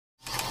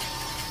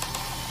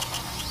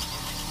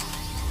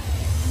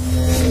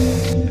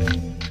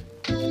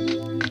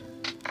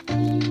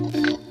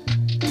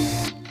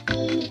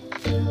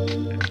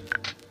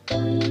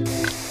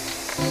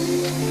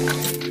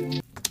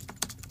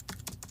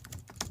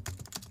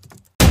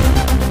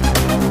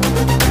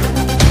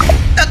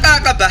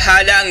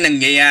Nakakabahala ang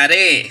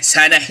nangyayari.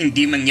 Sana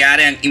hindi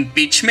mangyari ang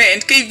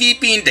impeachment kay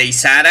VP Inday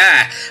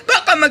Sara.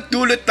 Baka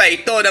magdulot pa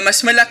ito na mas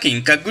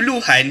malaking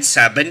kaguluhan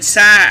sa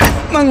bansa.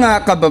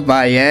 Mga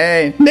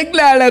kababayan,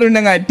 naglalaro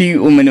na nga di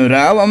umano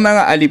raw ang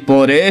mga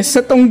alipores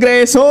sa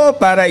Kongreso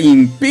para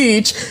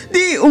impeach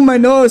di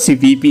umano si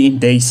VP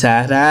Inday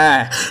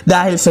Sara.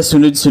 Dahil sa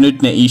sunod-sunod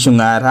na isyong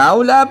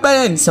araw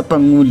laban sa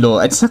Pangulo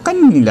at sa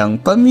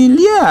kanilang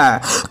pamilya.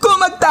 Kung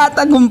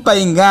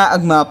magtatagumpay nga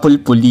ang mga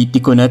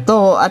politiko na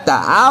to at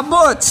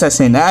aabot sa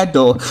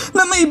Senado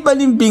na may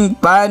balimbing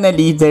pa na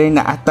leader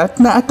na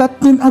atat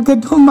din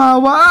agad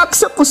humawak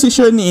sa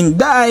posisyon ni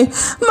Inday,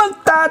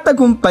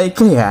 magtatagumpay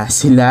kaya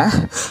sila?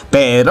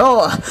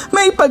 Pero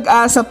may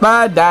pag-asa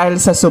pa dahil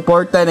sa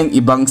suporta ng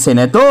ibang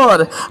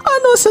senador.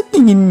 Ano sa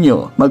tingin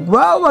nyo?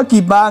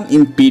 Magwawagi ba ang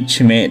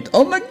impeachment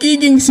o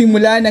magiging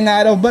simula ng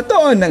araw ba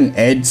to ng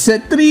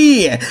Edsa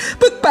 3?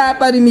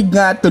 Pagpaparinig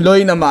nga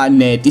tuloy ng mga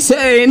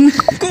netizen.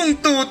 Kung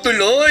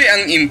tutuloy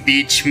ang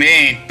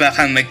impeachment,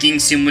 baka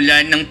maging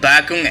simulan ng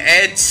bagong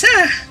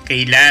EDSA.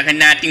 Kailangan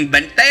nating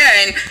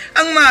bantayan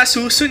ang mga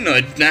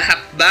susunod na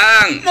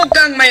hakbang.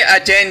 Mukhang may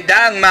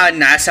agenda ang mga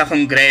nasa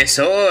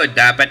Kongreso.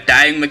 Dapat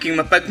tayong maging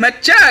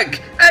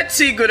mapagmatsyag at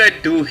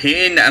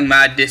siguraduhin na ang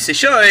mga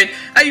desisyon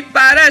ay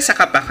para sa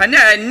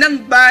kapakanan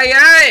ng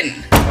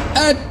bayan.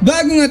 At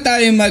bago nga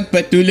tayo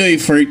magpatuloy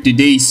for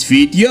today's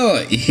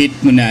video, i-hit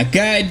mo na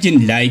agad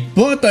yung like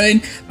button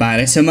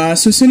para sa mga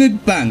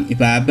susunod pang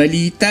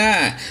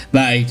ibabalita.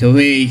 By the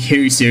way,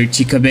 here's your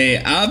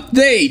Chikabe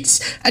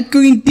updates. At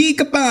kung hindi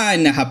ka pa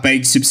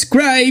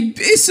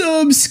nakapag-subscribe,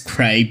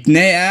 i-subscribe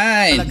na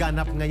yan.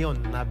 Talaganap ngayon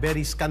na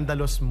very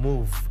scandalous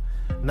move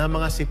na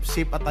mga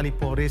sip-sip at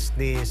alipores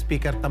ni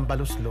Speaker Tamba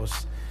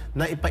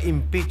na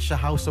ipa-impeach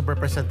sa House of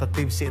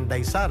Representatives si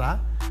Inday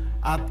Sara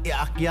at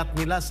iakyat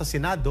nila sa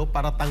Senado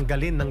para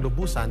tanggalin ng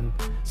lubusan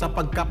sa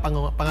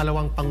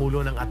pagkapangalawang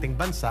Pangulo ng ating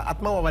bansa at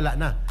mawawala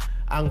na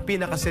ang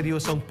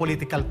pinakaseryosong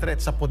political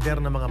threat sa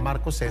poder ng mga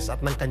Marcoses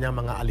at ng kanyang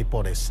mga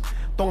alipores.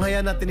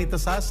 Tunghayan natin ito,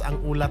 Sas,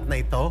 ang ulat na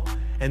ito,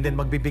 and then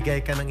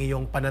magbibigay ka ng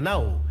iyong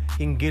pananaw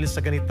hinggil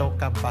sa ganito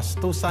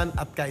kabastusan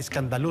at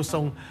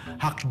kaiskandalusong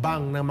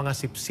hakbang ng mga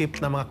sipsip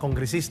na mga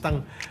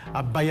kongresistang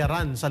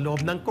bayaran sa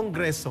loob ng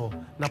Kongreso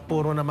na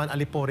puro naman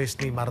alipores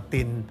ni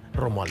Martin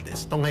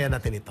Romualdez. Tunghayan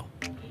natin ito.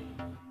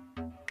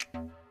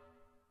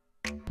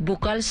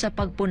 Bukal sa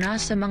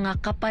pagpuna sa mga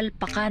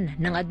kapalpakan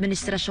ng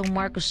Administrasyong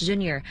Marcos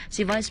Jr.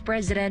 si Vice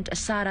President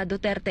Sara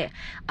Duterte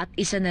at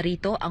isa na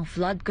rito ang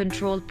flood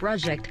control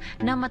project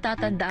na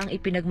matatanda ang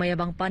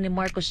ipinagmayabang pa ni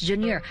Marcos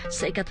Jr.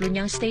 sa ikatlo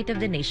niyang State of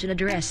the Nation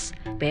Address.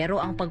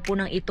 Pero ang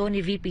pagpunang ito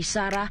ni VP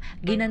Sara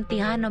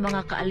ginantihan ng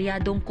mga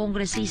kaalyadong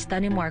kongresista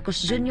ni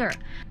Marcos Jr.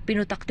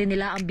 Pinutakti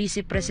nila ang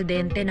Vice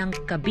Presidente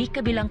ng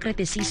kabi-kabilang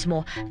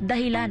kritisismo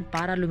dahilan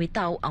para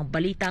lumitaw ang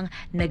balitang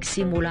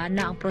nagsimula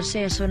na ang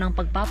proseso ng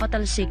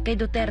pagpapatalsik kay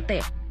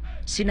Duterte.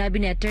 Sinabi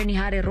ni Attorney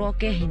Harry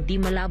Roque hindi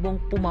malabong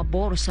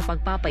pumabor sa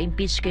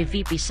pagpapa-impeach kay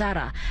VP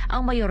Sara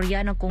ang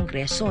mayorya ng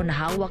Kongreso na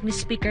hawak ni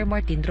Speaker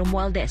Martin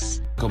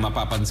Romualdez. Kung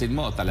mapapansin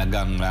mo,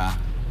 talagang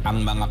ang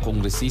mga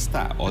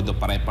kongresista o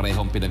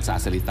pare-parehong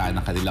pinagsasalita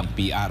ng kanilang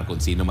PR,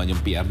 kung sino man yung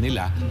PR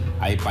nila,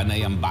 ay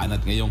panay ang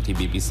banat ngayon kay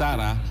VP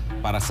Sara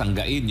para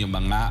sanggain yung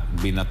mga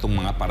binatong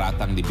mga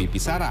paratang ni VP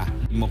Sara.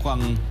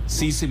 Mukhang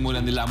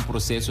sisimulan nila ang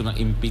proseso ng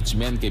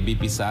impeachment kay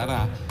VP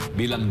Sara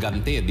bilang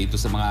ganti dito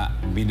sa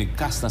mga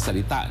binigkas na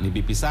salita ni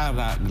VP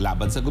Sara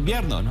laban sa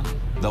gobyerno. No?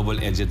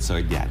 Double-edged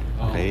sword yan.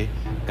 Okay?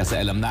 Kasi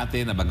alam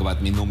natin na bagamat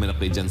may numero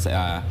kayo dyan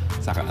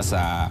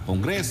sa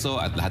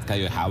Kongreso at lahat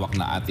kayo hawak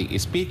na ating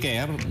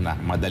speaker na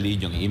madali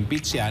yung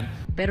impeach yan.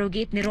 Pero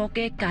giit ni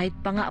Roque, kahit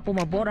pa nga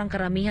pumabor ang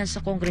karamihan sa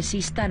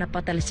kongresista na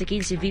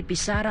patalsikin si VP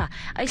Sara,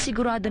 ay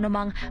sigurado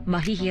namang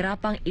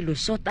mahihirapang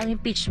ilusot ang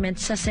impeachment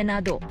sa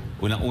Senado.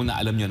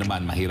 Unang-una, alam nyo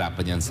naman,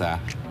 mahirapan yan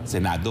sa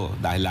Senado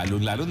dahil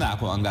lalo-lalo na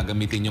kung ang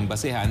gagamitin yung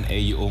basehan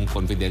ay yung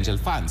confidential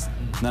funds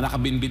na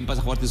nakabinbin pa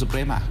sa Korte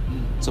Suprema.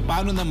 So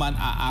paano naman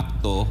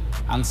aakto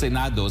ang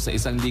Senado sa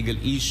isang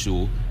legal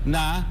issue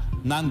na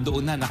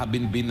nandoon na,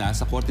 nakabinbin na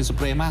sa Korte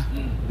Suprema?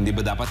 Hindi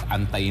ba dapat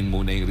antayin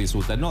muna yung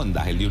resulta noon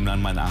dahil yun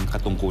naman ang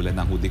katungkulan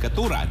ng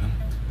hudikatura? No?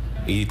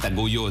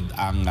 Itaguyod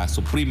ang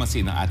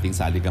supremacy ng ating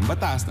saligang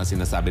batas na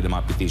sinasabi ng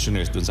mga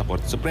petitioners dun sa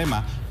Korte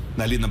Suprema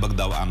na linabag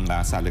daw ang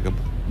saligang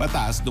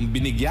batas nung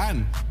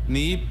binigyan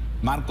ni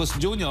Marcos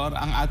Jr.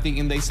 ang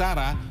ating Inday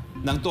Sara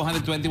ng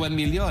 221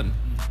 million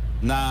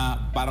na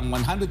parang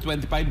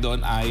 125 doon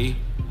ay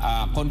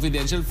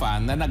confidential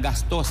fund na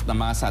nagastos ng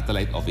mga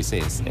satellite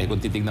offices. Kung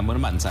titignan mo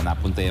naman saan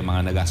napunta yung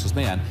mga nagastos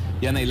na yan,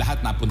 yan ay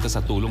lahat napunta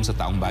sa tulong sa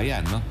taong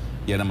bayan. No?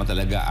 Yan naman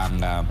talaga ang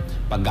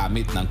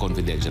paggamit ng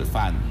confidential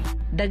fund.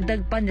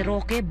 Dagdag pa ni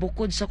Roque,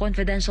 bukod sa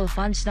confidential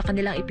funds na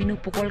kanilang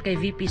ipinupukol kay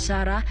VP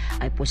Sara,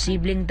 ay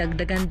posibleng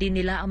dagdagan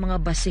din nila ang mga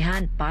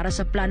basihan para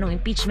sa planong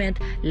impeachment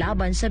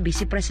laban sa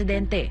Vice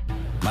Presidente.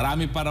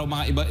 Marami pa raw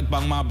mga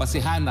ibang mga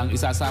basihan ang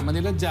isasama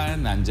nila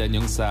dyan. Nandyan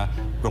yung sa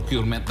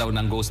procurement daw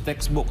ng ghost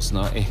textbooks.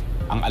 No?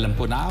 Ang alam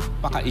ko,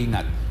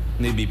 napakaingat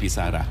ni VP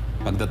Sara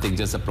pagdating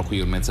dyan sa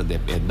procurement sa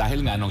DepEd.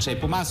 Dahil nga, nung siya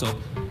pumasok,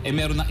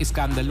 meron ng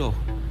iskandalo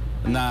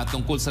na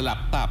tungkol sa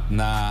laptop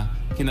na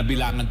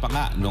kinabilangan pa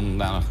nga nung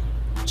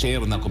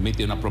chair ng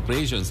Committee on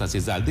Appropriations na si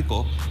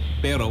Zaldico,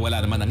 pero wala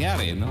naman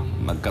nangyari. No?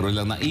 Magkaroon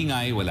lang ng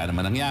ingay, wala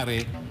naman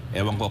nangyari.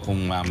 Ewan ko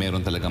kung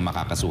meron talagang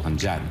makakasuhan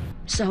dyan.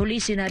 Sa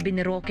huli, sinabi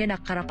ni Roque na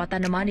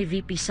karapatan naman ni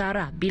VP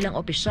Sara bilang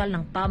opisyal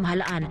ng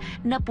pamahalaan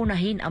na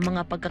punahin ang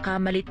mga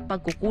pagkakamalit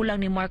pagkukulang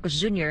ni Marcos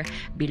Jr.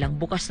 bilang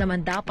bukas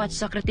naman dapat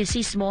sa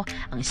kritisismo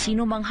ang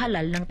sinumang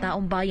halal ng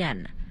taong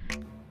bayan.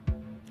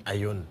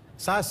 Ayun.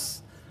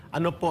 Sas,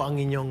 ano po ang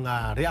inyong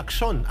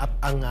reaksyon at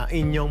ang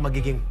inyong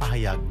magiging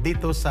pahayag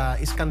dito sa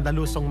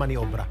iskandalusong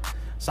maniobra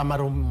sa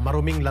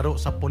maruming laro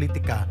sa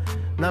politika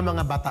na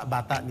mga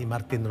bata-bata ni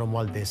Martin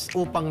Romualdez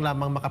upang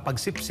lamang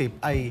makapagsipsip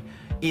ay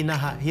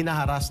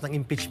hinaharas ng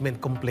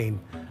impeachment complaint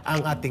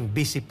ang ating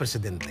Vice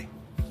Presidente?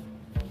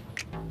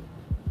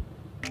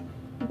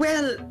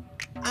 Well,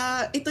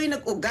 ito'y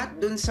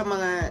nag-ugat dun sa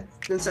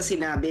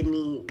sinabi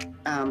ni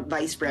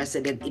Vice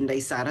President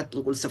Inday Sara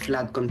tungkol sa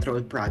flood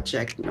control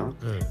project, no?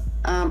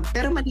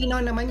 Pero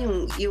malinaw naman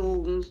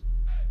yung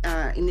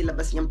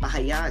inilabas niyang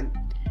pahayag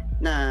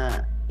na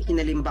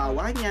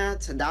hinalimbawa niya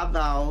sa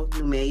Davao,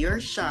 nung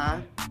mayor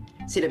siya,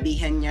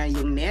 sinabihan niya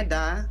yung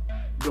NEDA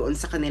doon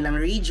sa kanilang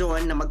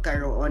region na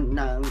magkaroon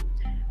ng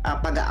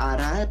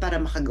pag-aaral para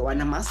makagawa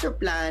ng master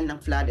plan ng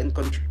flood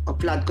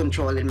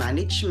control and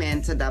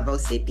management sa Davao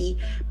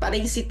City, para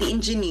yung city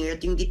engineer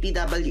at yung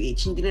DPWH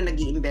hindi na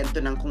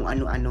nag-iimbento ng kung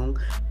ano-anong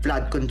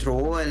flood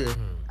control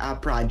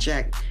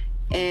project.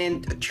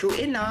 And true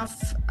enough,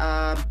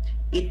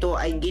 ito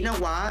ay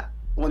ginawa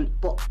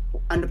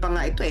ano pa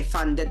nga ito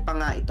funded pa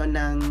nga ito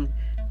ng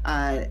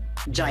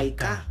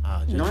JICA,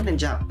 no? ng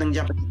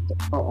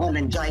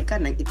JICA,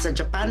 it's a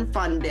Japan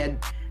funded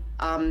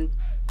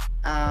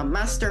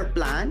master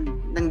plan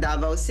ng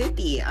Davao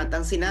City, at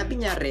ang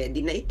sinabi niya ready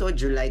na ito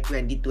July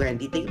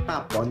 2020.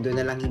 Ito pondo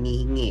na lang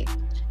hinihingi,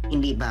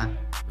 hindi ba?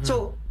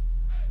 So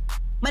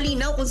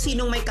malinaw kung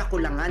sinong may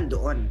kakulangan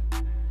doon.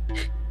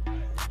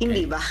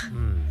 Hindi ba?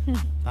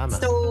 Tama.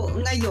 So,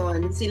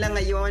 sila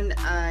ngayon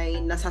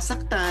ay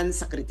nasasaktan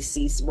sa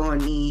kritisismo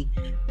ni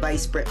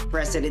Vice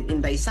President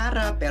Inday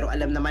Sara, pero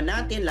alam naman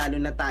natin,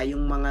 lalo na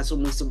tayong mga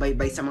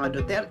sumusubaybay sa mga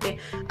Duterte,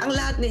 ang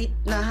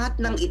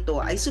lahat ng ito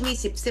ay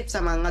sumisipsip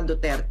sa mga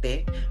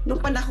Duterte nung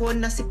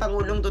panahon na si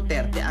Pangulong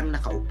Duterte ang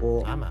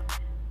nakaupo. Tama.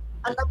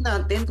 Alam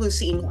natin kung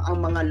sino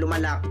ang mga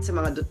lumalapit sa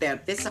mga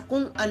Duterte sa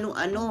kung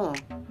ano-ano,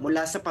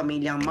 mula sa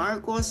pamilyang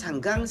Marcos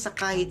hanggang sa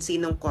kahit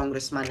sinong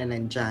congressman na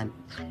nandyan.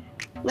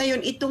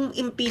 Ngayon, itong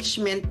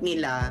impeachment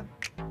nila,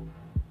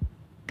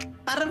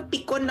 parang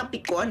pikon na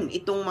pikon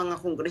itong mga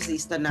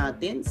kongresista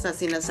natin sa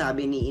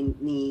sinasabi ni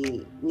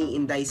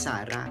Inday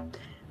Sara.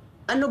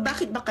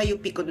 Bakit ba kayo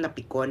pikon na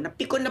pikon?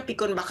 Pikon na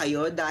pikon ba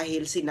kayo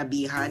dahil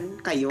sinabihan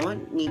kayo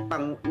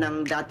ng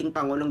dating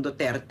Pangulong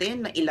Duterte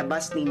na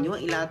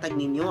ilatag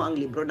ninyo ang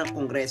libro ng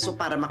Kongreso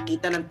para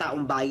makita ng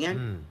taong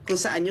bayan kung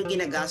saan nyo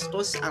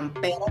ginagastos ang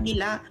pera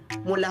nila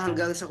mula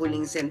hanggang sa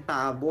huling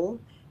sentabo?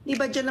 Di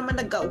ba dyan naman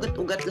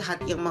nagkaugat-ugat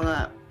lahat yung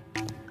mga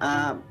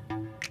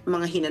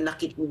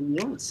hinanakit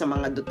ninyo sa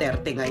mga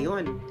Duterte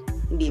ngayon?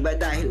 Hindi ba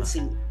dahil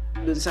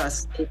dun sa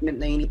statement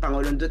na yun ni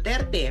Pangulong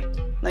Duterte?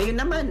 Ngayon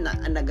naman,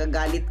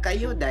 nagagalit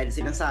kayo dahil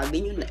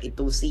sinasabi nyo na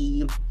ito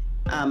si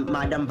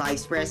Madam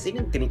Vice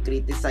President,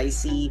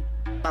 kinikriticize si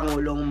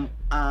Pangulong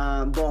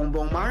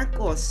Bongbong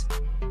Marcos.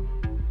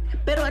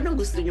 Pero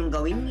anong gusto nyong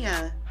gawin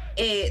niya?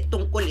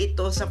 Tungkol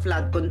ito sa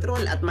flood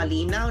control, at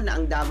malinaw na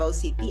ang Davao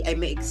City ay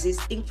may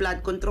existing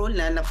flood control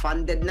na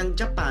funded ng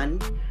Japan.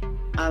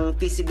 Ang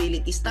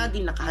feasibility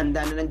study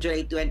nakahanda na ng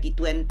July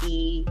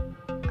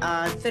 2023,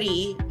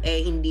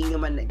 hindi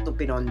naman ito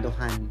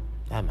pinondohan.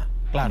 Tama,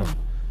 klaro.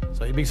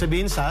 So ibig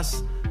sabihin,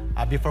 Sas,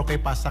 before kay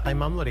pasa kay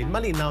Ma'am Lorin,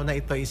 malinaw na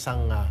ito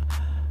isang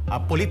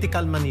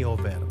political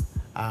maneuver.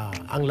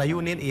 Ang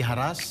layunin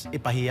iharas,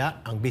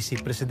 ipahiya ang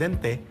Vice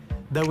Presidente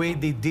the way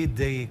they did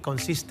the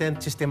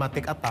consistent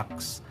systematic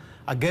attacks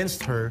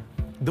against her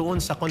doon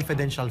sa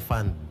confidential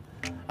fund,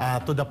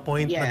 to the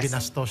point na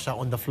ginastos siya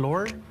on the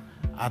floor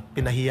at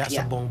pinahiya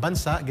sa buong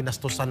bansa,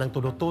 ginastosan ng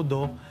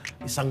tudo-tudo,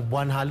 isang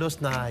buwan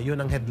halos na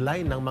yun ang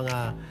headline ng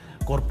mga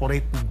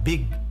corporate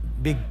big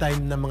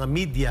time na mga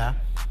media,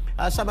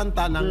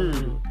 samantalang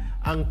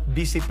ang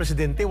Vice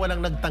Presidente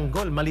walang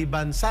nagtanggol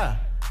maliban sa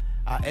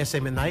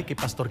SMNI kay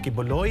Pastor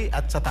Kibuloy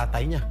at sa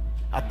tatay niya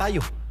at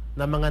tayo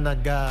na mga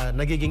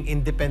nagiging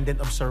independent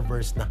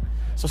observers na.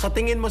 So sa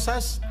tingin mo,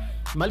 Sas,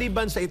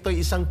 maliban sa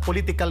ito'y isang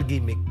political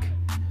gimmick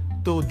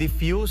to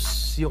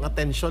diffuse yung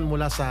attention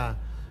mula sa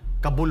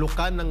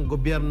kabulukan ng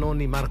gobyerno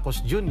ni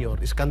Marcos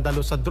Jr.,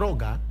 iskandalo sa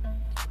droga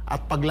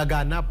at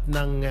paglaganap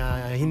ng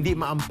hindi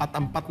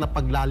maampat-ampat na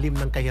paglalim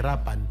ng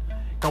kahirapan,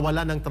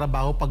 kawalan ng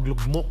trabaho,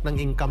 paglugmok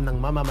ng income ng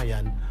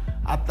mamamayan,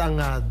 at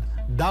ang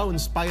down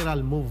spiral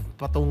move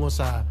patungo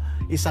sa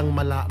isang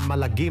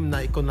malagim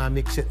na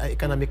economic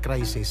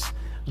crisis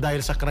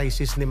dahil sa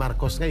crisis ni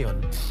Marcos ngayon,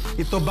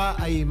 ito ba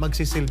ay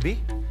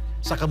magsisilbi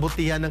sa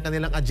kabutihan ng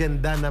kanilang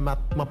agenda na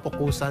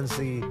mapukusan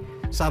si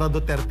Sara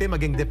Duterte,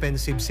 maging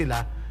defensive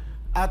sila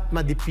at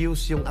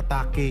ma-diffuse yung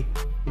atake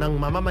ng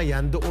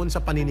mamamayan doon sa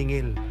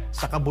paniningil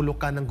sa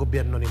kabulukan ng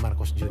gobyerno ni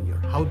Marcos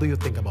Jr. How do you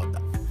think about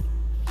that?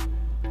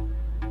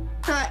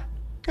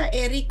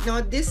 Eric,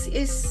 no, this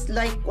is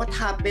like what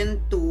happened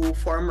to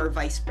former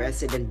Vice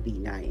President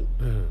Binay.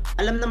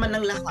 Alam naman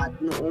ng lahat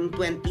noong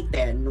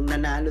 2010 nung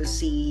nanalo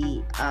si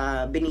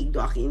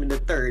Benigno Aquino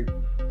III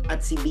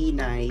at si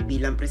Binay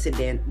bilang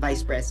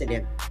Vice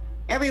President.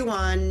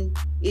 Everyone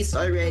is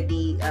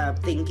already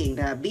thinking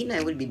na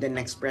Binay will be the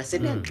next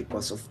president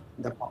because of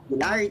the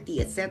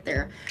popularity,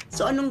 etc.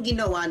 So anong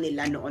ginawa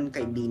nila noon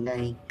kay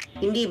Binay?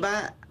 Hindi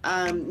ba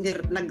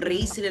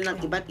nag-raise sila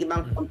ng iba't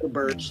ibang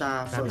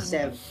kontrobersya for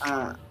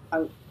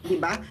di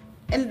ba?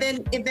 And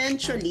then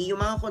eventually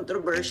yung mga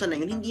kontrobersya na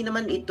yun, hindi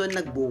naman ito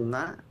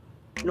nagbunga.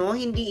 No,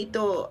 hindi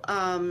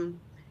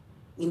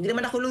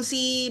naman nakulong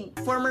si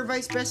former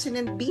Vice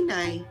President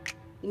Binay.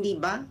 Hindi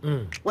ba?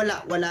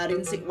 Wala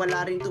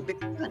rin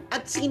tupikan.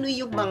 At sino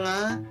yung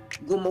mga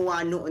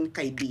gumawa noon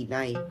kay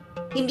Binay?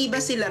 Hindi ba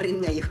sila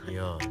rin ngayon?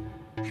 Yeah.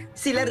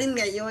 Sila rin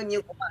ngayon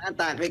yung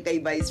umaatake kay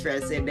Vice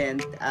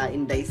President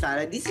Inday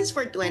Sara. This is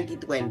for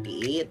 2028.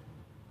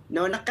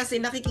 No, kasi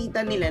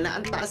nakikita nila na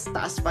ang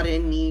taas-taas pa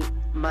rin ni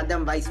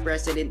Madam Vice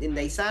President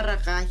Inday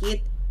Sara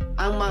kahit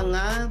ang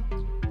mga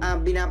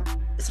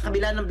sa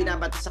kabila ng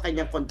binabato sa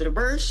kanyang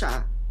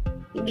kontrobersya.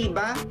 Hindi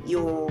ba?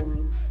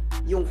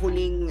 Yung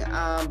huling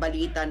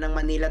balita ng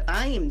Manila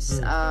Times,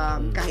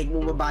 kahit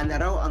bumaba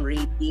na raw ang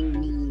rating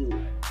ni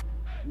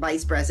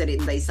Vice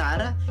President Inday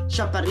Sara,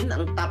 siya pa rin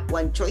ang top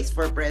 1 choice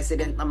for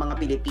president ng mga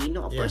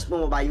Pilipino. Of course,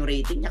 bumaba yung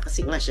rating niya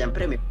kasi nga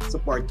syempre may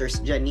supporters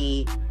dyan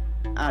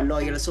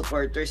loyal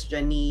supporters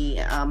dyan ni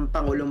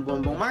Pangulong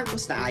Bongbong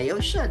Marcos na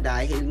ayaw siya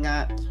dahil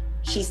nga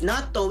she's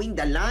not towing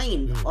the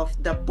line of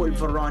the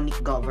pulveronic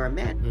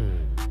government.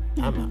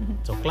 Tama.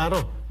 So,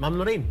 klaro. Ma'am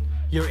Lorraine,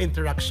 your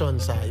interaction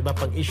sa iba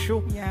pang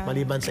issue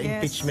maliban sa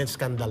impeachment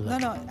scandal.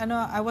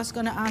 I was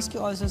gonna ask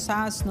you also,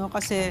 Sas, no,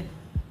 kasi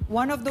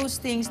one of those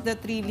things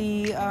that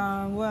really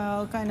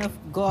kind of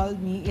galled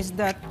me is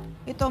that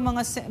ito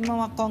mga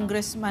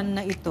congressman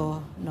na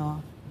ito, no,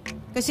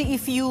 kasi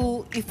if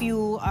you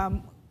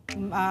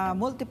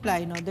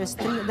multiply, no, there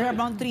are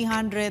around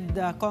 300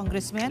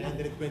 congressmen.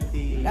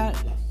 120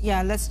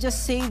 let's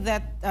just say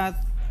that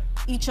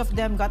each of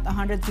them got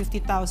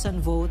 150,000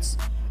 votes.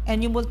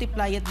 And you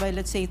multiply it by,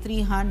 let's say,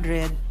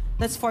 300,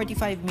 that's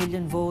 45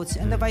 million votes.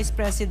 And the Vice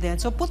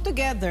President, so put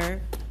together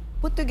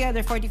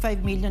 45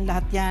 million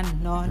lahat yan,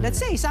 no?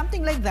 Let's say,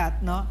 something like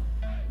that, no?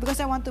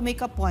 Because I want to make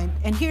a point.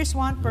 And here's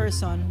one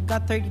person,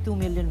 got 32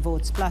 million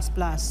votes, plus.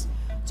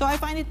 So I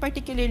find it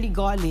particularly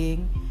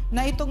galling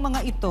na itong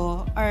mga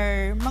ito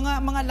are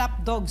mga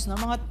lapdogs, no?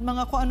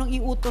 Mga kung anong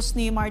iutos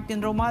ni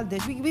Martin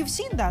Romualdez. We've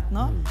seen that,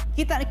 no?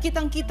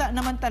 Kitang-kita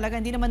naman talaga,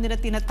 hindi naman nila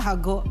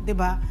tinatago, 'di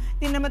ba?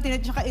 Hindi naman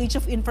tsaka age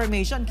of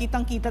information,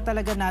 kitang-kita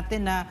talaga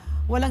natin na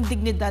walang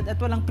dignidad at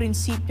walang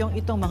prinsipyong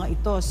itong mga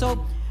ito.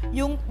 So,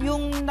 yung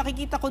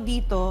nakikita ko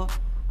dito,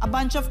 a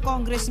bunch of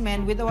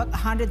congressmen with about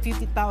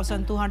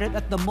 150,000, 200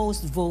 at the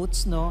most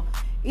votes, no,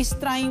 is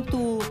trying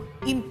to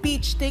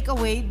impeach, take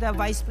away the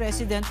Vice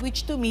President,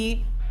 which to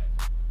me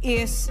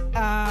is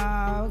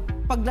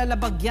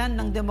paglalabag yan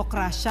ng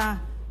demokrasya.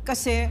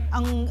 Kasi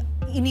ang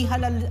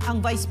inihalal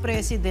ang Vice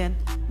President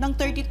ng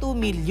 32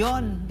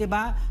 million, di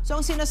ba? So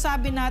ang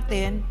sinasabi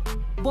natin,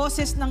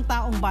 boses ng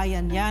taong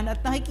bayan yan.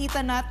 At nakikita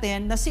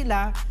natin na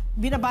sila,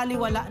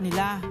 binabaliwala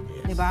nila,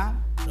 di ba?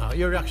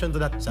 Your reaction to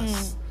that,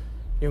 Sas?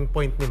 Yung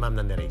point ni Ma'am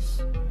na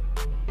ni-raise.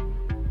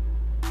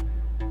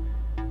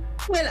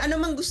 Well,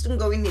 ano mang gustong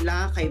gawin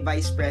nila kay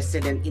Vice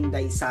President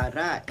Inday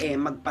Sara,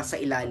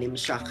 magpasailalim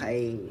siya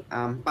kay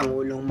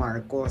Pangulong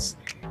Marcos.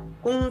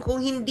 Kung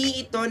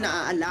hindi ito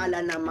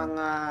naaalala ng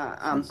mga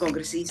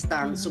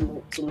kongresistang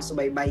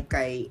sumusubaybay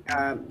kay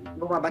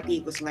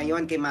bumabatikos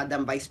ngayon kay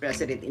Madam Vice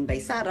President Inday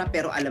Sara,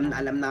 pero alam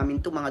na alam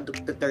namin itong mga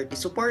Duterte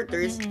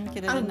supporters,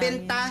 ang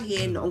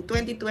bentahe noong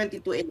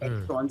 2022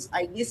 elections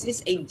ay this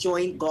is a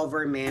joint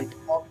government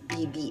of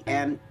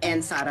BBM and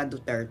Sara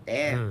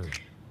Duterte.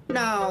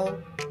 Now,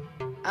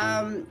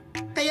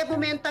 kaya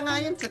bumenta nga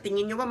yan. Sa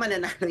tingin nyo ba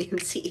mananalo yun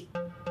si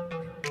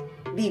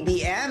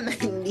BBM na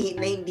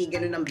hindi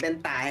ganun ang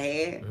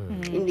bentahe?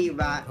 Hindi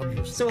ba?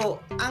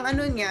 So, ang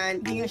ano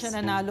niyan, hindi nga siya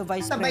nanalo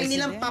Vice sabay President.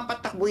 nilang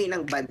papatakbuhin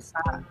ang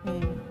bansa.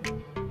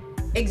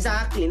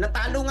 Exactly.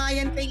 Natalo nga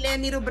yan kay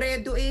Lenny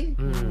Robredo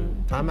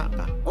Tama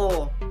ka.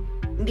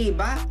 Hindi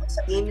ba?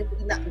 Sabihin nyo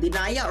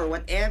dinaya or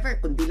whatever.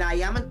 Kung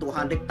dinaya man,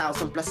 200,000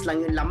 plus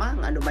lang yung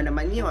lamang. Ano ba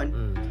naman yun?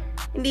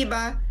 Hindi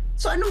ba?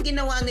 So anong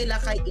ginawa nila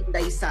kay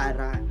Inday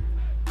Sara?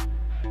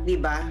 'Di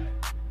ba?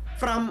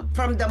 From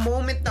the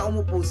moment na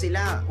umupo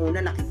sila,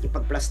 una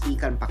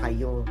nakikipagplastikan pa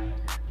kayo.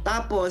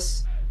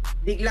 Tapos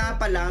bigla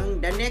pa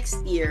lang the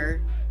next year,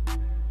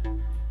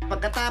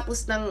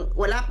 pagkatapos ng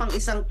wala pang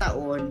isang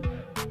taon,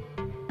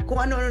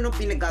 kung ano-ano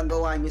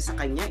pinagagawa niyo sa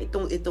kanya,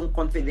 itong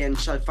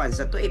confidential funds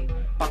na to,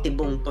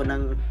 patibong to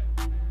ng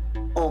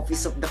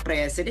Office of the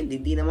President.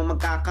 Hindi naman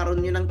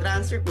magkakaroon yun ng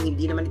transfer kung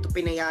hindi naman ito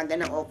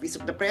pinayagan ng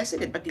Office of the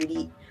President. Ba't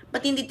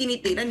hindi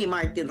tinitira ni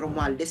Martin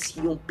Romualdez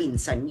yung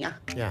pinsan niya?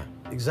 Yeah,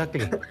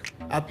 exactly.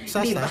 At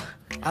Sasa, Diba?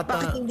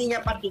 Bakit hindi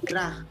niya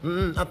patira?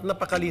 At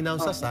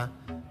napakalinaw, Sasa,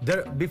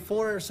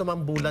 before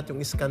sumambulat yung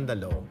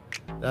iskandalo,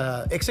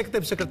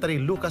 Executive Secretary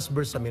Lucas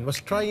Bersamin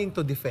was trying to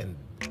defend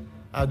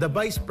the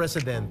Vice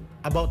President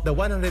about the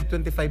 125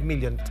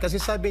 million. Kasi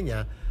sabi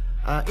niya,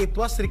 it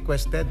was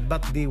requested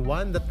but the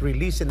one that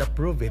released and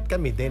approved it,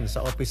 kami din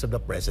sa Office of the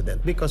President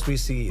because we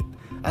see it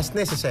as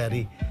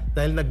necessary.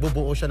 Dahil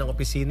nagbubuo siya ng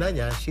opisina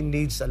niya, she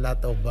needs a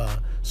lot of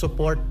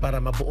support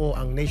para mabuo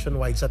ang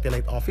nationwide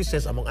satellite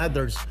offices among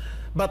others.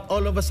 But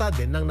all of a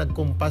sudden, nang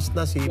nagkumpas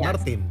na si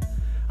Martin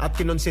at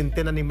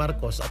kinonsente na ni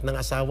Marcos at ng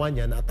asawa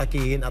niya na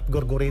atakihin at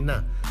gurgurin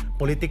na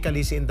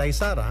politically si Inday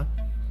Sara,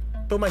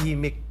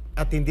 tumahimik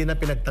at hindi na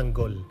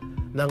pinagtanggol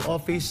ng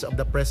Office of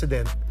the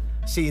President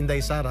si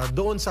Inday Sara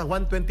doon sa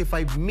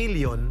 125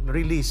 million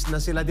release na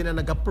sila din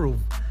na nag-approve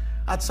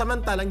at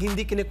samantalang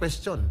hindi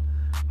kini-question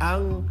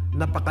ang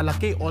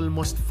napakalaki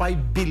almost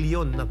 5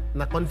 billion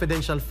na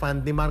confidential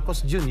fund ni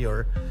Marcos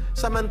Jr.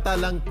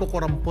 samantalang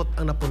kukurampot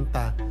ang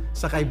napunta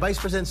sa kay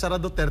Vice President Sara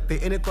Duterte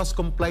and it was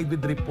complied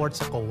with report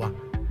sa COA.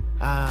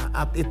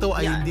 At ito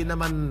ay hindi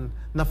naman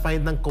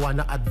na-find ng COA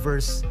na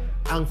adverse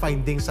ang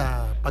finding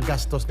sa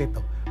paggastos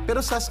nito. Pero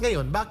SAS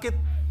ngayon, bakit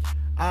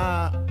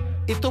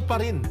ito pa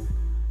rin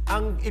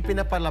ang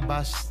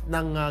ipinapalabas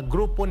ng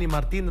grupo ni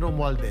Martin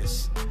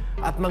Romualdez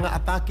at mga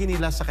atake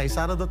nila sa kay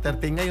Sara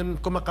Duterte. Ngayon,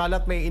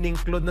 kumakalat may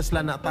in-include na sila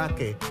na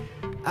atake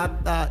at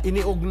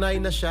iniugnay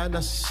na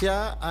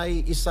siya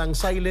ay isang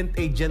silent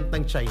agent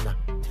ng China.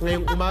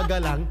 Ngayong umaga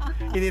lang,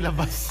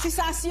 inilabas. Si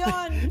Sas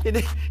yun!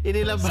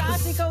 Inilabas.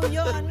 Sas, ikaw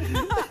yun!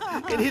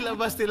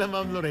 Inilabas nila,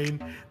 Ma'am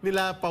Lorraine,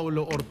 nila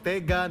Paulo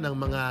Ortega, ng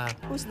mga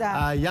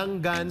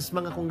young guns,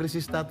 mga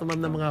kongresista, ma'am,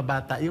 ng mga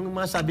bata. Yung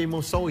mga sabi mo,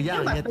 so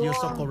young, yet you're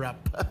so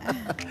corrupt.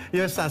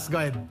 Yes, Sas,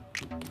 go ahead.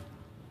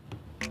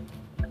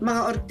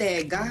 Mga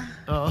Ortega?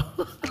 Oo.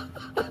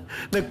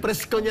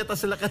 Nag-press ko niya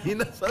sila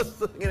kanina sa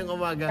ngayong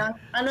umaga.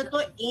 Ano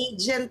to,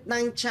 agent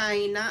ng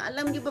China?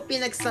 Alam niyo ba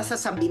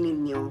pinagsasasabi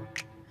ninyo?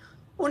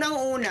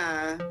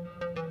 Unang-una,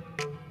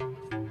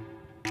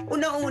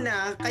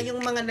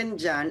 kayong mga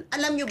nandyan,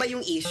 alam nyo ba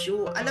yung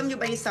issue? Alam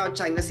nyo ba yung South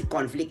China Sea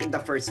conflict in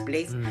the first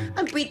place?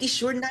 I'm pretty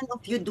sure none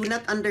of you do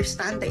not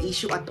understand the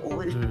issue at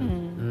all.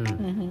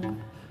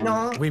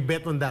 No? We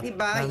bet on that.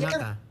 Diba?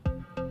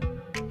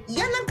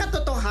 Yan ang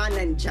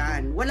katotohanan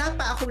dyan. Wala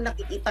pa akong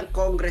nakikitang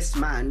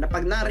congressman na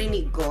pag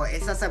narinig ko,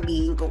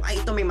 sasabihin ko, ay,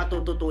 ito may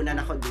matututunan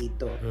ako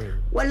dito.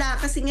 Wala,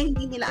 kasi nga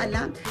hindi nila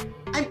alam.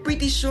 I'm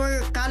pretty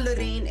sure Ka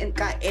Lorraine and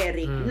Ka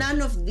Eric,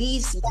 none of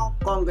these young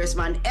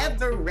congressmen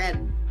ever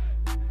read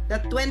the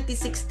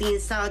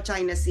 2016 South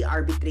China Sea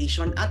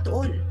arbitration at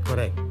all.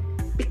 Correct.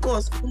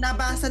 Because kung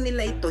nabasa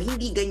nila ito,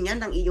 hindi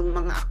ganyan ang iyong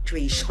mga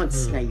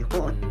actuations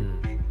ngayon.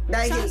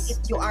 Dahil if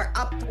you are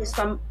up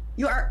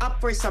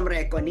for some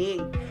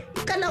reckoning.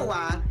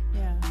 Ikalawa,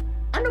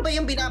 ano ba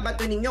yung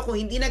binabato ninyo kung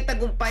hindi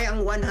nagtagumpay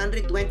ang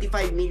 125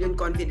 million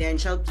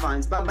confidential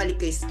funds, babalik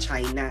kayo sa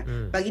China.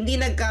 Pag hindi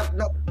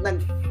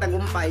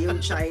nagtagumpay yung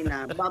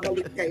China,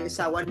 babalik kayo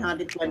sa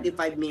 125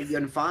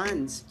 million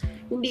funds.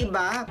 Hindi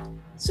ba?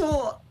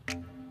 So,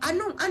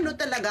 ano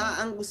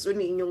talaga ang gusto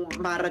ninyong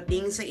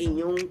marating sa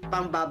inyong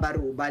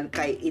pambabarubal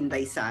kay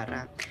Inday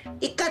Sara?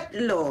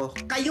 Ikatlo,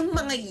 kayong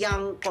mga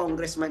young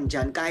congressman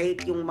dyan,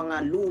 kahit yung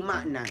mga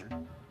luma na,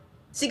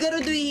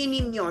 siguraduhin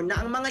ninyo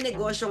na ang mga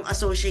negosyong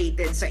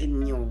associated sa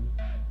inyo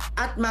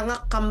at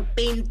mga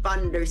campaign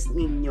funders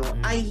ninyo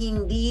ay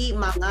hindi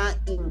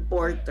mga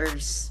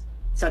importers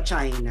sa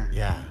China.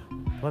 Yeah,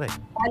 correct.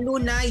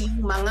 Lalo na yung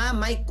mga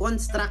may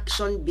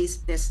construction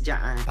business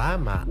dyan.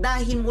 Tama.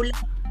 Dahil mula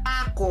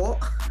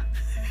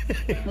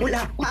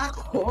pa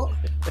ako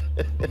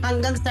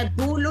hanggang sa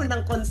dulo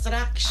ng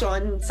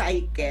construction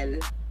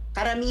cycle,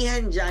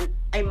 karamihan dyan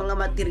ay mga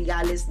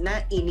materyales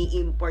na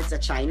ini-import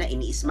sa China,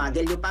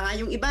 ini-smuggle nyo pa nga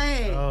yung iba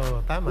eh. Oh,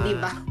 tama. Di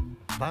ba?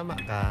 Tama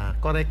ka.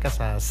 Correct ka,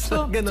 Sas.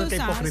 Ganun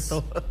kay Pokrito.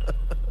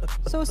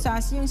 So,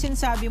 Sas, yung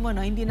sinasabi mo,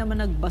 no, hindi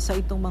naman nagbasa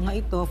itong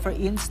mga ito, for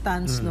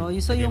instance, no,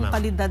 so yung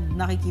kalidad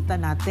nakikita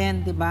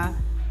natin, di ba?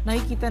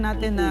 Nakikita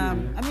natin na,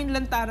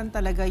 lantaran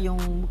talaga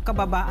yung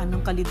kababaan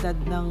ng kalidad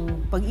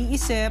ng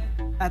pag-iisip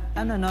at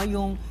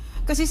yung,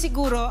 kasi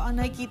siguro, ang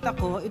nakikita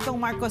ko,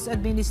 itong Marcos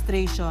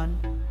administration,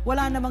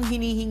 wala namang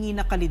hinihingi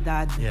na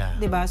kalidad. Yeah.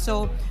 Diba?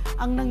 So,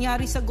 ang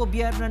nangyari sa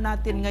gobyerno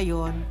natin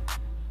ngayon,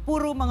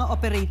 puro mga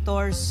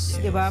operators,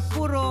 yes. Diba?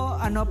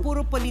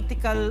 Puro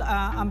political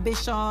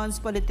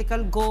ambitions,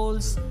 political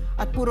goals,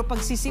 at puro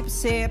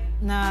pagsisipsip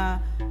na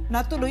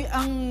natuloy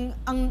ang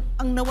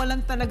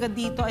nawalan talaga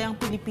dito ay ang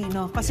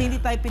Pilipino. Kasi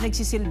hindi tayo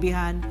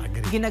pinagsisilbihan.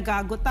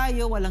 Ginagago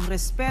tayo, walang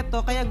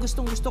respeto. Kaya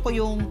gustong-gusto ko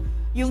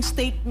yung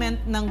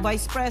statement ng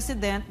Vice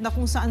President na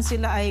kung saan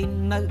sila ay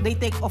they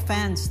take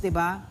offense,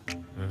 diba?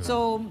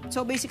 So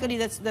basically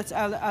that's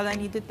all I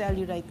need to tell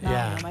you right now.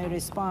 Yeah. My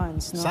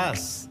response, no?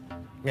 Sas.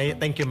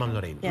 Ngayon, thank you, Ma'am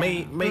Lorraine.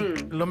 Yeah. May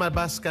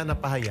lumabas ka na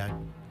pahayag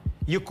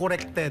you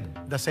corrected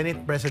the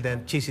Senate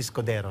President Chiz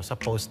sa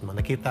post mo.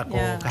 Nakita ko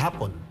Yeah.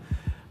 kahapon.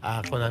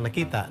 Ako nang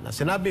nakita na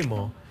sinabi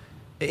mo,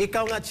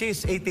 ikaw nga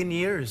Chiz, 18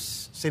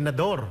 years,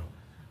 senador,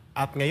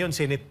 at ngayon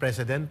Senate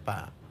President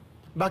pa.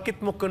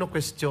 Bakit mo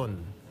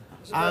kino-question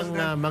ang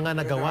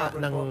mga nagawa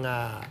ng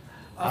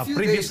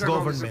previous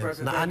government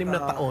na 6 na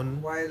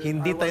taon,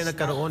 hindi tayo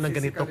nagkaroon ng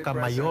ganito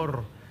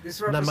kamayor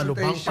na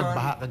malubhang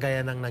pagbaha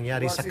kagaya ng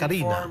nangyari sa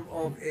Carina?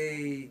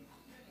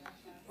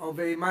 Of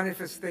a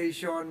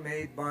manifestation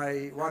made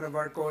by one of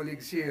our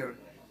colleagues here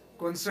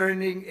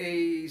concerning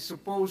a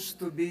supposed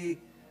to be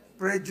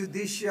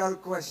prejudicial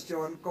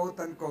question,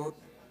 quote-unquote,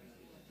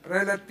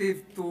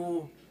 relative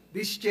to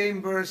these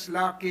chambers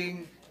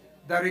lacking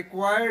the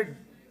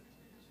required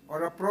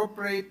or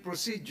appropriate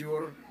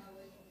procedure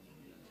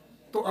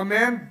to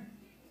amend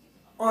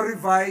or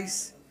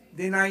revise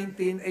the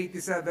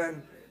 1987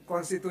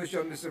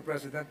 Constitution, Mr.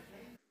 President.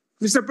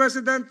 Mr.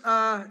 President,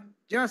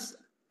 just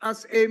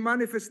as a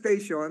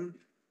manifestation,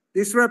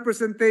 this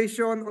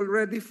representation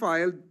already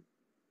filed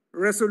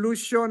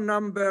resolution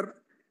number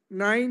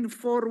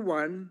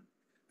 941,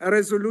 a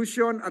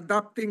resolution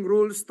adopting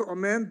rules to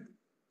amend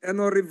and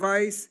or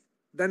revise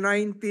the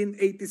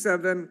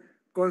 1987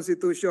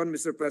 Constitution,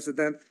 Mr.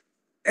 President.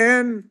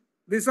 And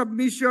the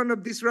submission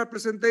of this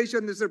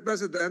representation, Mr.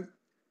 President,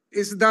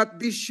 is that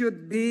this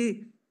should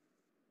be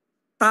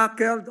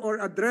tackled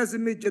or addressed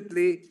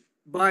immediately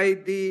by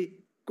the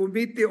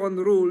Committee on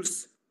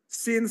Rules,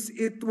 since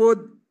it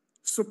would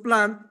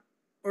supplant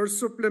or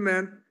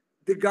supplement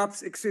the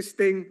gaps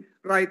existing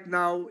right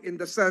now in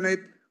the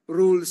Senate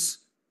Rules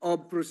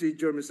of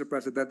Procedure, Mr.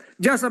 President.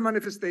 Just a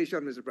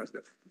manifestation, Mr.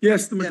 President.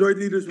 Yes, the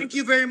majority leaders. Thank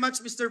you very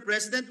much, Mr.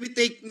 President. We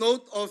take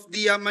note of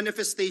the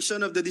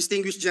manifestation of the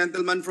distinguished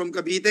gentleman from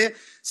Cavite,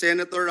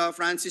 Senator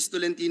Francis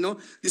Tolentino.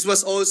 This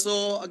was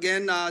also,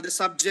 again, the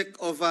subject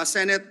of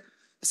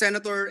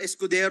Senator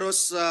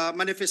Escudero's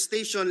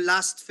manifestation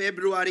last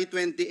February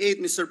 28,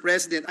 Mr.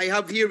 President. I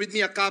have here with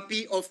me a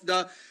copy of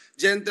the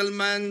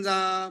gentleman's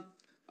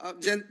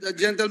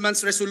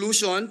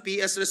resolution,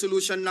 PS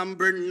resolution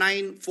number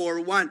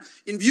 941.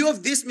 In view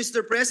of this,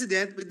 Mr.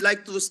 President, we'd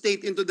like to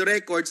state into the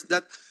records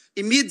that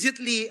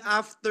immediately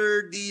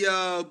after the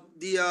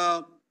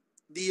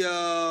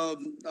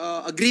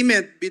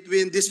agreement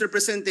between this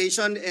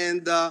representation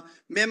and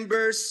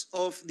members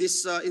of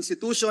this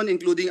institution,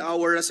 including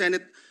our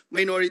Senate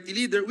Minority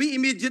Leader, we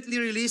immediately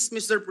released,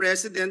 Mr.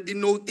 President, the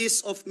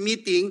notice of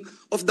meeting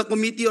of the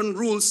Committee on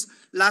Rules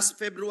last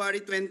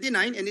February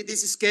 29, and it is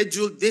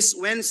scheduled this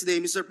Wednesday,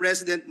 Mr.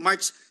 President,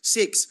 March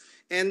 6.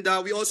 And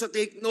we also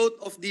take note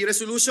of the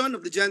resolution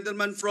of the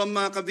gentleman from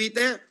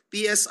Cavite,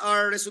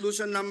 PSR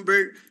resolution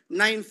number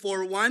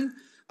 941,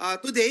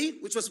 today,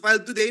 which was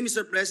filed today,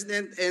 Mr.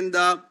 President, and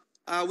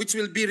which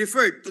will be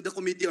referred to the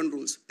Committee on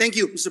Rules. Thank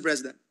you, Mr.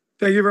 President.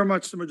 Thank you very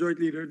much, the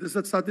majority leader. Does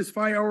that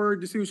satisfy our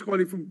distinguished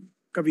colleague from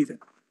Cavite?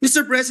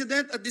 Mr.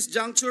 President, at this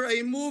juncture,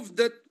 I move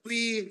that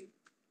we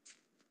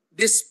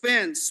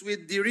dispense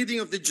with the reading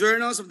of the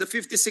journals of the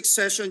 56th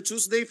session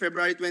Tuesday,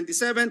 February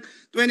 27,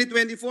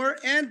 2024,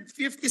 and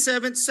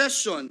 57th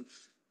session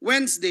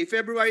Wednesday,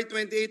 February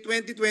 28,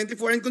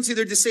 2024, and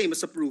consider the same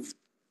as approved.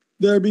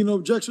 There being no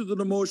objection to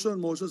the motion,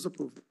 motion is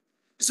approved.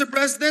 Mr.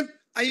 President,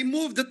 I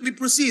move that we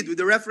proceed with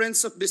the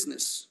reference of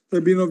business.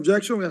 There being no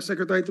objection, we ask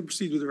Secretary to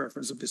proceed with the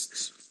reference of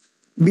business.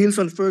 Bills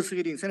on first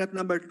reading. Senate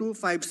number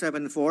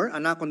 2574,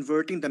 anak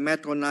converting the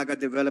Metro Naga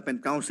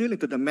Development Council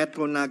into the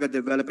Metro Naga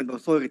Development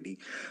Authority,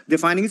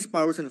 defining its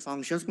powers and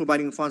functions,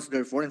 providing funds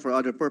therefore and for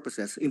other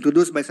purposes.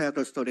 Introduced by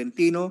Senators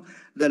Tolentino,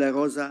 De La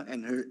Rosa,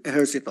 and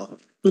Ejercito.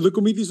 To the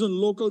Committees on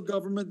Local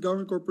Government,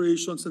 Government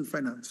Corporations, and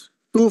Finance.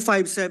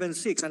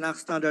 2576, an act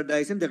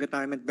standardizing the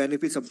retirement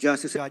benefits of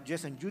justice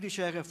judges and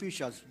judiciary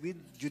officials with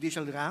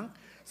judicial rank,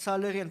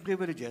 salary, and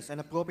privileges,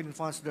 and appropriating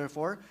funds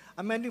therefore,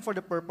 amending for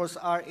the purpose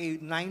RA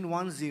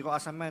 910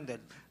 as amended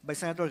by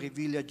Senator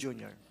Revilla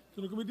Jr. To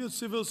the Committee on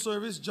Civil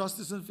Service,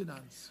 Justice, and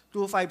Finance.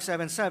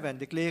 2577,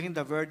 declaring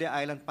the Verde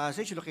Island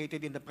Passage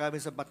located in the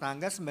province of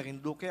Batangas,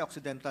 Marinduque,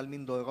 Occidental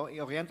Mindoro,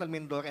 Oriental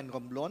Mindoro, and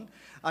Romblon,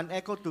 an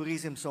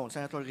ecotourism zone.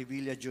 Senator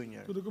Revilla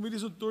Jr. To the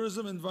Committees on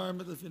Tourism,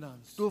 Environment, and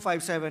Finance.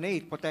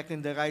 2578,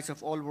 protecting the rights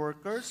of all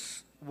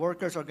workers,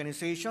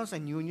 organizations,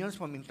 and unions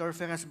from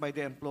interference by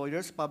their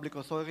employers, public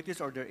authorities,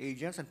 or their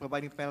agents, and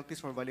providing penalties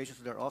for violations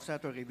thereof.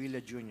 Senator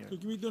Revilla Jr. To the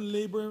Committee on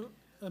Labor,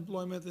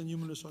 Employment, and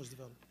Human Resource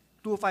Development.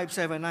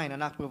 2579,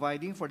 an act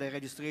providing for the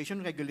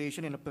registration,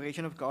 regulation, and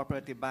operation of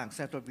cooperative banks.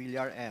 Senator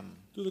Villar M.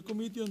 To the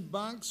Committee on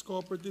Banks,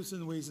 Cooperatives,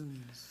 and Ways and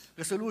Means.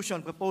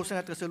 Resolution, proposed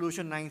Senate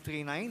Resolution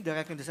 939,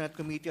 directing the Senate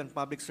Committee on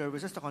Public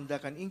Services to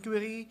conduct an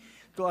inquiry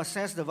to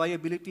assess the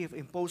viability of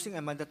imposing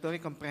a mandatory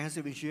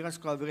comprehensive insurance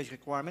coverage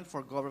requirement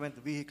for government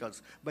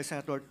vehicles by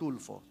Senator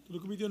Tulfo. To the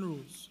Committee on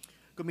Rules.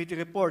 Committee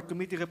Report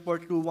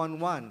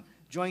 211,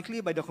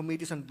 jointly by the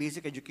Committees on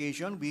Basic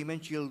Education, Women,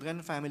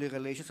 Children, Family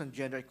Relations, and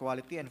Gender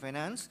Equality, and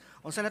Finance,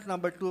 on Senate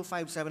number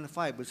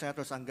 2575 with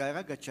Senators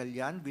Angara,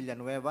 Gatchalian,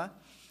 Villanueva,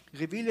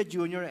 Revilla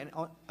Jr.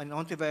 and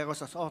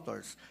Ontiveros as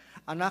authors.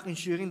 An act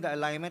ensuring the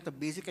alignment of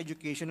basic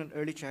education and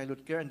early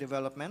childhood care and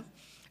development,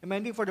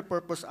 amending for the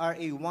purpose RA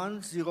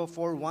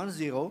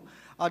 10410,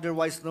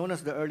 otherwise known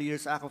as the Early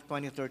Years Act of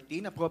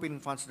 2013, appropriating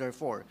funds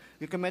therefore.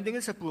 Recommending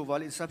its approval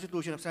in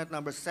substitution of Senate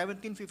numbers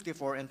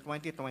 1754 and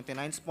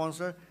 2029,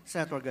 sponsor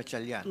Senator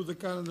Gatchalian. To the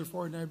calendar for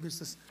ordinary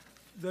business.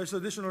 There's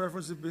additional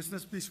reference to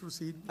business. Please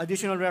proceed.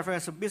 Additional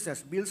reference of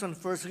business. Bills on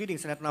first reading,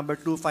 Senate number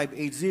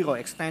 2580,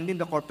 extending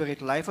the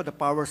corporate life of the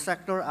Power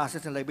Sector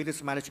Assets and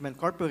Liabilities Management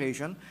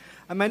Corporation,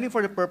 amending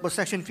for the purpose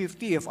Section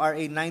 50 of RA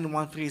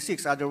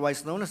 9136,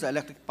 otherwise known as the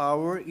Electric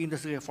Power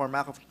Industry Reform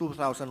Act of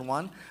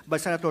 2001, by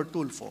Senator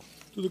Tulfo.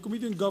 To the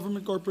Committee on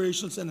Government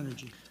Corporations and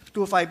Energy.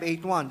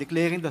 2581,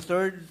 declaring the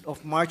 3rd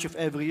of March of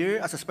every year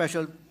as a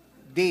special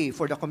day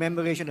for the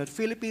commemoration of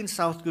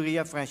Philippines-South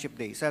Korea Friendship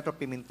Day. Senator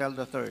Pimentel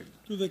III.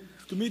 To the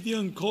Committee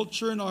on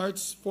Culture and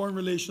Arts, Foreign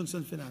Relations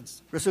and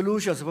Finance.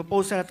 Resolutions.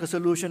 Proposed Senate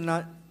Resolution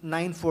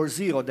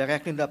 940,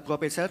 directing the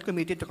appropriate Senate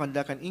Committee to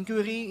conduct an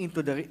inquiry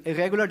into the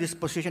irregular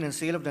disposition and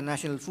sale of the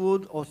National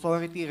Food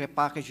Authority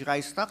repackaged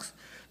rice stocks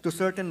to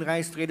certain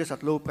rice traders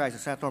at low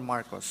prices. Senator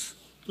Marcos.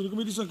 To the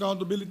Committees on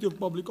Accountability of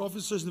Public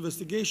Officers,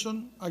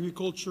 Investigation,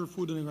 Agriculture,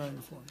 Food and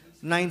Environment Reform.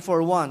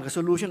 941,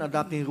 resolution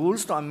adopting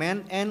rules to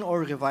amend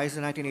and/or revise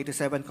the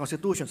 1987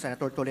 Constitution.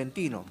 Senator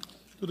Tolentino.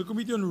 To the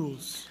Committee on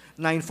Rules.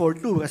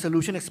 942,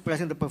 resolution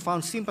expressing the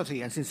profound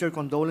sympathy and sincere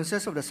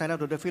condolences of the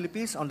Senate of the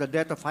Philippines on the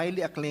death of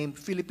highly acclaimed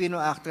Filipino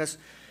actress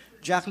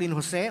Jacqueline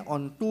Jose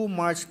on 2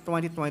 March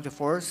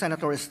 2024.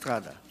 Senator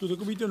Estrada. To the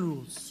Committee on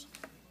Rules.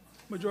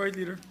 Majority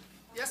Leader.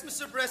 Yes,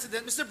 Mr.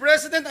 President. Mr.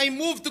 President, I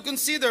move to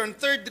consider on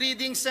third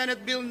reading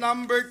Senate Bill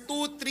number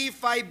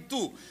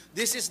 2352.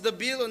 This is the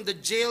bill on the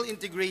Jail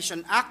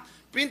Integration Act.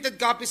 Printed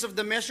copies of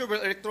the measure were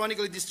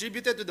electronically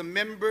distributed to the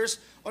members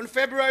on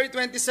February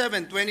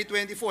 27,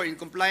 2024, in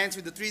compliance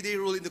with the 3-day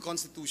rule in the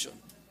Constitution.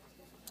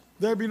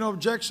 There be no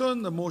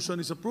objection. The motion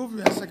is approved.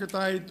 We ask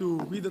Secretary to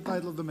read the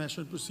title of the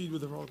measure and proceed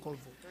with the roll call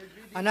vote.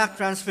 An act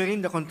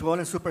transferring the control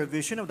and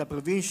supervision of the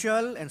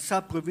provincial and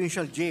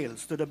sub-provincial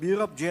jails to the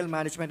Bureau of Jail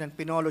Management and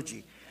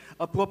Penology,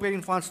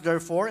 appropriating funds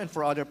therefore and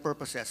for other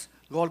purposes.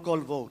 Roll call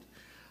vote.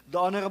 The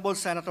Honorable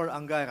Senator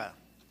Angara,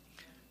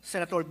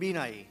 Senator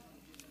Binay,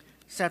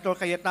 Senator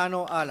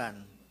Cayetano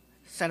Alan,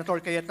 Senator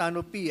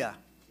Cayetano Pia,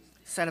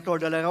 Senator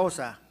De La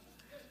Rosa,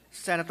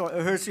 Senator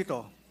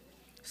Ejercito,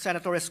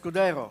 Senator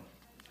Escudero,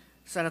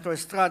 Senator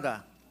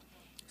Estrada,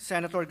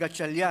 Senator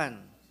Gatchalian,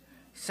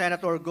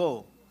 Senator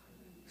Go,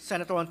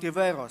 Senator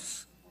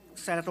Ontiveros,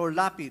 Senator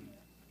Lapid,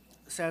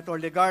 Senator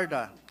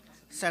Legarda,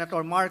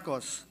 Senator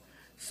Marcos,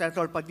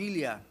 Senator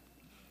Padilla,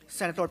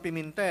 Senator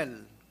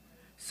Pimentel,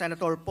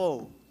 Senator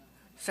Poe,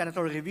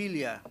 Senator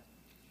Revilla,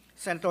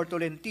 Senator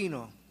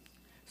Tolentino,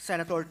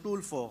 Senator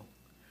Tulfo,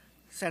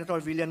 Senator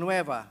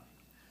Villanueva,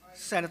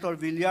 Senator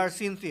Villar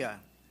Cynthia,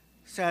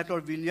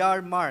 Senator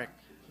Villar Mark,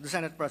 the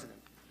Senate President.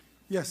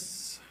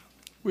 Yes.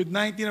 With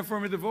 19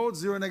 affirmative votes,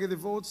 0 negative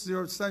votes,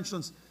 0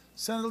 abstentions,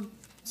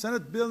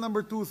 Senate Bill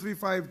number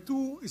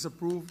 2352 is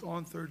approved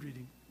on third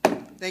reading.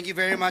 Thank you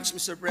very much,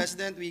 Mr.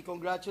 President. We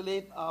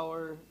congratulate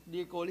our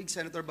dear colleague,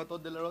 Senator Bato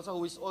de la Rosa,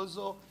 who is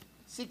also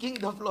seeking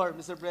the floor,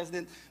 Mr.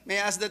 President. May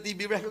I ask that he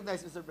be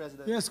recognized, Mr.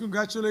 President? Yes,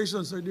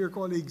 congratulations, our dear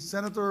colleague.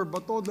 Senator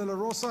Bato de la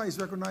Rosa is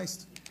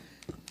recognized.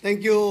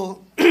 Thank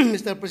you,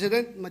 Mr.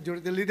 President,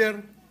 Majority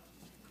Leader.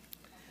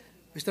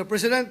 Mr.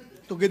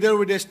 President, together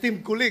with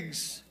esteemed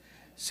colleagues,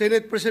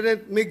 Senate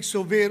President Mig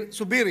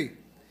Subiri,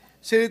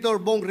 Senator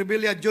Bong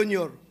Revilla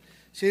Jr.,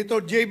 Senator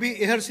J.B.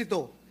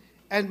 Ejercito,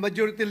 and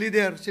Majority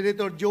Leader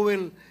Senator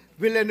Joel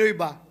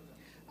Villanueva,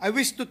 I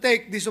wish to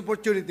take this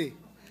opportunity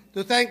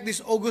to thank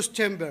this august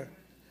chamber.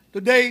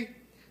 Today,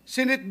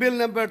 Senate Bill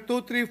number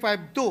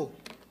 2352,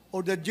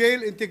 or the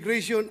Jail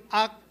Integration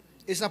Act,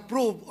 is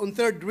approved on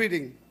third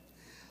reading.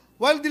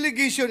 While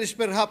delegation is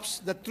perhaps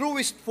the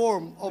truest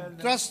form of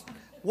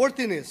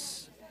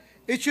trustworthiness,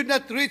 it should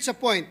not reach a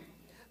point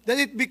that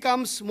it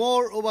becomes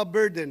more of a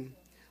burden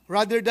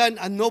rather than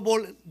a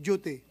noble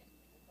duty.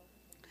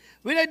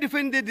 When I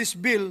defended this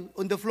bill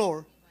on the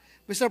floor,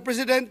 Mr.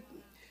 President,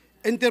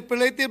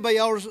 interpolated by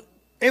our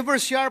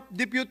ever-sharp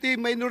Deputy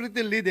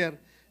Minority Leader,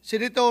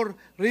 Senator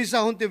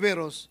Risa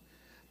Hontiveros,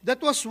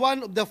 that was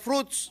one of the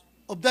fruits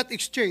of that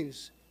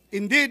exchange.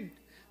 Indeed,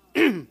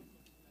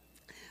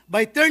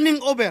 by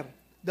turning over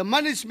the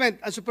management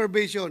and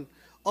supervision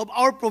of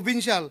our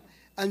provincial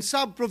and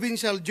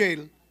sub-provincial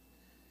jail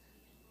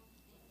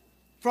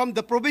from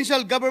the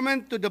provincial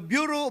government to the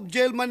Bureau of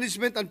Jail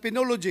Management and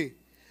Penology,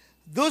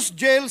 those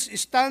jails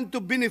stand to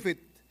benefit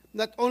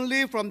not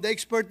only from the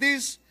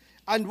expertise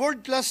and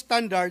world-class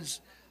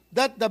standards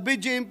that the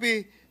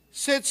BJMP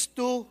sets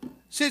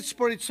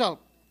for itself,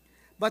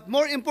 but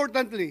more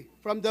importantly,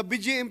 from the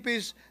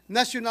BJMP's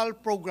national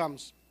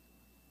programs.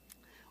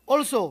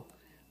 Also,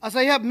 as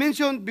I have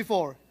mentioned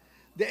before,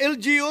 the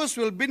LGUs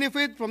will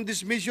benefit from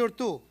this measure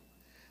too.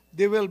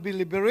 They will be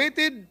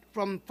liberated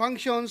from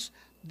functions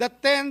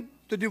that tend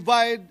to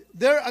divide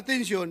their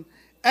attention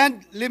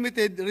and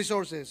limited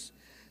resources,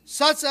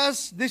 such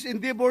as these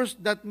endeavors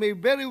that may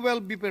very well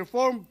be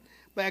performed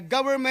by a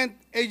government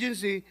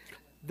agency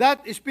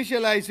that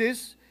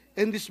specializes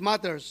in these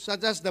matters,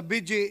 such as the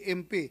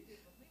BJMP.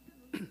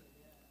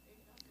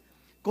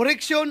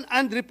 Correction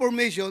and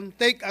reformation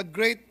take a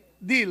great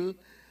deal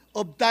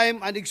of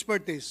time and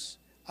expertise.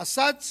 As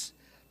such,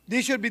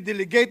 they should be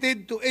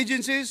delegated to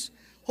agencies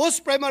whose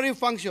primary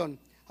function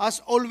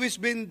has always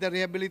been the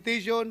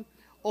rehabilitation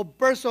of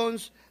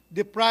persons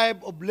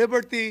deprived of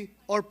liberty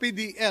or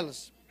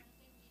PDLs.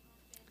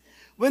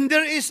 When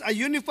there is a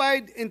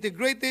unified,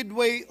 integrated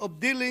way of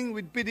dealing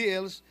with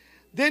PDLs,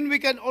 then we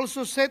can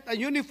also set a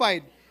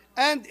unified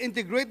and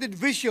integrated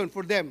vision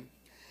for them.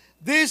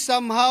 This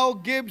somehow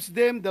gives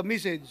them the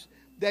message: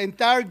 the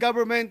entire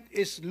government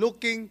is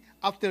looking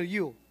after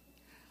you.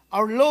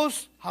 Our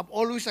laws have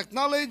always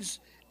acknowledged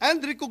and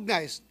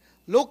recognized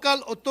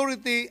local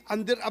authority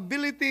and their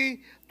ability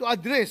to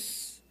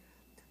address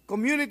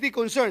community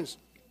concerns.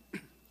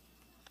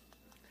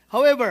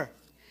 However,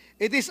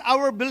 it is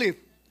our belief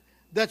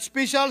that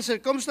special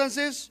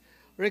circumstances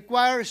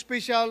require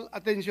special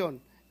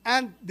attention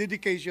and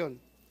dedication.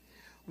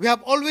 We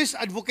have always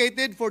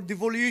advocated for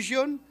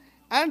devolution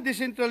and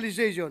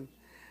decentralization,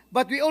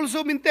 but we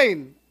also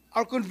maintain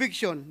our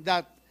conviction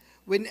that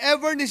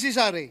whenever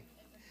necessary,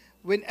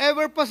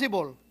 whenever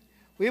possible,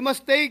 we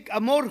must take a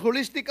more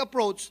holistic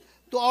approach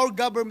to our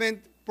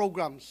government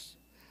programs.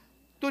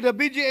 To the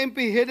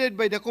BJMP headed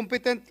by the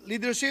competent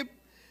leadership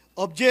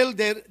of Jail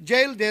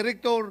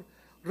Director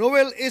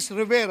Roel S.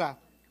 Rivera,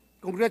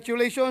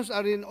 congratulations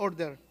are in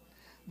order.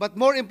 But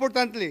more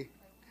importantly,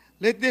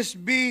 let this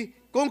be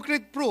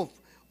concrete proof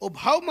of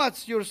how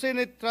much your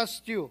Senate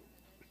trusts you.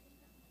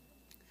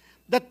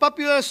 That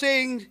popular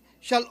saying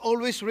shall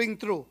always ring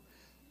true: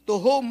 to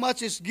whom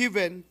much is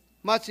given,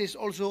 much is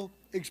also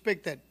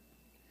expected.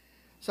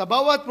 Sa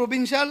bawat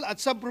provincial at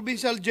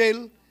sub-provincial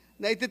jail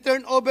na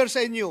iti-turn over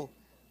sa inyo,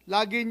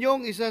 lagi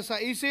niyong isa sa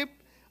isip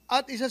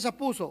at isa sa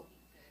puso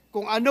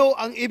kung ano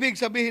ang ibig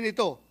sabihin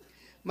ito.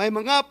 May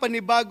mga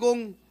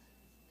panibagong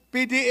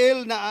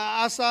PDL na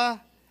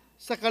aasa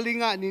sa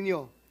kalinga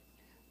ninyo.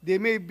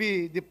 They may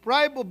be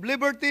deprived of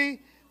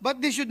liberty, but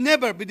they should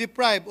never be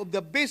deprived of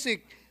the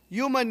basic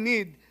human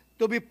need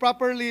to be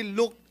properly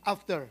looked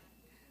after.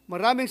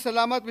 Maraming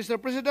salamat, Mr.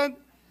 President,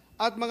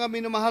 at mga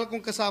minamahal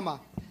kong kasama,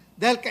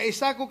 dahil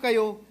kaisa ko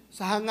kayo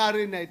sa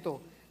hangarin na ito.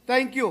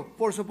 Thank you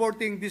for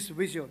supporting this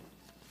vision.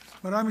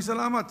 Maraming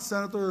salamat,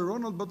 Senator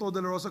Ronald Bato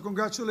de la Rosa.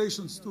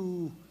 Congratulations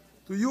to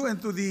you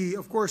and to the,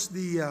 of course,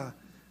 the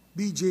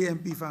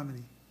BJMP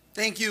family.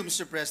 Thank you,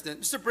 Mr.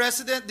 President. Mr.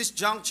 President, this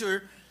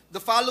juncture, the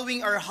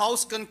following are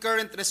House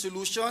concurrent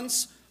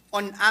resolutions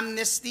on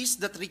amnesties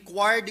that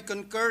require the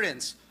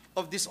concurrence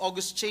of this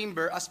August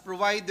chamber as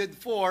provided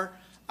for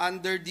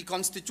under the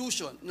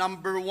Constitution.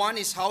 Number 1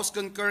 is House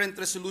Concurrent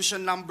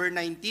Resolution number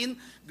 19,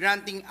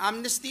 granting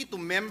amnesty to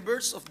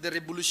members of the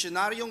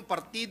Revolutionaryong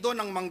Partido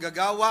ng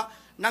Manggagawa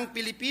ng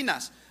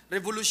Pilipinas,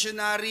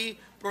 Revolutionary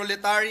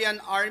Proletarian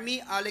Army,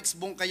 Alex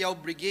Bongcayaw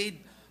Brigade,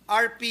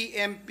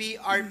 RPMP,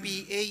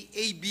 RPA,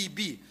 ABB.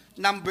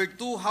 Number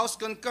 2, House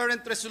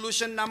Concurrent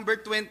Resolution number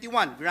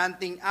 21,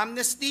 granting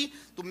amnesty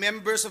to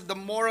members of the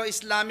Moro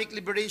Islamic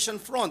Liberation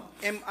Front,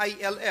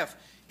 MILF.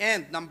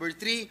 And number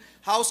 3,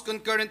 House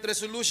Concurrent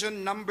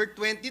Resolution number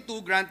 22,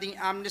 granting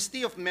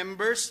amnesty of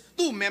members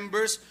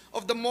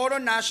of the Moro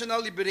National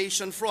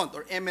Liberation Front,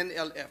 or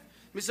MNLF.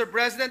 Mr.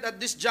 President,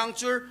 at this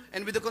juncture,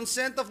 and with the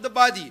consent of the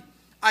body,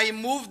 I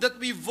move that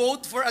we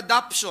vote for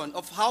adoption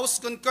of House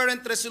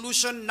Concurrent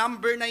Resolution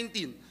number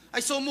 19.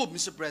 I so move,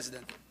 Mr.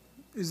 President.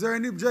 Is there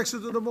any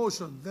objection to the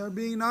motion? There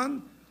being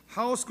none,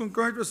 House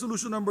Concurrent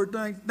Resolution number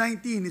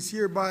 19 is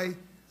hereby.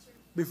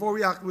 Before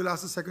we act, we'll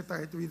ask the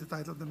Secretary to read the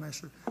title of the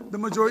measure. The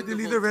Majority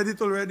Leader read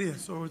it already,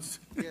 so it's...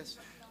 Yes.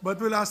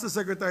 But we'll ask the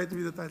Secretary to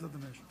read the title of the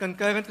measure.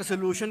 Concurrent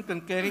resolution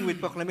concurring with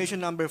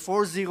proclamation number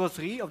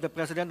 403 of the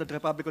President of the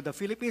Republic of the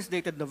Philippines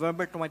dated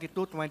November 22,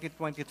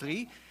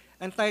 2023,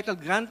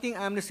 entitled Granting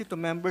Amnesty to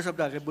Members of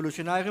the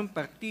Revolutionaryong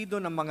Partido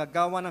ng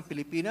Manggagawa ng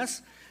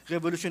Pilipinas,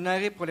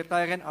 Revolutionary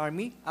Proletarian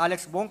Army,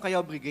 Alex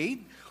Bongcayaw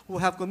Brigade, who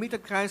have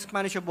committed crimes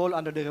punishable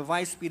under the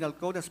revised penal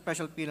code and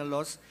special penal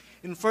laws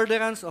in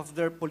furtherance of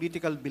their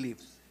political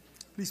beliefs.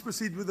 Please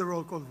proceed with the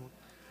roll call vote.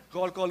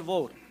 Roll call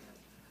vote.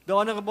 The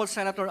Honorable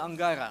Senator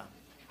Angara,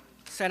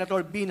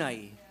 Senator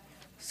Binay,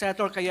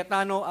 Senator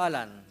Cayetano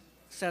Alan,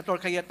 Senator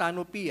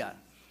Cayetano Pia,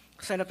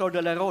 Senator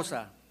De La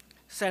Rosa,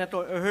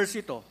 Senator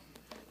Ejercito,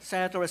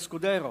 Senator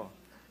Escudero,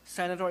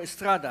 Senator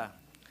Estrada,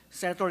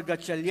 Senator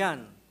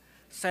Gatchalian,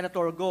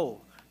 Senator Go,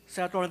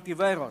 Senator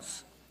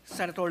Antiveros,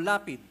 Senator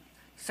Lapid,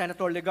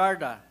 Senator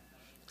Legarda,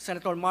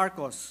 Senator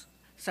Marcos,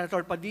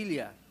 Senator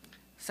Padilla,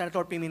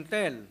 Senator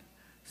Pimentel,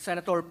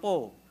 Senator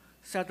Poe,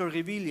 Senator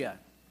Revilla,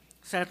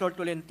 Senator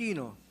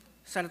Tolentino,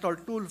 Senator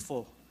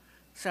Tulfo,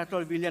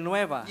 Senator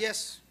Villanueva,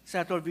 Yes.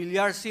 Senator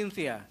Villar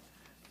Cynthia,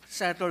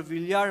 Senator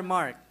Villar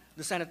Mark,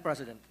 the Senate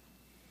President.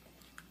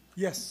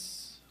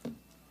 Yes.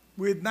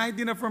 With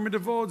 19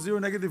 affirmative votes, 0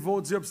 negative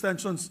votes, 0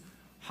 abstentions,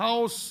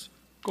 House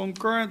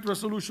Concurrent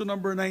Resolution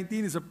number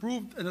 19 is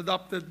approved and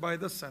adopted by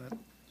the Senate.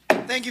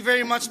 Thank you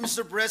very much,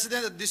 Mr.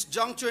 President. At this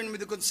juncture and with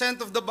the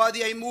consent of the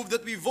body, I move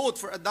that we vote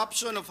for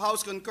adoption of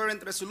House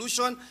Concurrent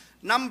Resolution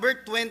number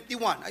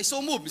 21. I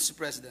so move, Mr.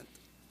 President.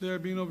 There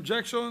being no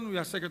objection, we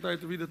ask Secretary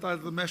to read the title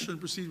of the measure and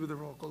proceed with the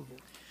roll call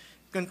vote.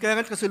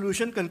 Concurrent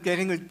resolution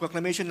concurring with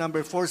proclamation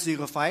number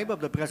 405 of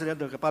the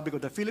President of the Republic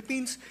of the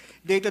Philippines,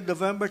 dated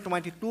November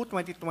 22,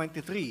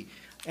 2023,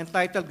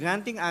 entitled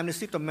Granting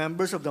Amnesty to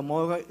Members of the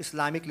Moro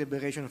Islamic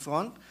Liberation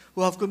Front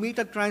who have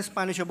committed crimes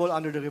punishable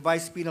under the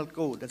revised penal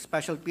code and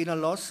special penal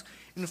laws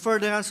in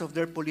furtherance of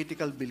their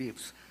political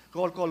beliefs.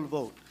 Roll call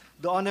vote.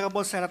 The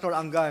Honorable Senator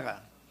Angara,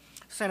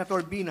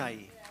 Senator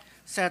Binay,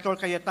 Senator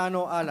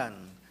Cayetano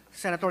Alan,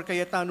 Senator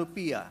Cayetano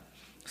Pia,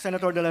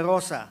 Senator De La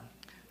Rosa,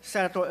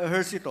 Senator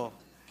Ejercito,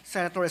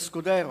 Senator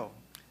Escudero,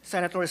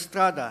 Senator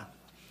Estrada,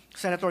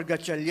 Senator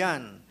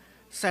Gatchalian,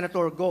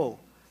 Senator Go,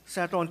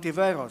 Senator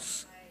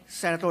Ontiveros,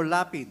 Senator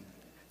Lapid,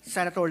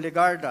 Senator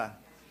Legarda,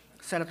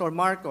 Senator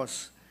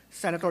Marcos,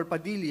 Senator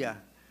Padilla,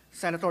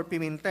 Senator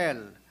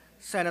Pimentel,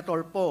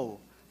 Senator Poe,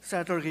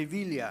 Senator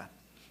Revilla,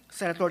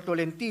 Senator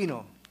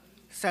Tolentino,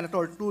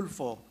 Senator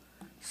Tulfo,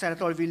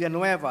 Senator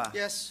Villanueva,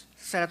 Yes.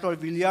 Senator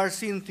Villar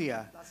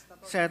Cynthia,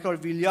 Senator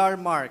Villar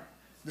Mark,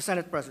 the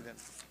Senate President.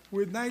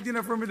 With 19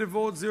 affirmative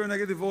votes, 0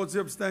 negative votes,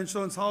 0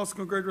 abstentions, House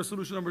Concurrent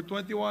Resolution number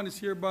 21 is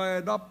hereby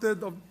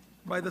adopted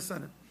by the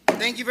Senate.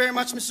 Thank you very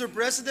much, Mr.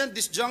 President.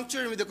 This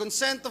juncture, with the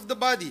consent of the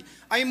body,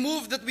 I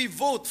move that we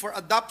vote for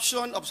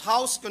adoption of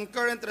House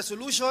Concurrent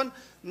Resolution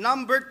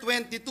number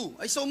 22.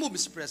 I so move,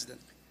 Mr.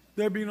 President.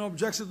 There being no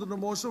objection to the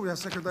motion, we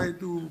ask Secretary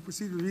to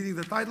proceed with reading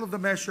the title of the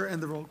measure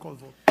and the roll call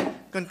vote.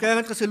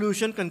 Concurrent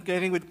resolution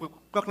concurring with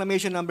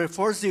proclamation number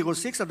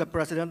 406 of the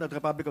President of the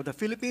Republic of the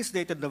Philippines,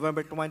 dated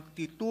November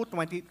 22,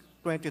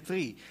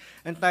 2023,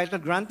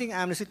 entitled Granting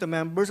Amnesty to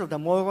Members of the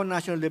Moro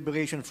National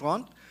Liberation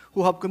Front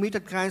who have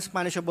committed crimes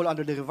punishable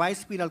under the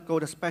revised penal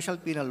code and special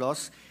penal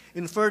laws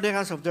in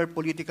furtherance of their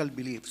political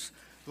beliefs.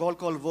 Roll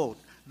call vote.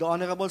 The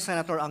Honorable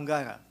Senator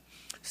Angara,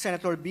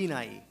 Senator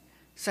Binay,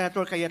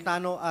 Senator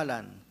Cayetano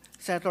Alan,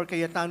 Senator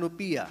Cayetano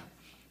Pia,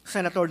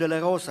 Senator De La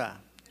Rosa,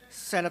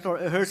 Senator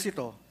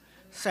Ejercito,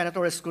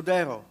 Senator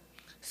Escudero,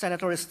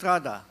 Senator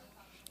Estrada,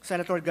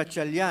 Senator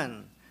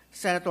Gatchalian,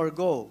 Senator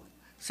Go,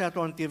 Senator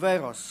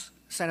Ontiveros,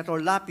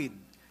 Senator Lapid,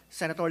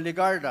 Senator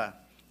Legarda,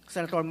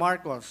 Senator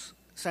Marcos,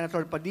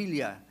 Senator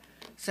Padilla,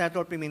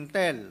 Senator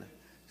Pimentel,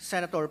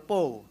 Senator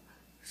Poe,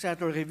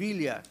 Senator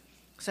Revilla,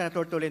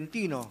 Senator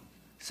Tolentino,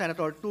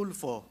 Senator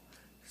Tulfo,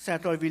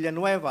 Senator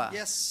Villanueva,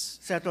 Yes.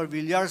 Senator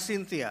Villar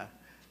Cynthia,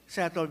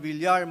 Senator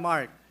Villar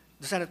Mark,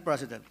 the Senate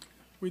President.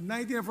 With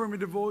 19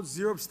 affirmative votes,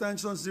 0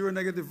 abstentions, 0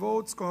 negative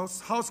votes,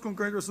 House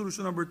Concurrent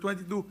Resolution number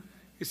 22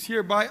 is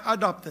hereby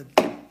adopted.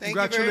 Thank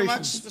you very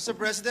much, Mr.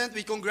 President.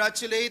 We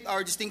congratulate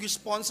our distinguished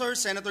sponsor,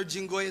 Senator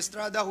Jinggoy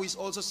Estrada, who is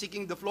also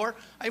seeking the floor.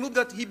 I move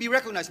that he be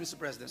recognized, Mr.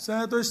 President.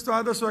 Senator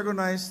Estrada is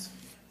recognized.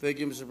 Thank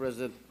you, Mr.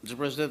 President. Mr.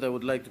 President, I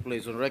would like to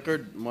place on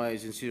record my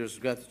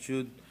sincerest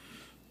gratitude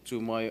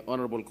to my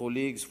honorable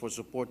colleagues for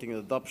supporting the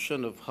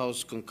adoption of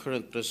House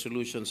Concurrent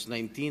Resolutions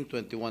 19,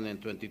 21,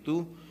 and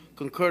 22,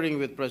 concurring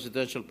with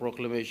Presidential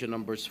Proclamation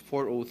numbers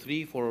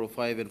 403,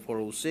 405, and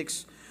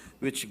 406,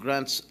 which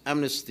grants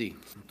amnesty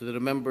to the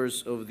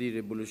members of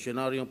the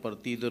Revolutionaryong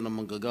Partido ng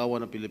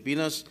Manggagawa ng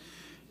Pilipinas,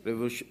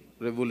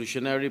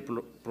 Revolutionary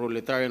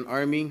Proletarian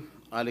Army,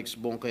 Alex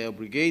Bongkaya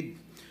Brigade,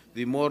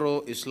 the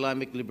Moro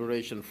Islamic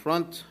Liberation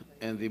Front,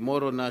 and the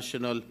Moro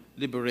National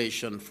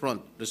Liberation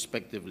Front,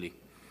 respectively.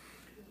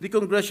 The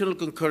congressional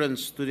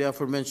concurrence to the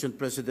aforementioned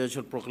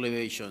presidential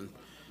proclamation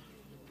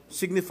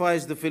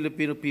signifies the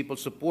Filipino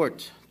people's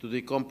support to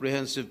the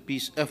comprehensive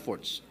peace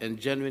efforts and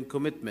genuine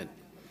commitment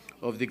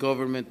of the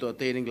government to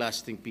attaining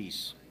lasting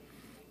peace.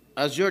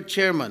 As your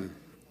chairman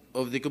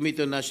of the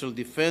Committee on National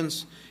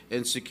Defense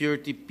and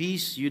Security,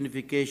 Peace,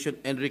 Unification,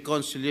 and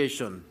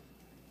Reconciliation,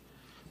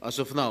 as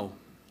of now,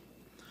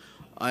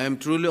 I am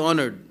truly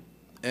honored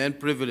and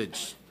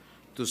privileged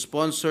to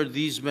sponsor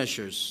these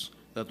measures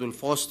that will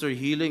foster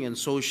healing and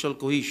social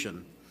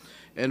cohesion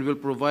and will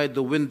provide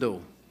the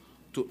window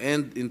to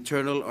end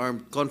internal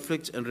armed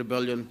conflicts and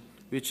rebellion,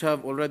 which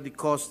have already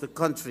cost the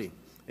country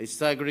a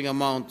staggering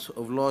amount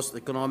of lost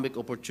economic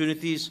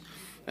opportunities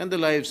and the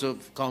lives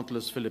of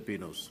countless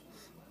Filipinos.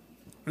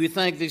 We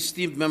thank the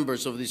esteemed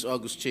members of this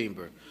august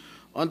chamber,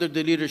 under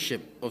the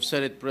leadership of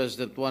Senate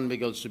President Juan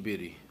Miguel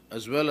Zubiri,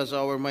 as well as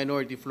our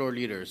minority floor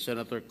leader,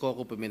 Senator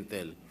Coco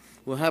Pimentel,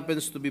 who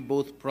happens to be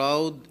both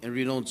proud and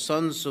renowned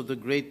sons of the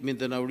great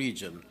Mindanao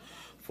region,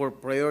 for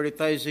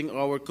prioritizing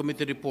our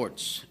committee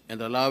reports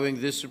and allowing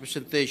this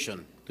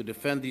representation to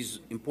defend these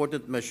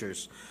important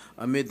measures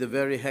amid the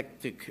very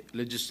hectic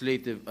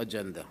legislative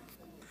agenda.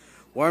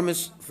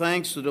 Warmest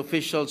thanks to the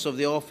officials of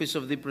the Office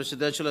of the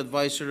Presidential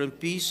Advisor on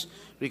Peace,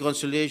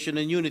 Reconciliation,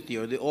 and Unity,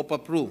 or the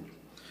OPA-PRU,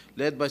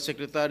 led by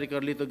Secretary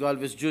Carlito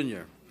Galvez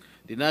Jr.,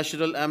 the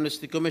National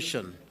Amnesty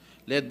Commission,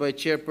 led by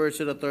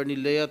Chairperson Attorney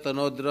Lea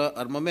Tanodra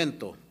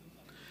Armamento,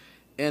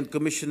 and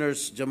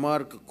Commissioners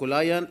Jamar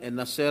Kulayan and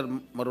Nasser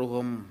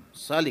Maruhom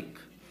Salik,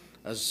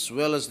 as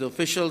well as the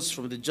officials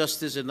from the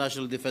Justice and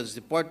National Defense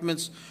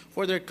Departments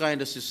for their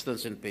kind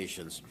assistance and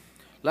patience.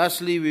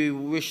 Lastly, we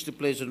wish to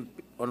place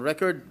on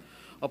record,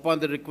 upon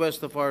the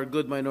request of our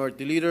good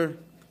minority leader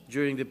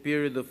during the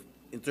period of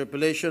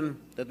interpellation,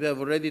 that we have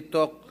already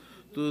talked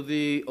to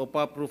the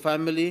Opapro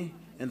family,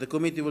 and the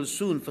committee will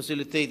soon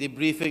facilitate a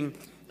briefing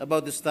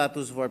about the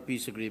status of our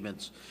peace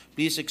agreements.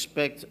 Please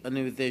expect an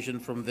invitation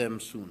from them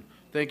soon.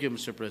 Thank you,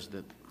 Mr.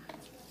 President.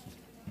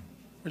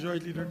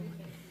 Majority Leader.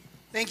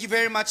 Thank you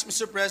very much,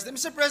 Mr. President.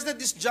 Mr. President,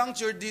 this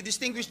juncture, the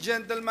distinguished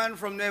gentleman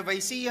from Nueva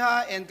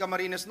Ecija and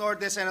Camarines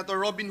Norte,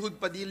 Senator Robin Hood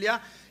Padilla,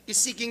 is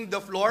seeking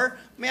the floor.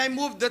 May I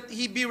move that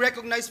he be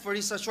recognized for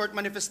his short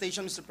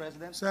manifestation, Mr.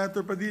 President?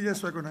 Senator Padilla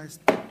is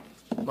recognized.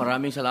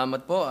 Maraming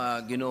salamat po,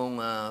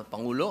 Ginoong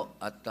Pangulo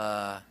at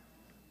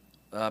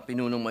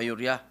Pinunong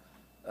Mayorya.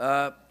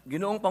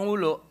 Ginoong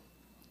Pangulo,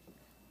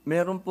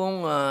 meron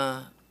pong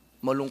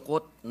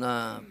malungkot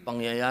na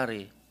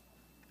pangyayari.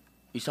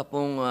 Isa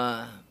pong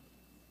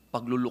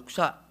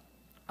pagluluksa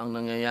ang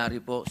nangyayari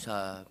po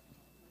sa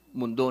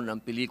mundo ng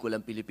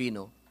pelikulang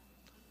Pilipino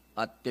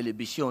at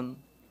telebisyon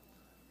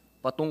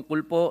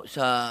patungkol po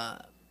sa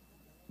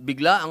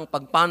biglaang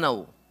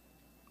pagpanaw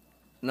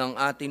ng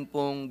atin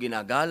pong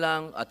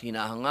ginagalang at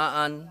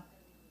hinahangaan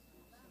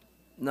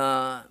na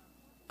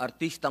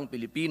artistang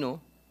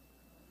Pilipino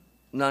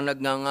na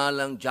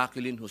nagngangalang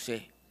Jacqueline Jose.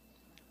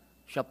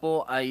 Siya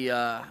po ay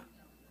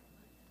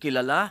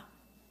kilala,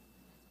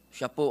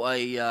 siya po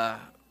ay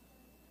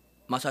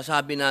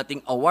masasabi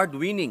nating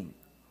award-winning.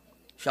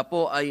 Siya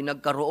po ay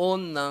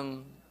nagkaroon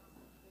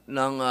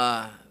ng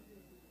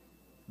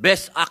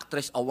Best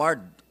Actress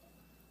Award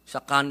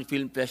sa Cannes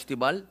Film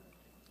Festival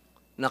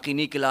na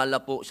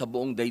kinikilala po sa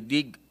buong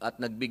daigdig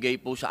at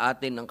nagbigay po sa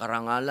atin ng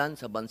karangalan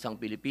sa bansang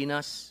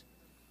Pilipinas.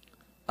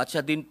 At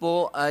siya din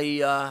po ay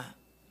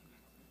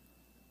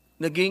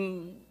naging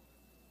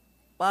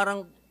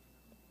parang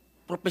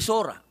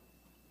propesora,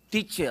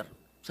 teacher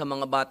sa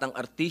mga batang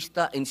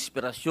artista,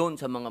 inspirasyon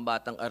sa mga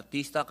batang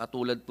artista,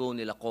 katulad po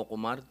nila Coco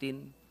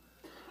Martin,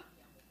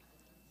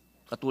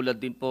 katulad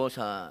din po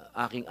sa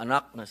aking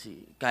anak na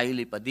si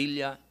Kylie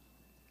Padilla.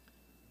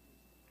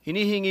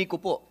 Hinihingi ko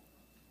po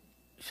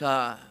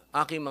sa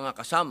aking mga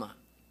kasama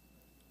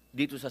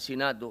dito sa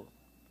Senado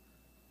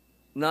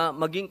na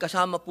maging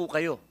kasama po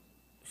kayo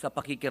sa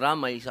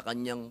pakikiramay sa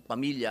kanyang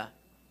pamilya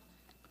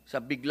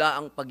sa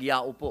biglaang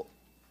pagyao po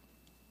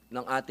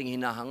ng ating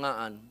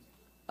hinahangaan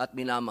at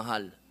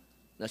minamahal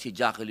na si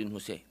Jacqueline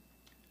Jose.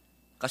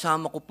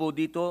 Kasama ko po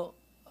dito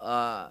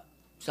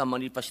sa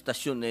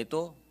manifestasyon na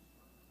ito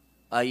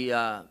ay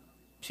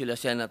sila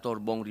Senator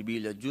Bong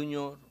Revilla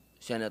Jr.,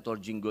 Senator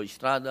Jingo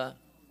Estrada,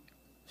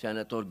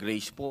 Senator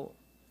Grace po,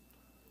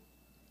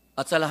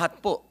 at sa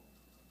lahat po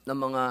ng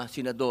mga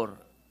senador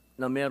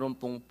na meron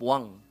pong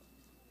puwang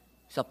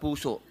sa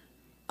puso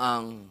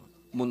ang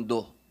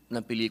mundo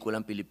ng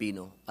pelikulang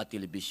Pilipino at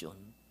telebisyon.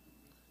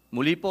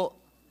 Muli po,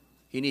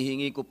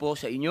 hinihingi ko po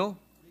sa inyo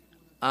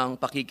ang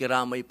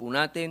pakikiramay po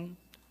natin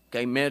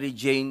kay Mary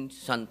Jane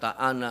Santa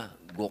Ana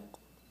Gok,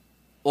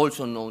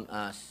 also known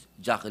as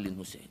Jacqueline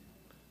Jose.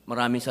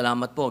 Maraming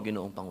salamat po,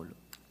 Ginoong Pangulo.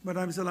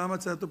 Maraming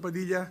salamat, Senator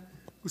Padilla.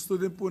 Gusto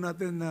din po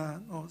natin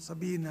na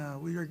sabihin na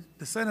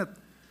the Senate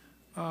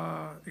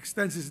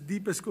extends its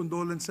deepest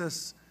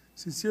condolences,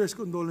 sincerest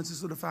condolences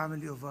to the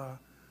family of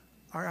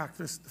our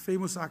actress, the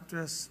famous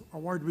actress,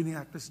 award-winning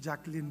actress,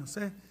 Jacqueline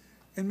Jose.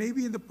 And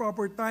maybe in the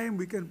proper time,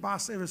 we can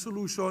pass a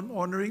resolution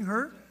honoring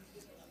her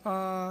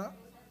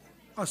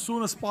as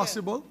soon as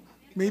possible,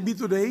 maybe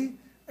today,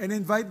 and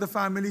invite the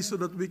family so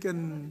that we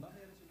can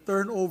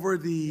turn over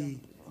the...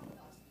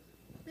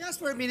 May I ask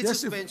for a minute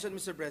suspension,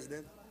 Mr.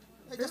 President?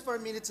 Just for a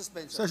minute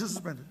suspension. Session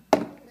suspended.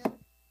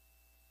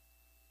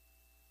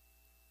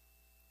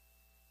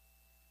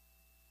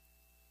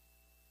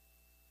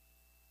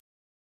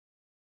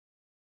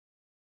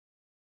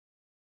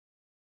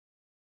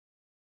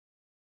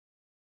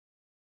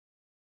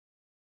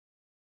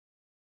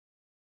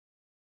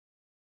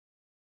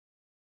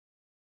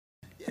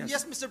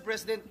 Yes, Mr.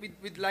 President,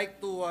 we'd like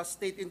to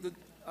state into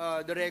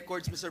the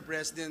records, Mr.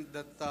 President,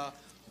 that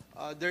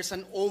there's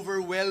an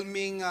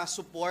overwhelming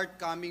support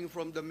coming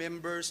from the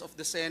members of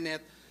the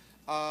Senate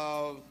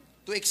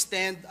to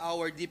extend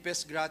our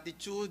deepest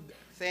gratitude,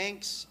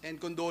 thanks, and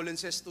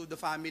condolences to the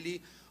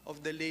family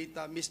of the late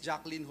Miss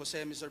Jacqueline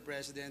Jose, Mr.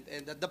 President.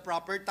 And at the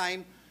proper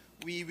time,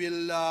 we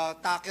will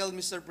tackle,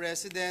 Mr.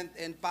 President,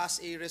 and pass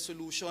a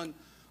resolution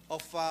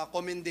of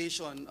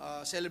commendation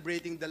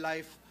celebrating the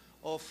life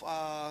of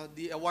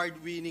the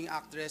award-winning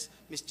actress,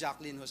 Miss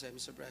Jacqueline Jose,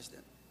 Mr.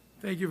 President.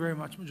 Thank you very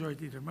much,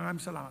 Majority Leader.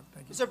 Maraming salamat.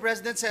 Thank you. Mr.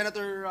 President,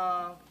 Senator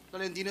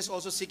Tolentino is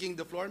also seeking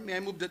the floor. May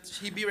I move that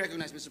he be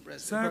recognized, Mr.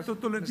 President? Senator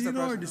Tolentino,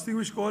 our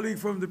distinguished colleague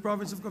from the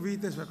province of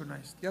Cavite, is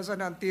recognized. Yes,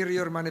 an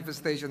anterior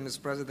manifestation, Mr.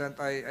 President.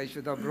 I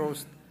should have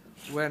rose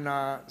when...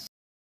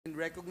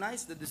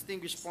 Recognize the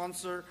distinguished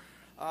sponsor,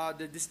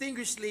 the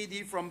distinguished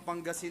lady from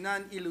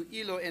Pangasinan,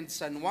 Iloilo, and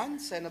San Juan,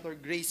 Senator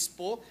Grace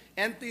Po,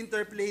 and to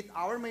interpolate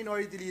our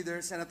minority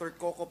leader, Senator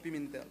Coco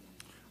Pimentel.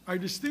 Our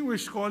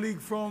distinguished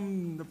colleague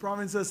from the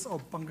provinces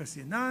of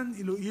Pangasinan,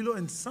 Iloilo,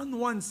 and San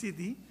Juan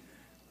City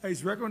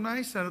is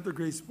recognized, Senator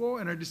Grace Poe,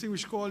 and our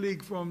distinguished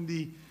colleague from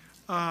the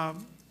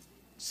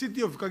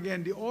city of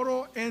Cagayan de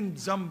Oro and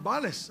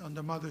Zambales on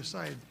the mother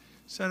side,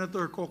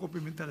 Senator Coco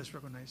Pimentel is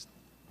recognized.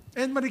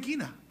 And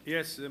Marikina.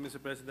 Yes, Mr.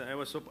 President. I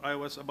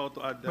was about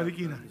to add that.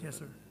 Marikina, yes,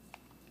 sir.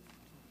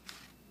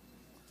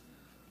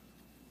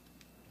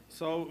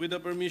 So, with the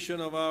permission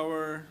of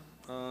our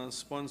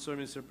sponsor,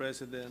 Mr.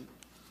 President,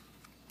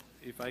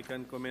 if I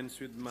can commence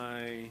with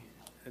my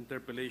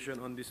interpellation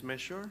on this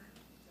measure.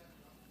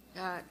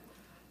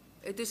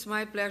 It is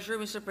my pleasure,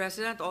 Mr.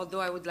 President, although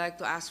I would like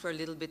to ask for a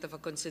little bit of a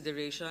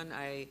consideration.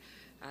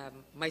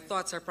 My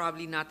thoughts are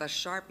probably not as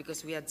sharp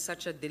because we had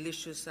such a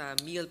delicious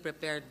meal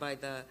prepared by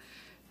the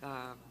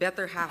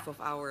better half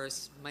of our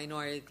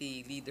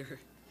minority leader.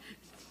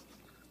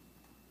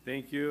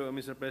 Thank you,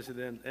 Mr.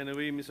 President.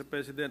 Anyway, Mr.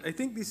 President, I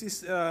think this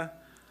is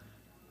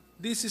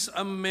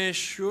a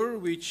measure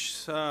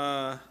which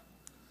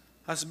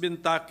has been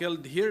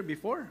tackled here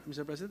before,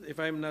 Mr. President, if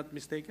I'm not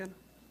mistaken.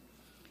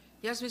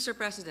 Yes, Mr.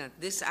 President.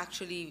 This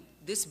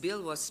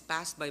bill was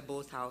passed by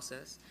both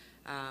houses.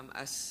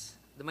 As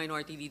the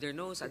minority leader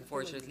knows,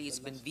 unfortunately, it's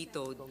been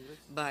vetoed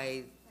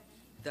by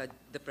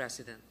the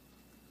President.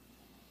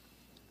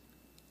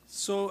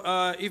 So,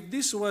 if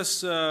this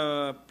was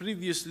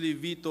previously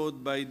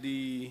vetoed by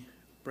the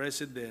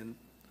President,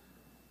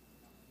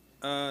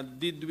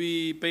 did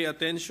we pay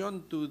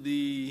attention to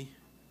the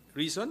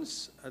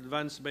reasons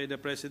advanced by the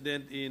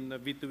President in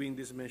vetoing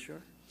this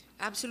measure?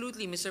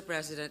 Absolutely, Mr.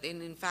 President.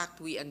 And in fact,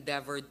 we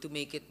endeavored to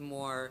make it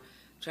more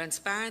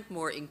transparent,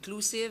 more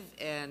inclusive,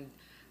 and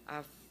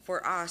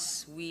for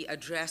us, we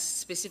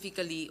addressed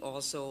specifically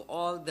also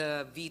all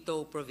the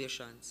veto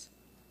provisions.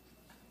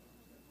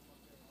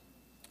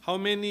 How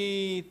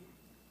many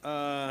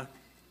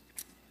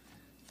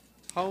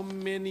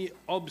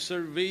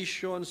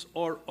observations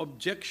or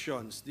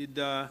objections did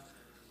the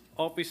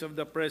Office of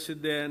the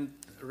President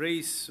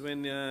raise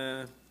when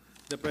the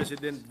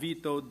President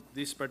vetoed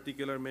this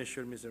particular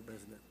measure, Mr.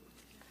 President?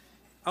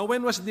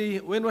 When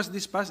was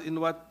this passed? In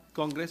what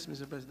Congress,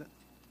 Mr. President?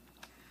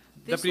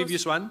 The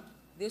previous one?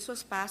 This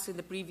was passed in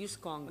the previous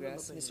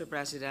Congress, Mr.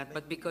 President,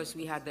 but because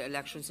we had the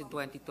elections in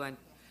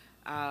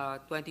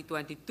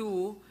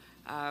 2022,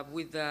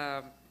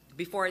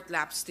 before it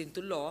lapsed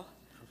into law,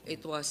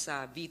 it was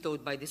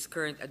vetoed by this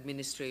current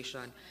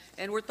administration.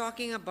 And we're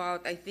talking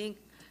about, I think,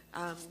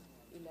 11?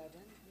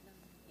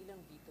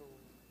 Ilang veto?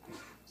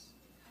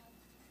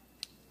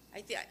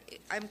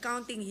 I'm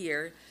counting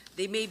here.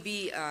 They may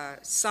be a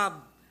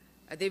subject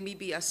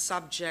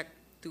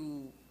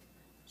to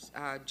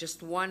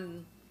just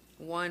one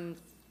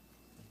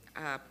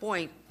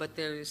point, but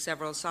there are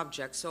several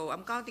subjects. So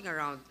I'm counting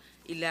around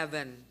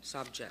 11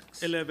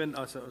 subjects. 11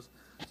 also.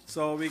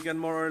 So we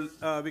can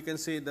we can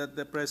say that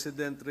the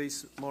President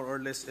raised more or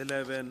less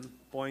 11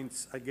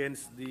 points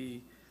against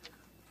the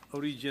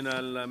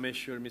original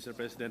measure, Mr.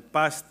 President,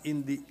 passed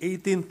in the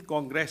 18th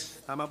Congress.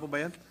 Tama po ba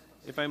yan?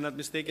 If I'm not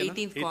mistaken.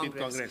 18th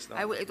Congress.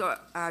 No?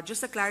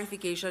 Just a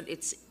clarification,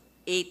 it's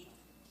 8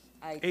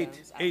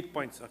 items. 8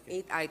 points,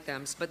 okay. 8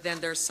 items, but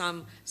then there's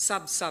some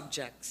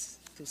sub-subjects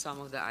to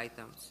some of the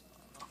items.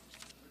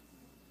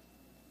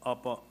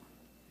 Opo.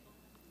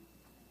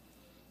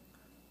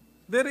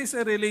 There is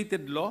a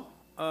related law.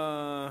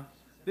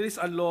 There is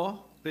a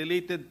law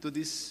related to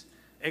this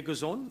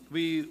ecozone.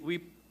 We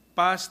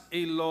passed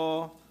a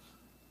law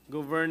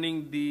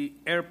governing the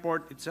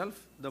airport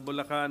itself, the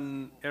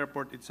Bulacan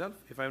airport itself,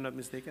 if I'm not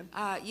mistaken.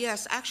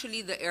 Yes,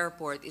 actually the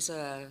airport is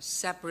a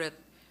separate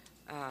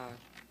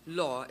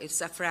law. It's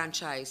a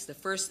franchise, the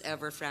first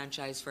ever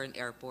franchise for an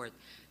airport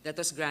that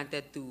was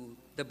granted to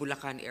the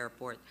Bulacan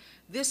airport.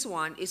 This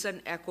one is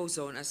an eco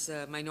zone, as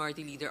the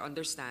minority leader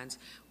understands,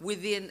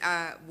 within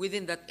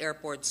that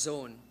airport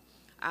zone.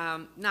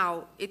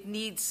 Now, it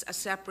needs a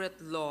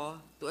separate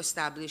law to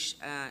establish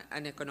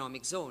an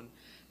economic zone.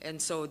 And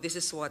so this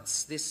is what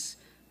this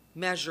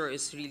measure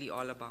is really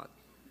all about.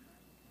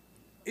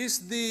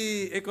 Is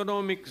the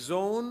economic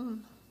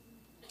zone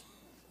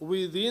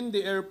within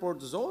the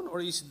airport zone,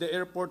 or is the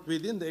airport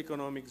within the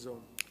economic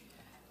zone?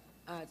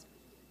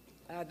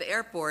 The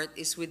airport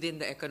is within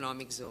the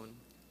economic zone.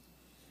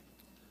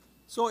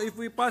 So if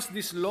we pass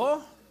this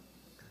law,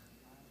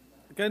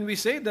 can we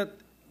say that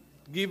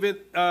give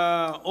it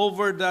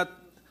over that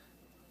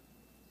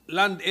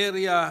land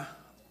area,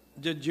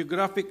 the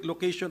geographic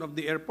location of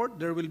the airport,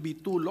 there will be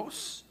 2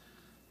 laws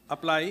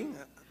applying?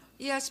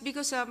 Yes,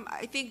 because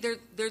I think there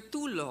are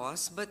 2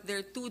 laws, but there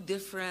are 2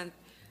 different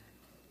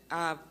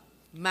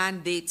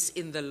mandates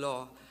in the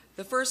law.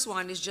 The first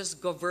one is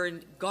just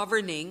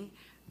governing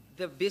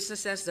the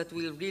businesses that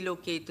will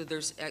relocate to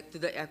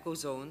the eco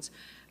zones.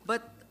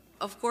 But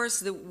of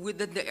course,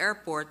 within the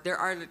airport, there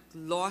are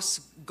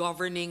laws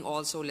governing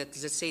also, let's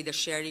say, the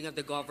sharing of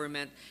the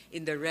government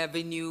in the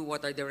revenue,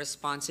 what are the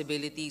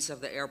responsibilities of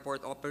the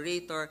airport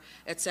operator,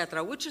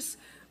 etc., which is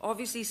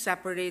obviously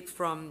separate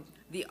from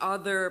the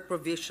other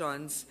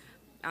provisions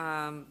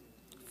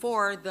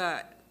for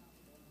the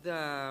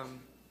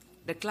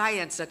the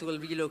clients that will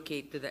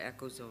relocate to the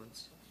eco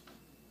zones.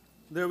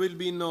 There will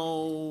be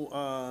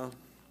no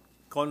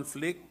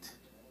conflict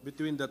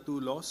between the two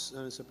laws,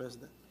 Mr.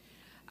 President?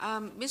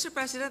 Mr.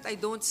 President, I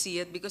don't see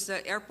it because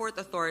the airport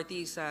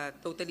authority is a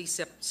totally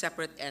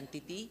separate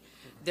entity.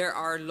 There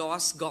are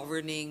laws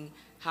governing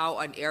how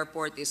an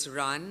airport is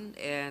run,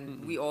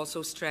 and we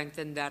also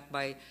strengthen that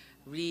by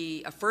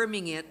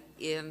reaffirming it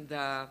in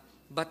the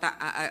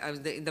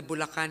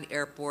Bulacan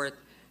Airport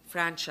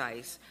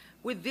franchise.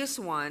 With this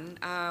one,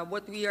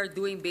 what we are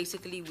doing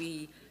basically,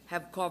 we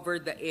have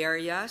covered the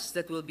areas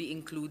that will be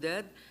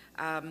included.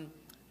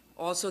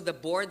 Also, the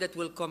board that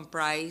will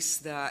comprise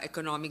the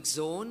economic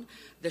zone,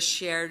 the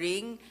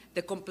sharing,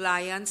 the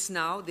compliance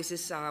now. This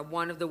is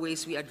one of the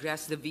ways we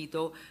address the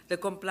veto. The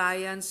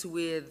compliance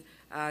with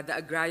the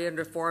Agrarian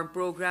Reform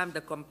Program,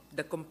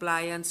 the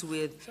compliance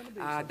with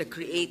the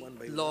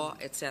CREATE law,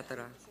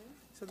 etc.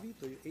 Sa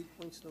veto, yung 8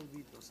 points ng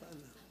veto, saan?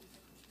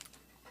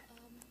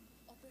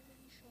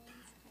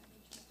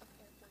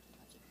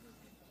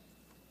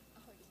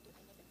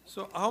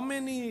 So, how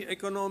many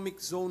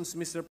economic zones,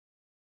 Mr.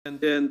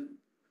 President,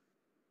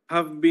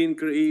 have been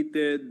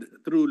created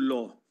through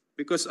law?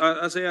 Because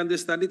as I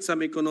understand it,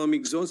 some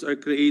economic zones are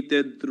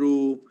created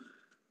through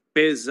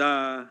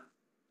PEZA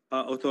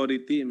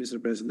authority,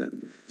 Mr.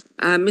 President.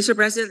 Mr.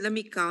 President, let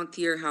me count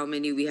here how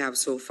many we have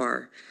so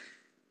far.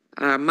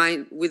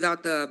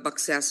 Without the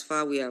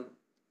Baksesfa, we have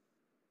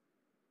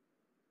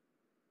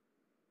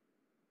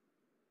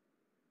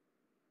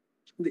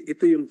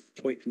Ito yung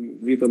point,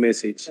 veto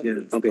message.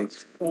 Yeah. Okay.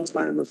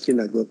 Paano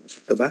sinagot?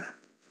 Ito ba?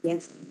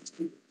 Yes.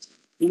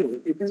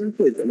 It doesn't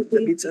put.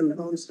 It's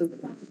unbounds.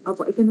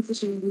 Opo, ito na po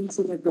siya yung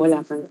sinagot.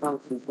 Wala kang count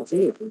po.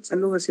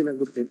 Ano nga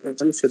sinagot nito?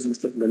 Ano siya?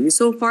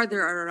 So far,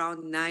 there are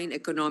around 9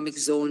 economic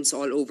zones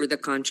all over the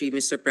country,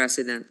 Mr.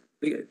 President.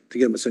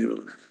 Tignan mo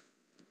sa'yo.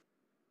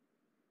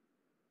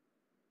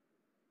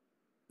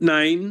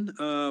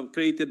 9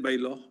 created by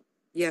law.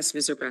 Yes,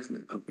 Mr.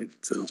 President. Okay.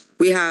 So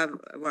We have,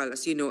 well,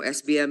 as you know,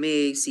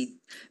 SBMA,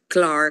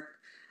 Clark,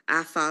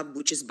 AFAB,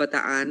 which is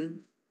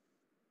Bataan,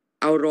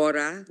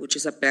 Aurora, which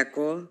is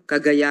Apeco,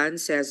 Cagayan,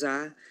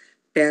 CESA,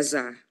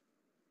 PEZA.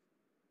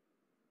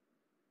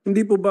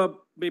 hindi po ba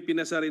may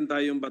pinasa rin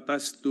tayong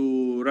batas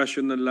to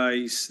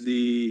rationalize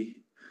the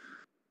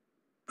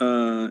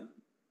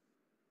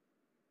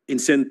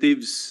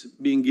incentives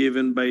being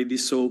given by the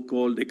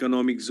so-called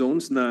economic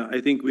zones na I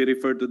think we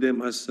refer to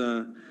them as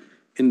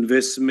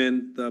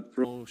investment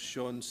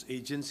promotions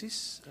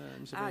agencies?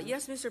 Mr. President?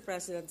 Yes, Mr.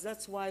 President.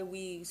 That's why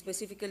we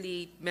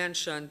specifically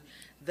mentioned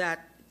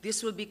that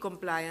this will be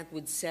compliant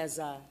with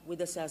CESA,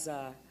 with the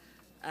CESA,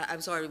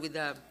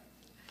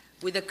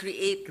 with the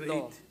CREATE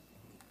law.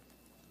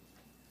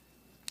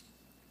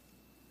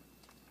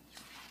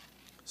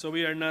 So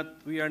we are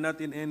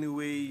not in any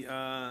way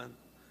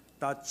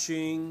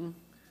touching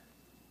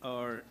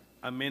or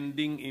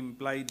amending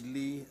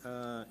impliedly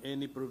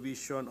any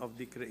provision of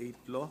the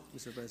CREATE law,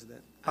 Mr.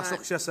 President.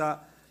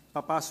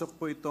 Papasok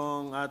po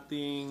itong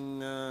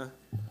ating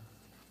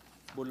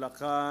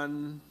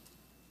Bulacan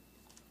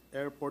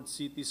Airport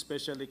City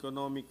Special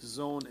Economic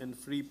Zone and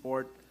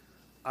Freeport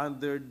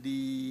under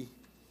the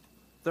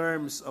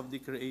terms of the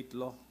CREATE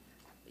law.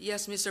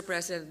 Yes, Mr.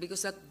 President,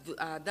 because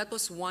that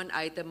was one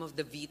item of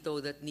the veto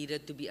that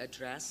needed to be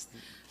addressed.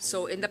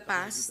 So in the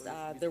past,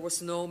 there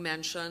was no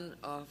mention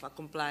of a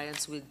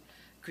compliance with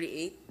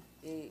CREATE,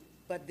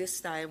 but this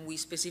time we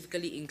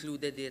specifically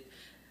included it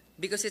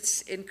because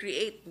it's in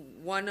CREATE.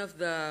 One of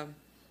the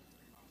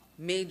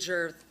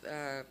major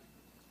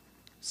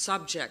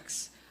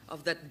subjects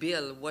of that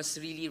bill was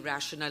really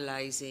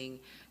rationalizing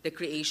the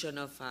creation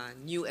of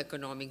new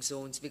economic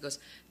zones because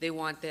they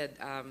wanted,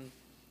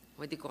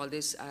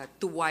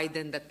 to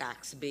widen the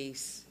tax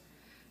base.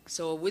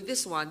 So with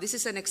this one, this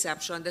is an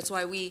exception. That's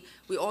why we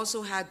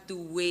also had to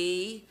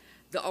weigh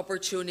the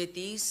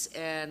opportunities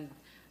and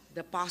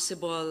the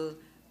possible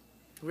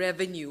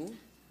revenue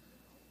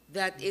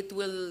that it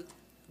will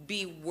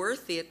be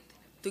worth it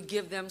to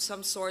give them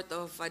some sort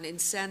of an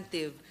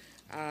incentive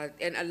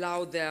and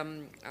allow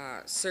them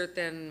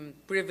certain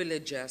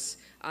privileges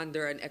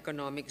under an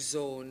economic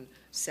zone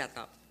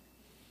setup.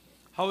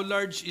 How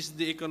large is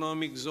the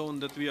economic zone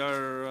that we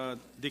are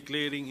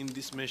declaring in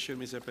this measure,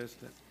 Mr.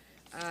 President?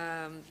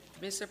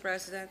 Mr.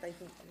 President, I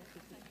think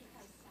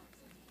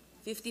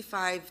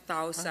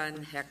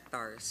 55,000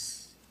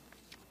 hectares.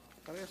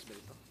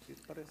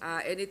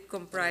 And it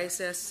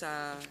comprises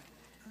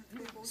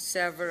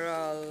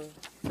several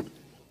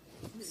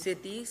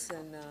cities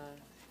and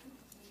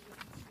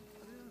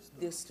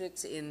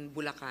districts in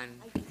Bulacan.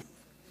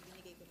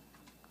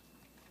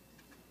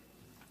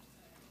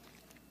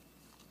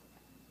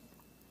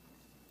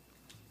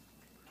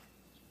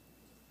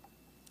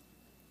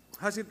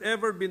 Has it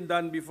ever been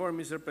done before,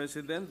 Mr.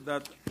 President,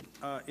 that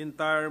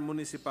entire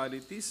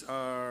municipalities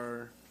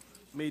are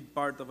made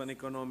part of an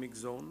economic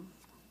zone?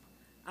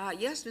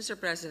 Yes, Mr.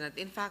 President.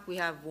 In fact, we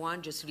have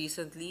one just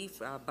recently,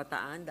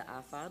 Bataan, the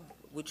AFAB,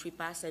 which we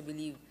passed, I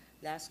believe,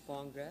 last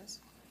Congress,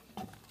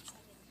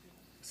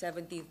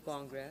 17th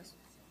Congress.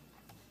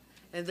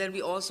 And then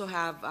we also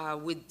have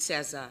with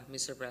CESA,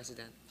 Mr.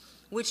 President,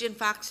 which in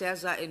fact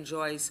CESA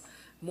enjoys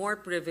more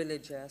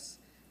privileges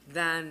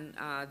than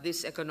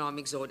this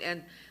economic zone.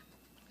 And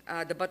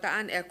the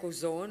Bataan Eco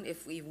Zone,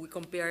 if we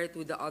compare it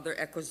with the other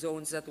eco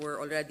zones that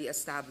were already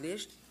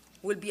established,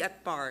 will be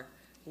at par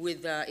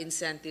with the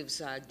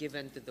incentives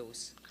given to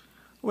those.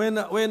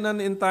 When an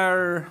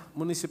entire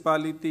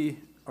municipality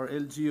or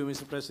LGU,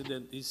 Mr.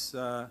 President, is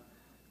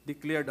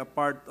declared a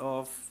part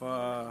of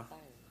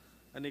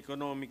an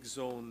economic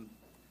zone,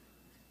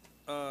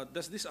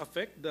 does this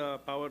affect the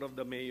power of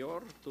the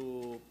mayor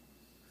to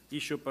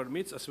issue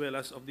permits as well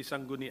as of the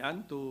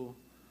Sanggunian to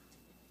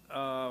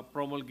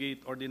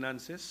promulgate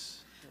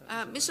ordinances?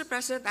 Mr.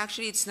 President,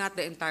 actually it's not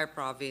the entire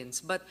province,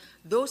 but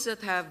those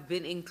that have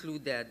been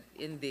included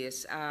in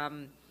this,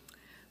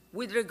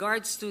 with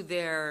regards to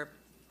their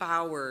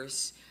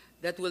powers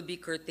that will be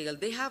curtailed,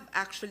 they have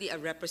actually a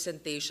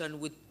representation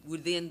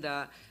within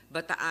the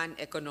Bataan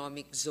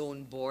Economic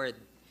Zone Board.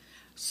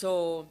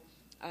 So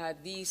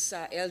these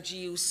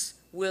LGUs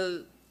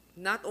will,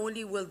 not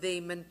only will they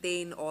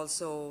maintain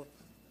also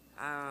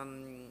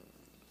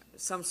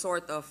some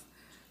sort of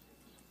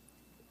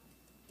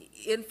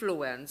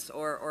influence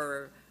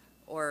or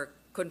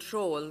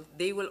control,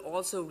 they will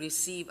also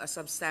receive a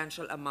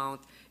substantial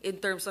amount in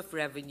terms of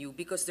revenue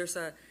because there's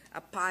a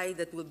pie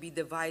that will be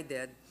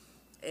divided.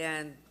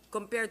 And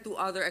compared to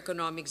other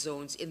economic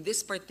zones, in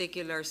this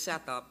particular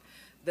setup,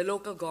 the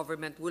local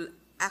government will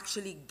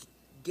actually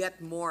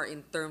get more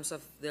in terms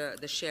of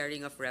the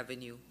sharing of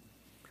revenue.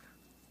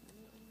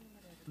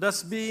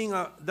 Does being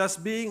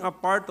a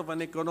part of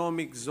an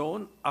economic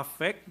zone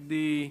affect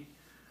the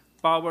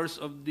powers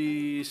of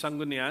the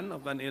Sanggunian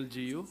of an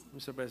LGU,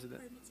 Mr.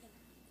 President?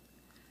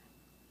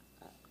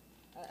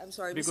 I'm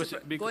sorry, Because-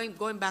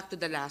 going back to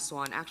the last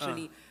one,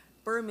 actually,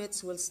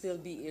 permits will still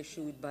be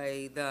issued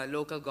by the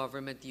local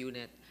government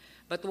unit.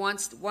 But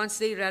once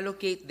they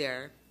relocate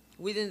there,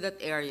 within that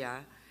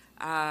area,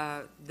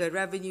 the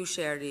revenue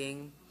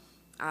sharing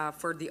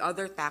for the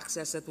other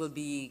taxes that will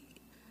be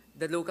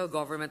the local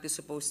government is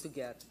supposed to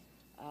get.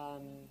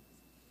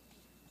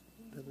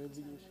 The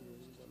revenue sharing.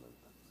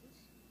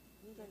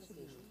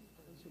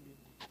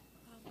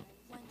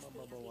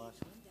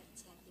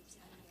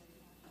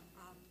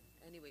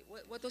 Anyway,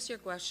 what was your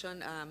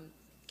question?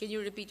 Can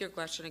you repeat your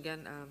question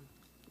again?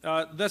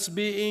 Does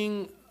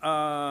being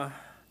a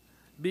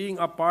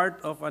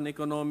part of an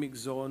economic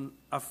zone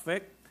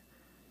affect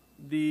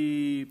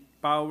the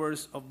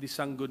powers of the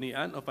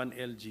Sanggunian of an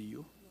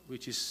LGU,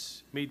 which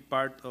is made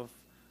part of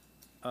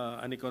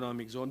an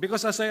economic zone?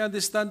 Because as I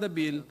understand the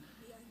bill,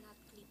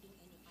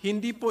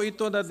 hindi po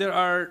ito na there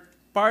are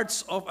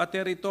parts of a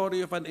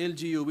territory of an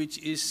LGU which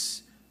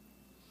is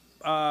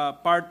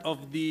part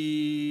of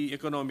the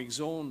economic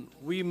zone.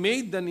 We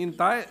made an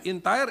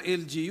entire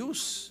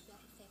LGUs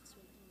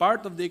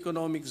part of the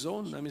economic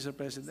zone, Mr.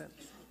 President.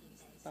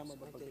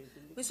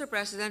 Mr.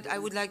 President, I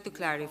would like to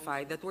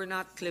clarify that we're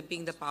not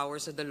clipping the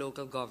powers of the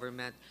local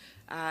government.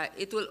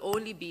 It will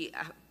only be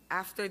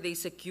after they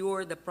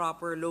secure the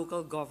proper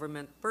local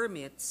government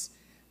permits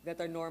that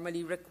are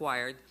normally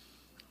required,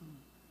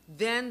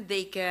 then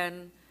they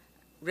can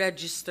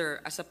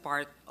register as a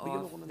part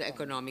of the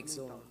economic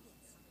zone.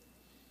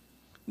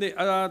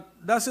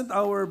 Doesn't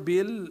our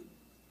bill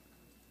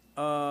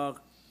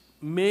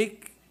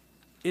make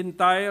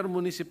entire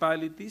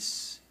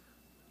municipalities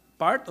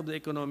part of the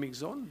economic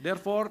zone?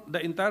 Therefore,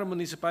 the entire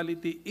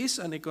municipality is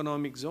an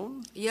economic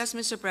zone? Yes,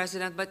 Mr.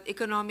 President, but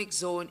economic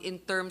zone in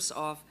terms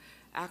of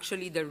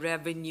actually the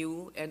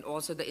revenue and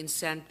also the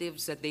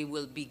incentives that they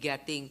will be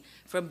getting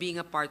from being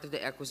a part of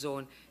the eco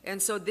zone.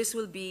 And so this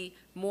will be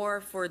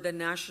more for the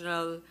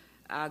national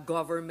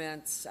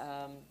government's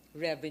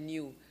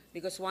revenue.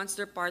 Because once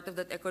they're part of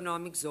that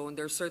economic zone,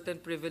 there are certain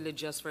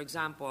privileges, for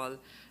example,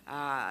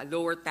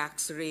 lower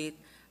tax rate,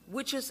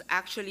 which is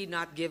actually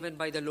not given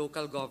by the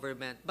local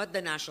government, but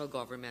the national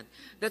government.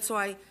 That's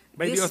why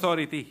By the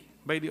authority.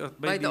 By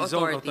the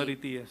zone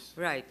authority, yes.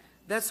 Right.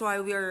 That's why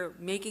we are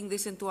making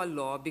this into a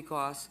law,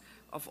 because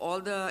of all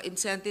the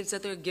incentives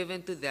that are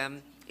given to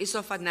them is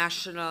of a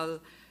national,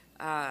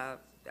 the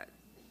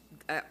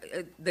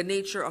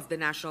nature of the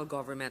national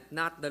government,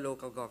 not the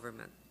local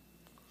government.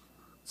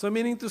 So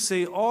meaning to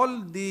say, all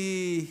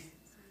the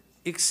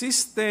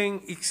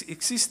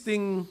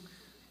existing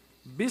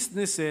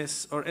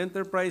businesses or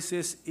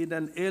enterprises in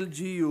an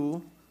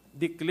LGU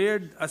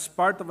declared as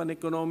part of an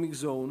economic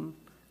zone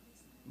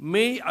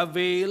may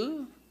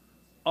avail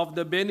of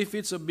the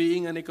benefits of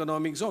being an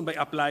economic zone by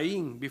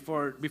applying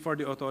before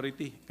the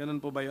authority.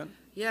 Ganun po ba yun?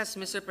 Yes,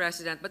 Mr.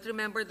 President. But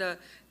remember,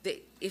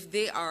 if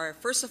they are,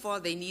 first of all,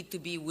 they need to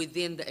be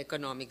within the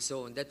economic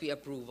zone that we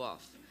approve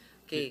of.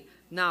 Okay.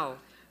 Now,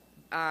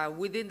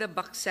 within the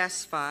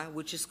BACSESFA,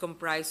 which is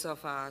comprised of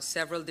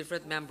several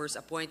different members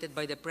appointed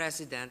by the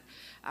President,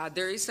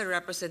 there is a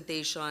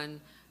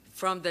representation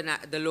from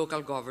the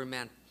local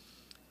government.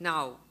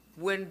 Now,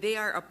 when they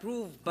are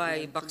approved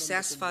by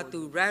BACSESFA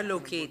to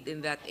relocate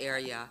in that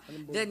area,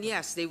 then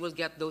yes, they will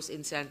get those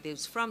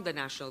incentives from the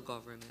national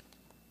government.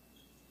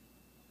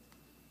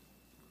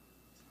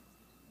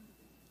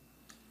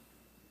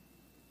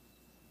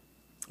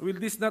 will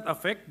this not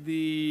affect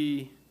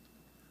the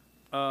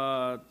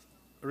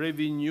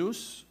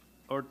revenues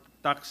or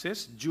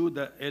taxes due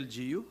the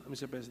LGU,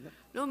 Mr. President?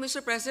 No,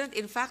 Mr. President,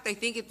 in fact, I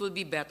think it will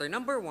be better.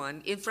 Number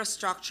one,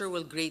 infrastructure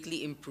will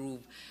greatly improve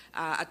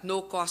at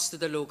no cost to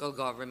the local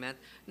government.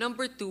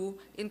 Number two,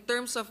 in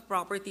terms of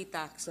property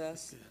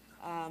taxes,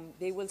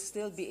 they will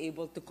still be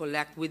able to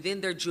collect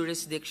within their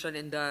jurisdiction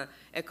in the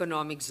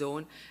economic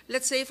zone.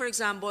 Let's say, for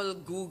example,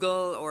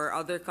 Google or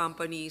other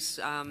companies,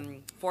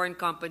 foreign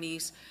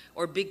companies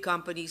or big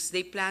companies,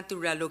 they plan to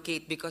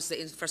relocate because the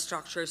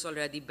infrastructure is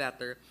already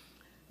better.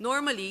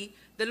 Normally,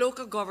 the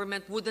local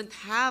government wouldn't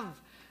have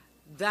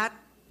that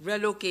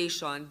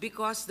relocation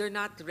because they're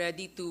not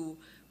ready to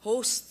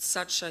host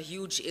such a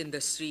huge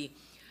industry.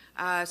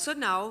 So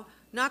now,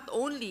 not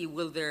only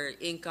will their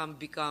income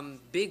become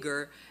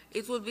bigger,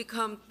 it will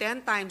become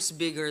 10 times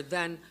bigger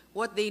than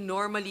what they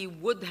normally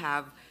would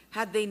have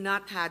had they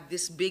not had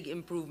this big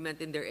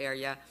improvement in their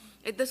area.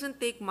 It doesn't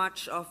take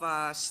much of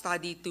a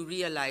study to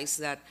realize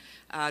that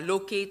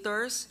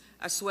locators,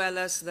 as well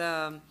as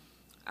the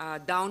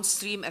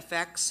downstream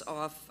effects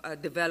of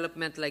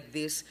development like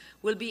this,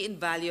 will be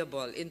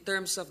invaluable in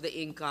terms of the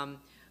income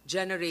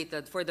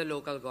generated for the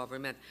local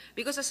government.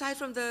 Because aside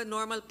from the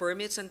normal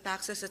permits and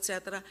taxes,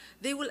 etc.,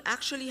 they will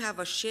actually have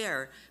a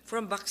share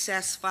from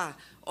Baksesfa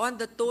on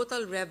the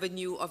total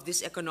revenue of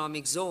this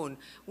economic zone,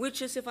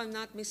 which is, if I'm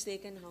not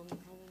mistaken, how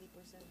many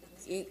percent?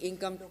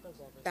 Income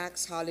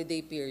tax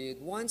holiday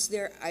period. Once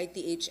their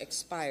ITH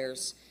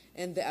expires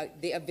and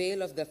they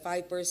avail of the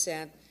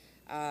 5%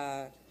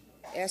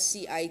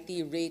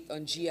 SCIT rate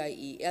on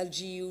GIE,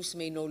 LGUs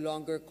may no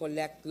longer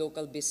collect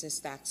local business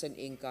tax on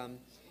income,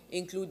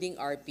 including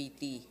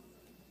RPT.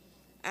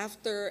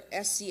 After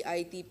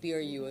SCIT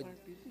period,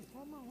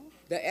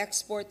 the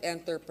export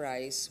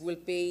enterprise will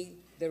pay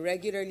the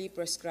regularly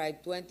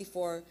prescribed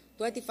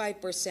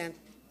 25%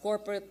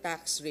 corporate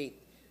tax rate.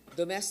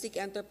 Domestic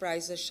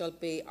enterprises shall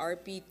pay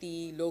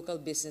RPT, local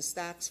business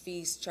tax,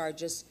 fees,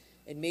 charges,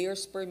 and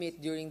mayor's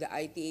permit during the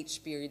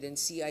ITH period and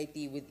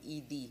CIT with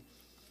ED.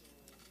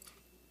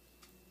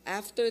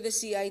 After the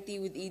CIT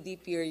with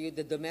ED period,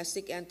 the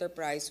domestic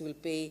enterprise will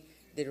pay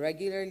the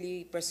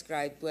regularly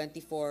prescribed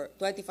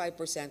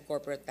 25%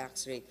 corporate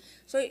tax rate.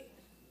 So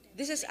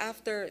this is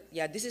after,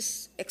 this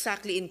is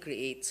exactly in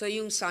CREATE. So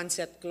yung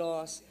sunset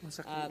clause,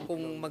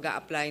 kung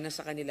mag-a-apply na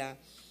sa kanila.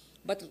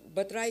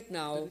 But right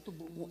now,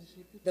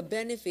 the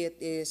benefit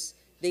is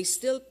they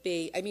still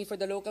pay, for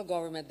the local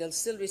government, they'll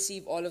still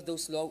receive all of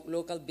those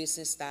local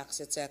business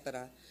tax,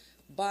 etc.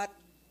 But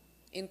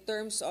in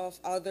terms of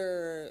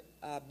other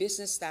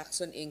business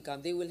tax on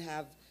income, they will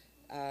have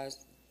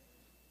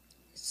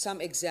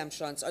some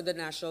exemptions on the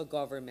national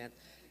government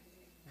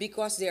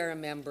because they are a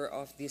member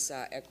of this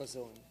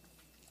ecozone.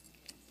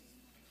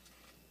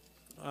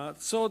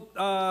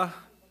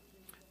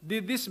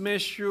 Did this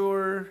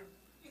measure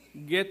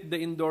get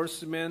the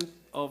endorsement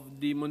of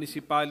the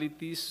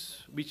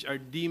municipalities which are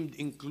deemed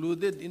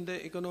included in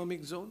the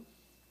economic zone?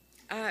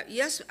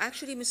 Yes,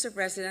 actually, Mr.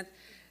 President,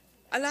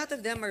 a lot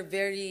of them are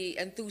very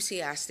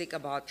enthusiastic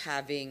about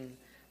having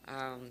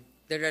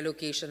the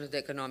relocation of the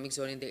economic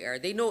zone in the area.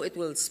 They know it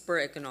will spur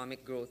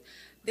economic growth.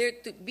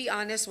 To be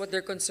honest, what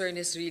their concern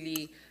is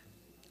really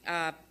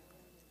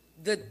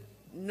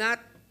not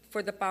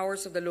for the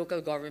powers of the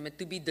local government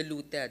to be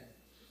diluted.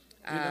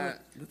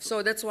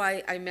 So that's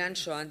why I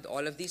mentioned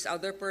all of these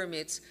other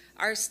permits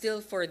are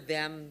still for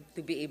them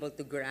to be able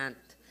to grant.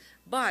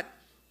 But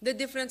the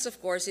difference,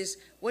 of course, is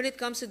when it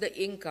comes to the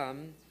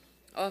income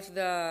of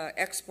the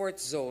export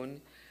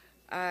zone,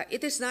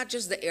 it is not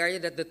just the area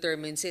that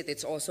determines it,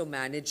 it's also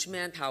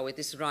management, how it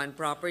is run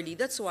properly.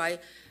 That's why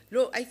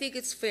I think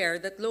it's fair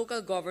that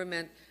local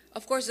government,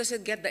 of course,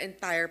 doesn't get the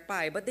entire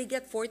pie, but they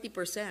get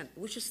 40%,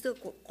 which is still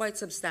quite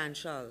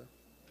substantial.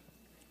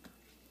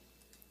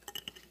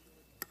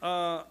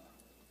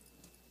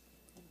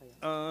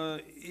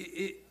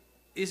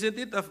 Isn't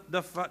it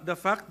the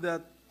fact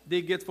that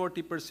they get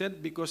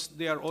 40% because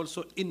they are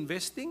also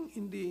investing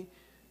in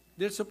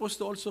they're supposed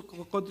to also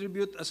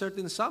contribute a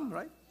certain sum,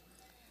 right?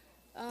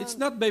 It's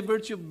not by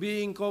virtue of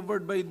being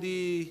covered by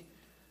the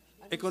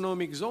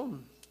economic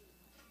zone.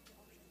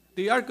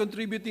 They are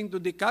contributing to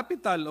the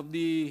capital of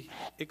the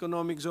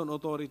economic zone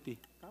authority.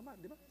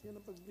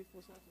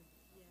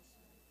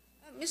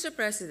 Mr.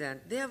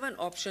 President, they have an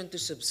option to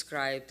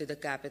subscribe to the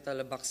capital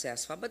of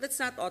Baksesfa, but it's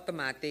not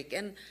automatic.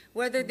 And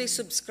whether they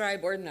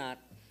subscribe or not,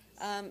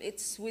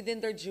 it's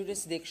within their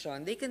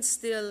jurisdiction. They can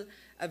still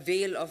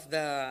avail of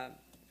the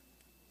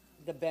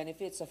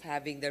benefits of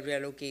having the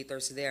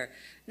relocators there.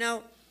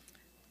 Now,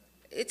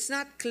 it's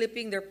not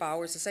clipping their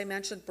powers. As I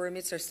mentioned,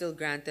 permits are still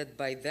granted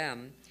by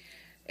them.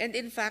 And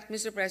in fact,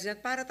 Mr.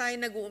 President, para tayo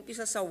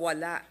nag-uumpisa sa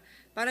wala.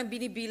 Parang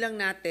binibilang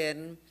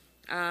natin,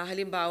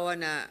 halimbawa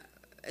na,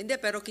 hindi,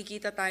 pero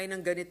kikita tayo ng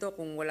ganito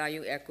kung wala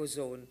yung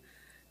ecozone.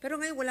 Pero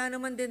ngayon, wala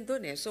naman din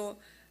dun eh. So,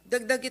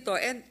 dagdag ito.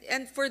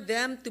 And for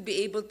them to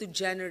be able to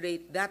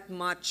generate that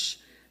much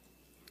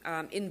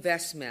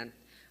investment,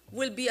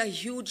 will be a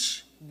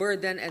huge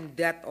burden and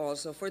debt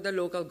also for the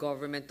local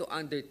government to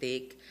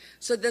undertake.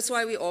 So that's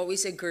why we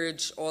always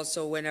encourage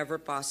also, whenever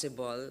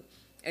possible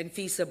and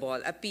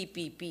feasible, a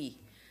PPP,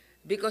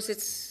 because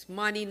it's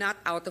money not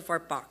out of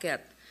our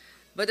pocket.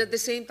 But at the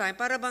same time,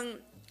 para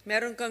bang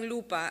meron kang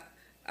lupa,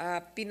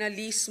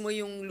 pinalis mo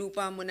yung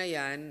lupa mo na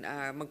yan,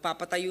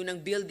 magpapatayo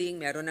ng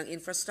building, meron ng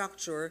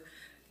infrastructure,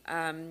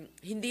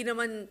 hindi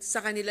naman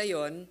sa kanila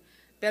yon,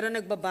 pero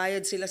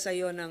nagbabayad sila sa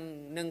iyo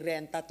ng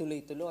renta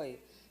tuloy-tuloy.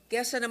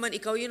 Kaya sa naman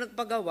ikaw yung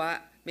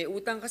nagpagawa, may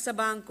utang ka sa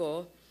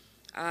bangko,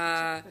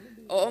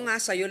 oo nga,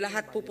 sa'yo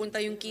lahat pupunta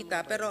yung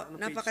kita, pero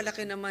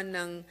napakalaki naman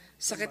ng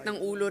sakit ng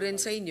ulo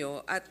rin sa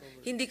inyo at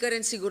hindi ka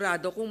rin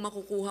sigurado kung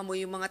makukuha mo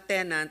yung mga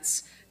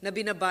tenants na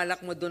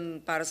binabalak mo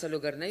dun para sa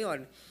lugar na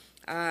yon.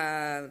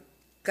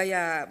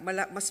 Kaya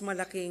mas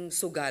malaking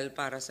sugal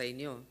para sa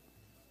inyo.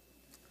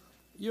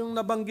 Yung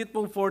nabanggit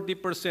pong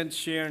 40%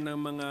 share ng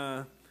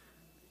mga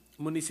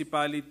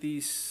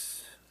municipalities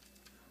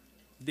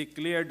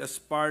declared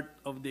as part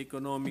of the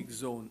economic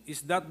zone,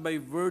 is that by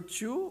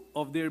virtue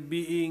of their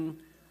being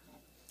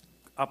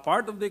a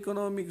part of the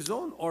economic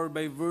zone or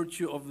by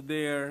virtue of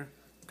their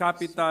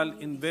capital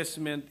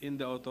investment in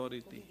the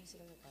authority?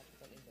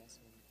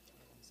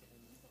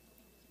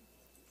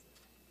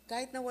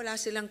 Kahit na wala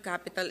silang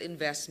capital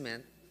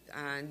investment,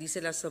 hindi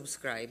sila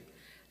subscribe,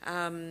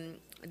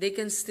 they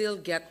can still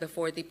get the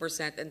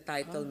 40%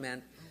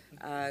 entitlement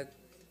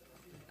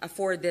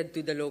afforded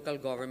to the local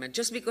government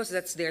just because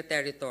that's their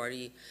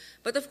territory.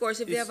 But of course,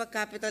 if they have a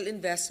capital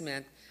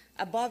investment,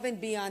 above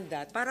and beyond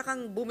that, para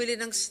kang bumili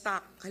ng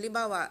stock.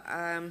 Halimbawa,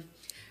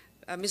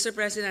 Mr.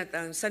 President,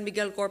 ang San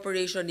Miguel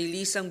Corporation,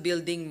 nilease ang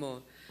building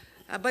mo.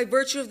 By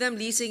virtue of them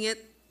leasing it,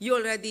 you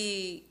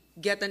already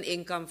get an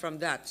income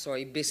from that. So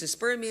business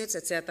permits,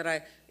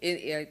 etc.,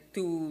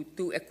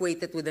 to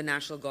equate it with the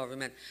national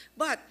government.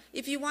 But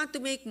if you want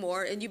to make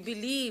more and you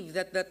believe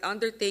that that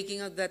undertaking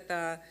of that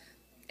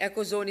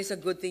ecozone is a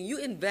good thing,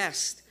 you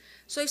invest.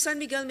 So if San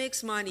Miguel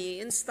makes money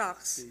in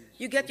stocks,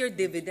 you get your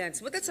dividends.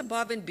 But that's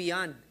above and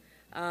beyond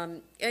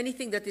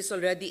anything that is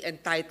already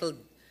entitled,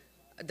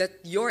 that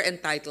you're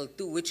entitled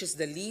to, which is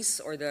the lease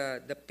or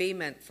the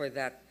payment for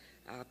that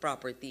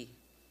property.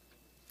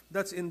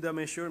 That's in the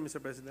measure,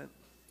 Mr. President?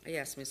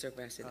 Yes, Mr.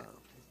 President.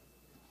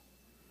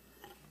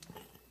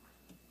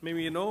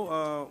 Maybe you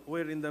know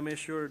where in the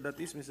measure that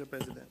is, Mr.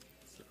 President?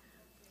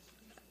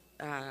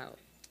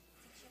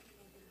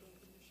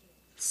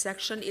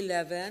 Section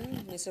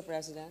 11, Mr.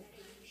 President,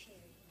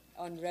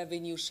 on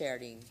revenue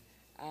sharing.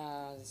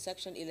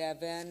 Section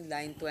 11,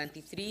 line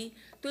 23,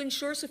 to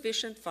ensure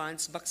sufficient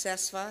funds,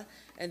 BACSESFA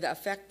and the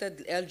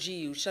affected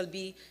LGU shall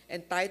be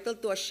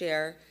entitled to a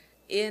share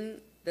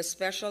in the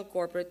special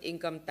corporate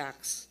income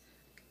tax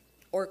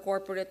or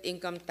corporate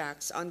income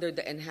tax under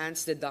the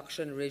enhanced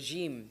deduction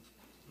regime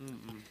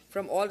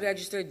from all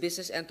registered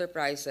business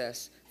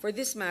enterprises. For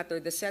this matter,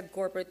 the said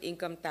corporate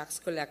income tax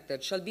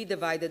collected shall be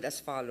divided as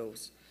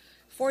follows: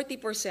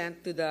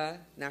 40% to the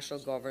national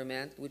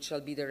government, which shall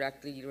be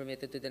directly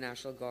remitted to the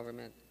national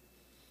government.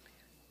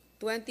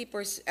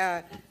 20%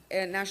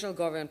 national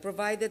government,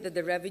 provided that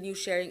the revenue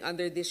sharing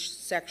under this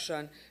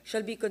section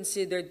shall be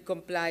considered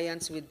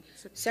compliance with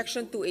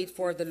Section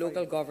 284 of the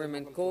Local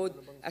Government Code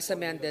as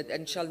amended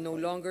and shall no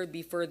longer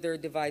be further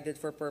divided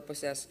for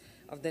purposes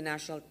of the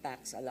national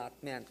tax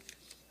allotment.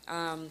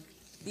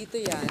 Dito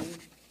yan,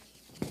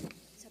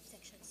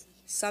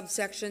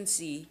 subsection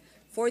C,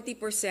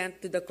 40%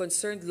 to the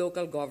concerned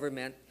local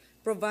government,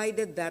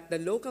 provided that the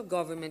local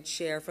government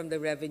share from the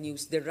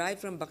revenues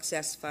derived from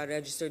BACSESFA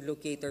registered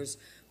locators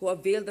who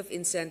availed of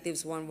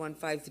incentives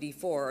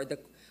 11534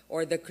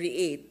 or the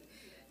CREATE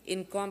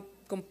in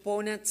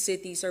component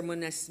cities or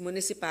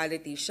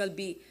municipalities shall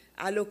be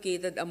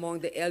allocated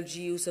among the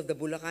LGUs of the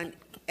Bulacan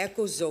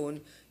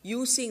Ecozone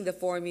using the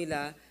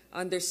formula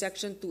under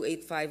Section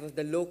 285 of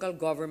the Local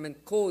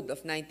Government Code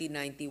of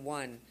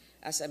 1991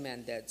 as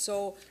amended.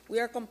 So we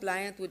are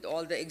compliant with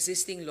all the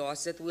existing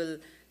laws that will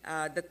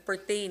that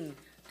pertain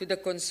to the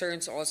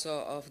concerns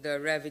also of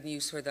the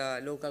revenues for the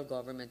local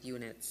government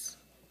units.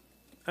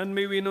 And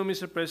may we know,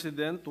 Mr.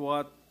 President,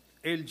 what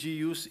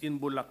LGUs in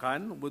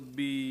Bulacan would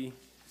be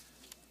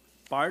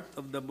part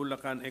of the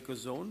Bulacan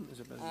Ecozone,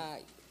 Mr.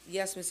 President?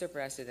 Yes, Mr.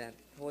 President.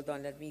 Hold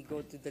on, let me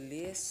go to the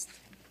list.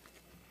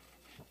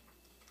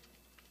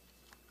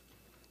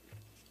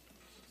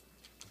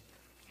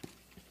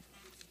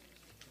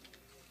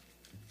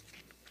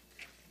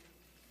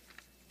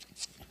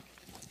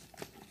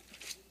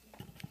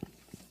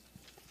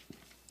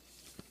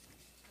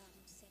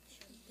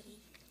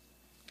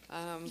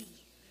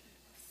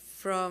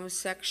 From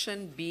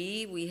Section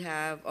B, we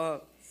have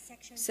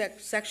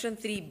Section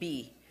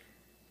 3B,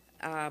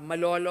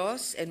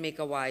 Malolos and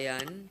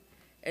Meycauayan,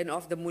 and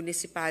of the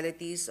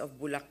municipalities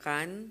of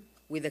Bulacan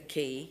with a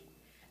K,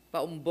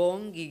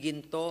 Paumbong,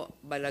 Giginto,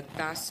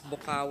 Balagtas,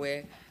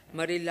 Bocaue,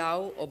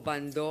 Marilao,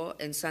 Obando,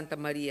 and Santa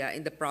Maria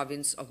in the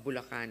province of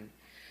Bulacan.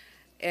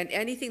 And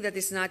anything that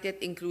is not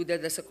yet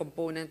included as a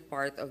component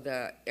part of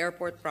the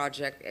airport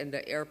project and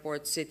the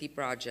airport city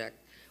project,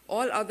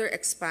 all other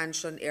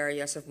expansion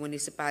areas of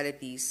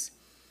municipalities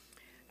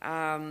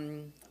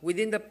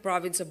within the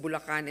province of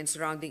Bulacan and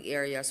surrounding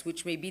areas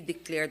which may be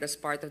declared as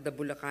part of the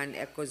Bulacan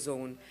Eco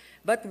Zone,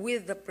 but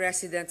with the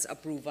President's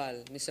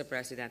approval, Mr.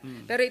 President.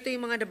 Pero ito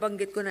yung mga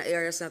nabanggit ko na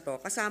areas na to,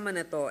 kasama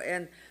na to,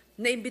 and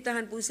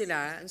naimbitahan po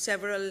sila in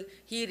several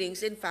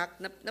hearings. In fact,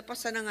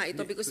 napasa na nga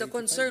ito because the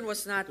concern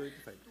was not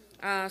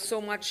so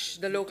much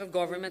the local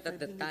government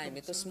at the time.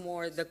 It was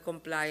more the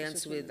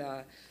compliance with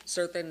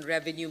certain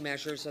revenue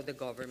measures of the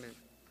government.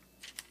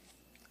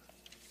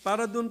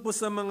 Para dun po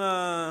sa mga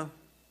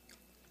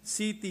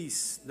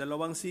cities,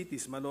 dalawang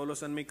cities,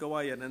 Malolos and May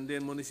Kawayan, and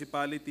then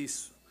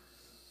municipalities,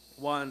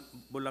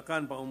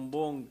 Bulacan,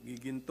 Paumbong,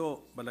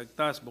 Giginto,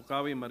 Balagtas,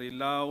 Bukawi,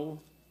 Marilao,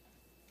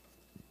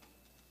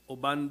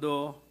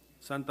 Obando,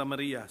 Santa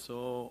Maria.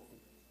 So,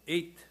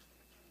 8.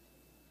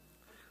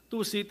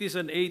 2 cities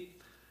and 8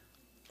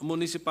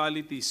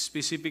 municipalities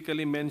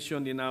specifically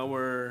mentioned in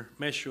our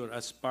measure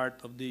as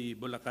part of the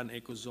Bulacan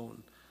Eco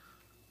Zone.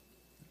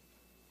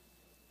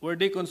 Were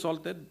they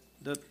consulted?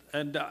 Did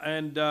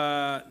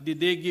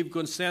they give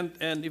consent?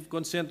 And if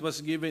consent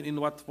was given, in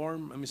what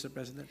form, Mr.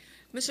 President?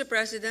 Mr.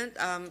 President,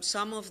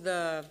 some of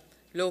the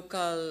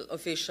local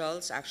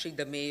officials, actually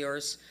the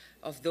mayors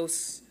of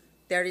those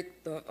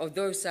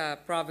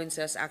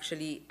provinces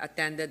actually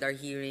attended our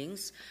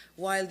hearings,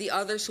 while the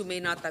others who may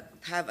not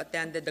have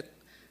attended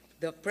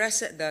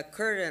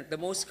the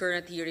most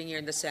current hearing here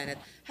in the Senate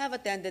have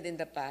attended in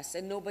the past,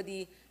 and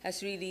nobody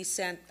has really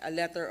sent a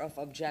letter of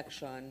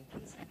objection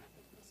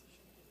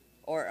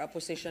or a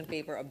position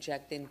paper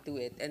objecting to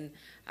it. And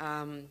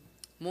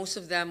most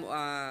of them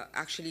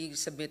actually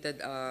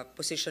submitted a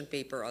position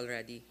paper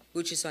already,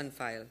 which is on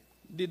file.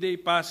 Did they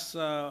pass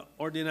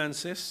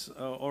ordinances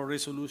or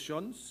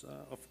resolutions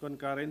of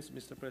concurrence,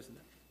 Mr.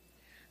 President?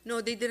 No,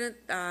 they didn't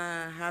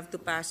have to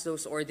pass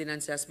those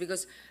ordinances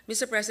because,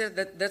 Mr.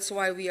 President, that's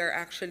why we are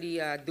actually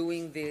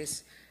doing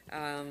this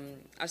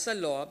as a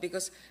law,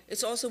 because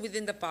it's also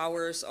within the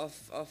powers of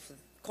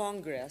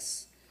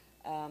Congress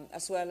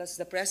as well as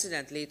the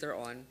President later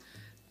on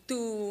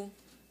to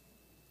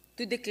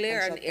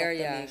declare an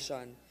area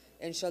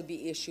and shall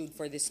be issued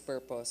for this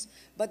purpose.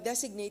 But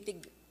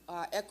designating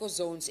eco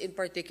zones in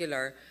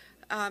particular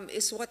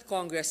is what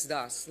Congress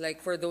does,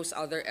 like for those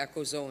other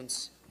eco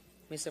zones,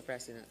 Mr.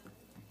 President.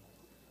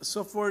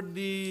 So for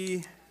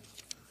the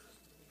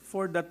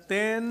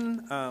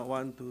 10,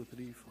 1, 2,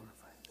 3, 4,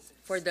 5, 6.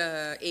 For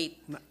the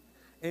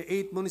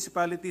 8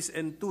 municipalities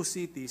and 2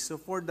 cities. So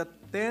for the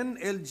 10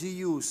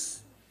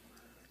 LGUs,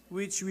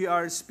 which we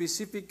are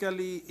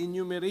specifically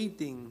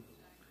enumerating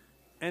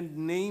and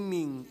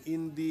naming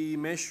in the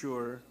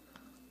measure,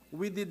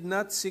 we did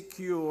not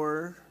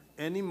secure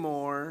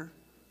anymore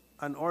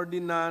an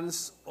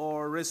ordinance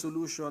or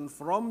resolution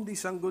from the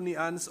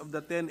Sanggunians of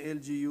the 10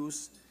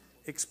 LGUs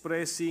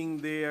expressing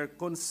their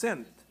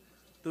consent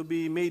to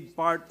be made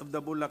part of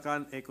the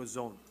Bulacan Eco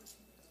Zone.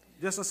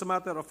 Just as a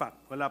matter of fact,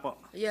 wala po.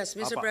 Yes,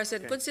 Mr.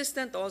 President, okay.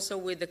 Consistent also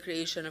with the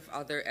creation of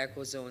other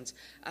eco zones.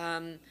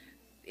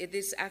 It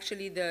is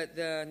actually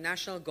the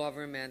national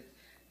government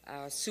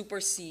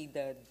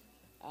superseded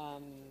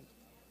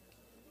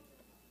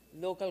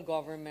local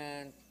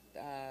government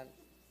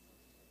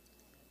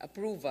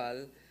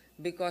approval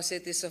because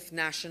it is of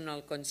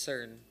national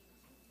concern.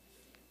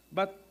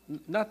 But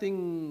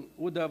nothing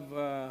would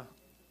have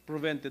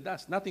prevented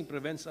us. Nothing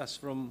prevents us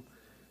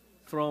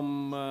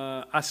from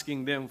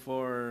asking them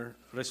for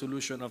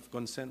resolution of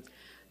consent.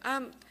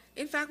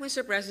 In fact,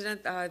 Mr.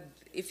 President,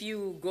 if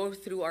you go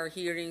through our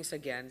hearings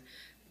again,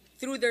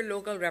 through their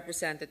local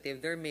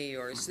representative, their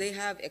mayors, they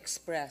have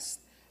expressed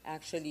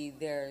actually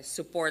their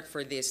support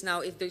for this.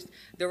 Now, if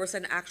there was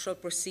an actual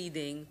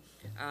proceeding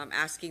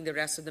asking the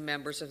rest of the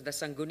members of the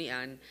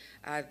Sanggunian,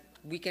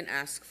 we can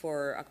ask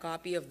for a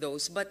copy of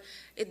those, but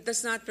it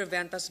does not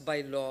prevent us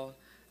by law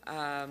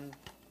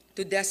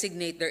to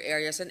designate their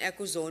areas an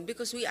eco zone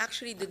because we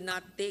actually did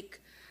not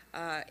take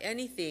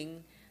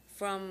anything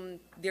from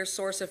their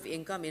source of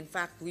income. In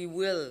fact, we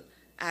will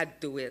add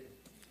to it.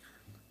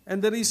 And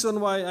the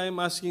reason why I'm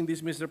asking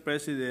this, Mr.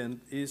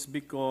 President, is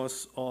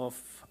because of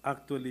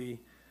actually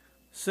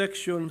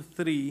Section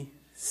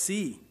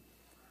 3C.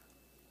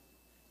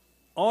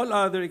 All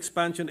other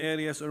expansion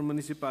areas or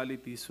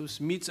municipalities whose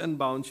metes and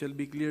bounds shall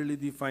be clearly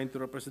defined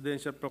through a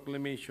presidential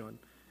proclamation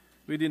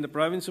within the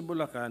province of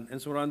Bulacan and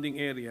surrounding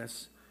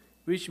areas,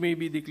 which may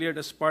be declared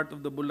as part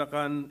of the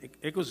Bulacan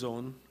Eco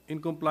Zone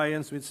in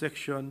compliance with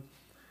Section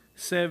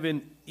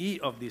 7E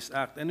of this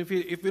Act. And if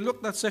you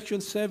look at Section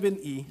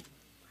 7E,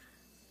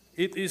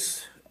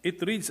 it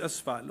reads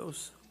as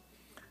follows.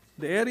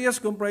 The areas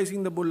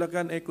comprising the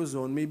Bulacan Eco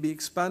Zone may be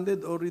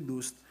expanded or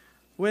reduced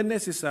when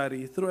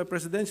necessary through a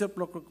presidential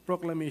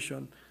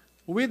proclamation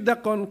with the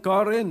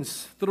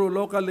concurrence through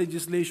local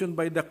legislation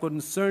by the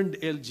concerned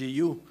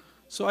LGU.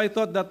 So I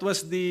thought that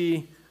was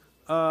the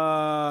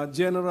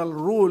general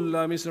rule,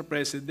 Mr.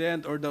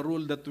 President, or the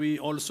rule that we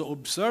also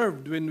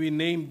observed when we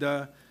named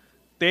the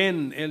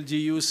 10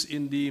 LGUs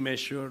in the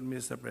measure,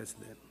 Mr.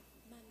 President.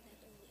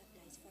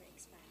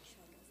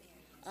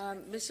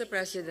 Mr.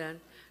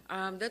 President,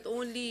 That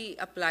only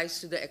applies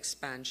to the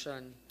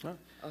expansion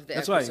of the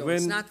That's why episodes,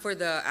 when- not for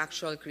the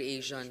actual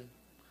creation.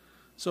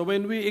 So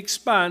when we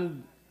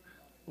expand,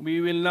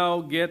 we will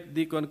now get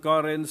the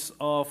concurrence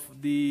of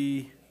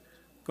the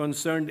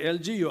concerned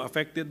LGU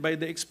affected by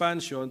the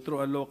expansion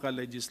through a local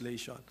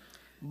legislation.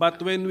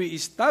 But when we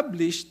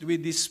established, we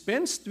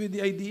dispensed with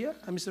the idea,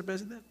 Mr.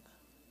 President?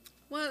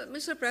 Well,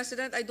 Mr.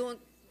 President,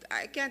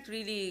 I can't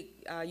really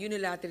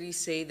unilaterally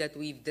say that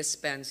we've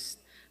dispensed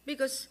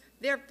because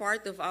they're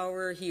part of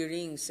our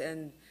hearings,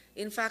 and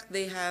in fact,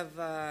 they have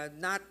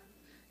not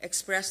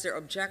expressed their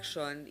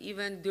objection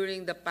even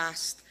during the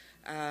past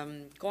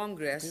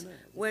Congress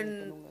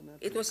when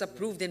it was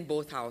approved in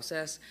both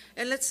houses.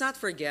 And let's not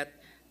forget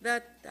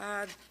that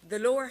the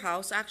lower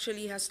house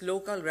actually has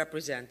local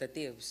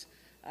representatives.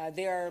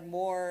 They are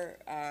more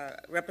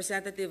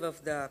representative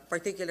of the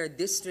particular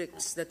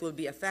districts that will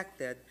be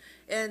affected,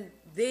 and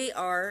they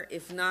are,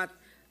 if not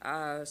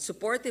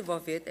supportive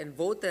of it and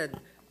voted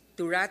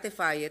to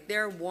ratify it,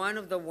 they're one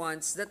of the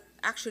ones that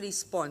actually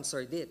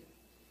sponsored it.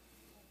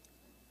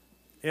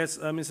 Yes,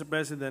 Mr.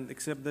 President,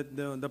 except that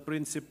the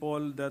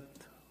principle that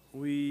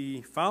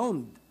we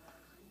found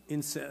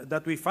in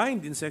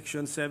find in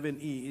Section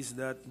 7E is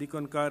that the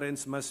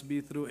concurrence must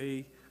be through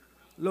a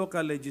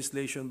local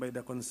legislation by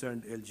the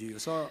concerned LGU.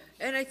 So,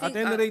 And I at think,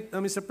 any rate,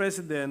 Mr.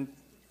 President,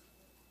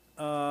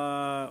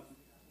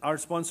 our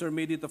sponsor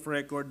made it of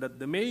record that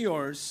the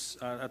mayors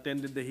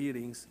attended the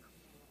hearings.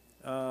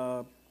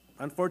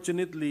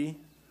 Unfortunately,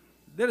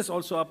 there is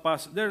also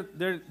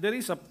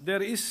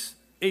there is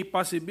a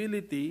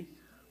possibility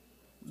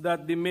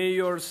that the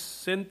mayor's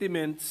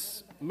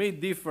sentiments may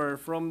differ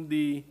from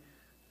the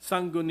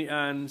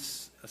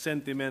Sanggunian's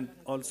sentiment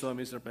also,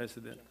 Mr.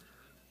 President.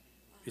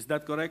 Is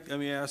that correct? I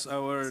mean, as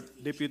our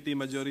Deputy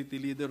Majority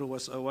Leader who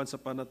was once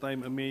upon a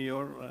time a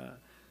mayor,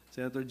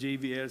 Senator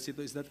J.V. Ercito,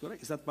 is that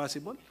correct? Is that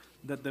possible?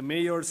 That the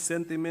mayor's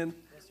sentiment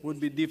would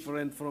be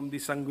different from the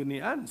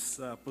Sanggunian's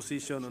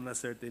position on a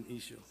certain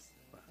issue?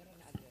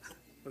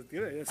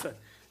 Yes, sir.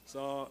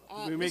 So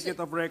we make it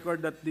of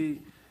record that the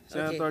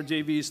Senator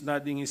J.V. is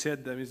nodding his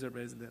head, Mr.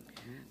 President.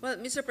 Well,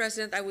 Mr.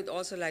 President, I would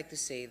also like to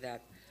say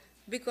that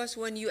because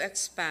when you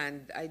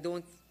expand,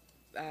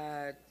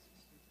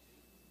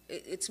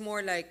 it's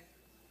more like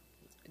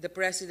the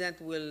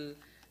President will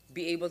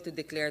be able to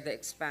declare the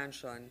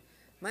expansion.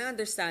 My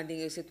understanding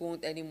is it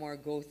won't anymore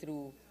go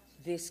through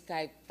this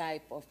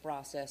type of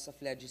process of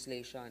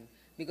legislation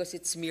because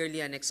it's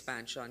merely an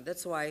expansion.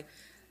 That's why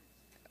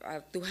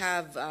to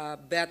have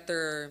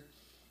better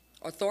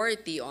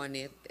authority on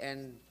it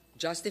and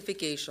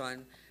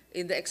justification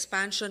in the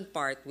expansion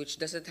part, which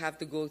doesn't have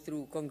to go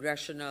through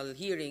congressional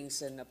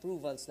hearings and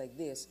approvals like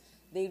this,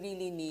 they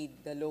really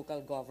need the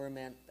local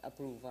government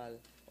approval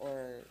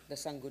or the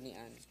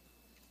Sanggunian.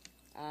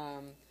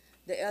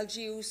 The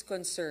LGU's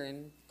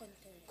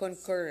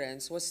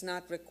concurrence was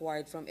not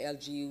required from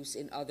LGUs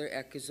in other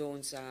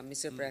eco-zones,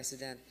 Mr.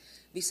 President.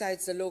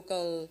 Besides, the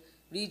local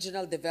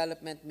regional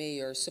development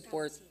mayor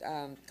support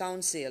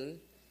council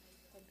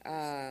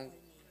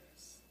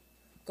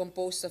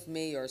composed of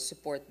mayors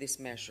support this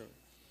measure.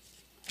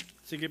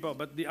 Sige po,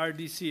 but the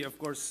RDC, of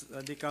course,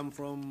 they come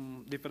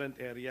from different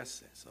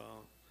areas. So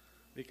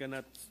we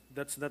cannot,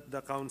 that's not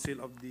the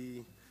council of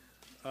the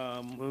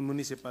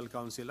municipal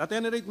council. At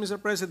any rate,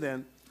 Mr.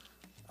 President,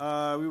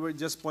 we were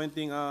just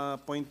pointing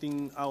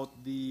out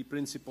the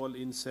principle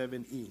in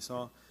 7E.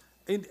 So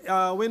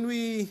when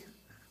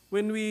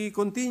we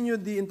continue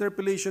the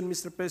interpellation,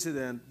 Mr.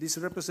 President, this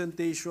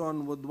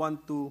representation would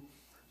want to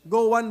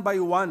go one by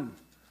one,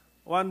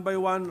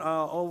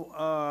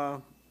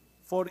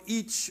 for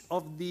each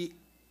of the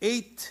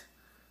 8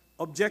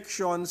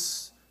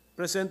 objections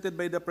presented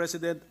by the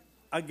President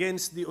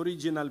against the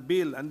original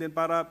bill. And then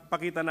para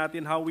pakita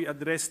natin how we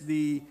address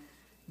the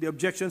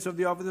objections of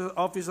the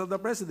office of the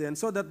President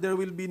so that there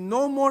will be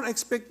no more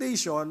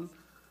expectation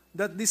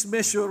that this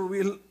measure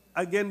will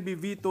again be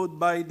vetoed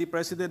by the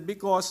President,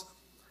 because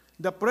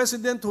the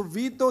President who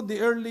vetoed the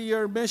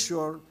earlier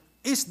measure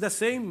is the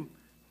same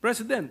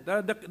President,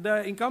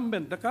 the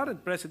incumbent, the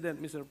current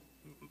President, Mr.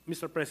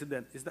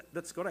 President.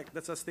 That's correct?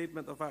 That's a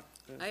statement of fact.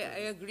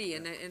 I agree,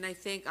 and I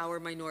thank our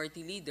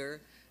minority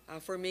leader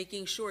for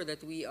making sure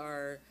that we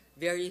are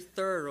very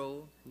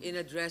thorough in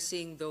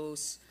addressing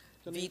those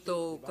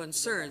veto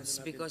concerns,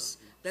 because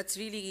that's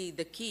really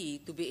the key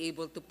to be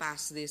able to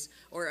pass this,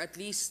 or at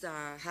least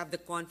have the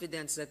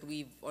confidence that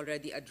we've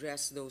already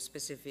addressed those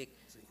specific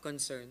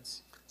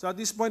concerns. So at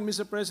this point,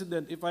 Mr.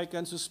 President, if I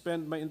can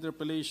suspend my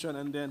interpellation,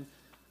 and then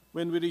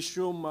when we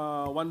resume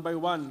one by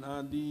one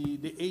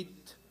the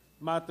 8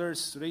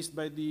 matters raised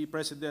by the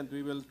President,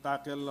 we will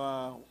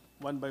tackle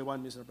one by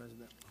one, Mr.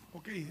 President.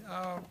 Okay.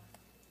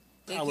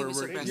 Thank you,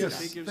 Mr. President.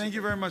 Yes, thank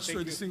you very much,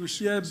 sir.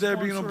 Distinguished. Yeah, there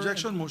being an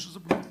objection, motion is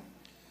approved.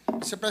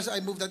 Mr.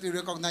 President, I move that we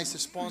recognize the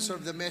sponsor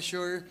of the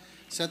measure,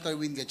 Senator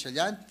Win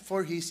Gatchalian,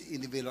 for his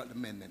individual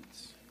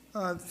amendments.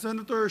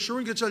 Senator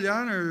Sherwin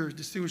Gatchalian, our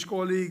distinguished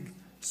colleague,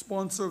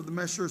 sponsor of the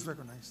measure, is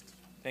recognized.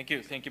 Thank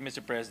you,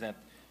 Mr. President.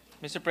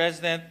 Mr.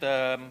 President,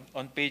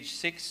 on page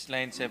 6,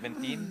 line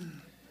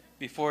 17,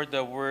 before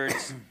the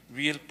words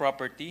real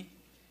property,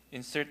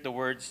 insert the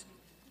words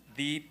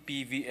the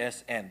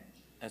PVS end.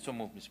 I so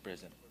move, Mr.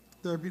 President.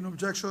 There being no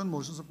objection,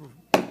 motion is approved.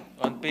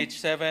 On page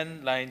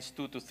 7, lines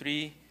 2 to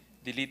 3,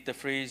 delete the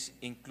phrase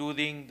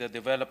including the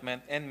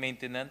development and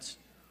maintenance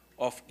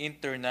of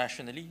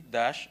internationally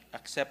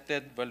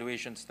accepted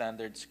valuation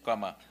standards,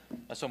 comma.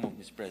 I so move,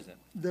 Mr. President.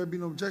 There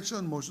being no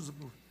objection, motion is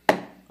approved.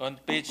 On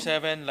page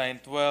 7, line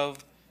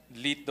 12,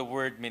 delete the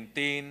word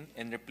maintain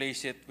and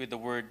replace it with the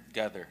word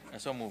gather. I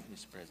so move,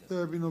 Mr. President.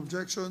 There being no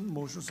objection,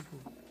 motion is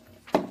approved.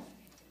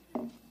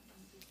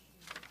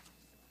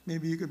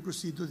 Maybe you can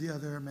proceed to the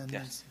other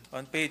amendments. Yes.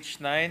 On page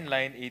 9,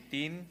 line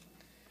 18,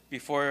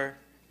 before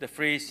the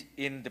phrase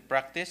in the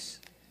practice,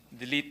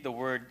 delete the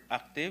word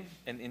active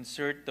and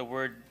insert the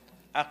word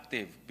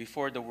active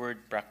before the word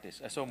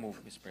practice. I so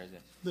move, Mr.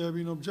 President. There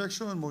being no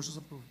objection, motion is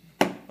approved.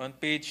 On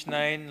page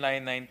 9,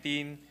 line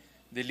 19,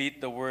 delete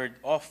the word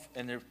off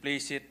and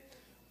replace it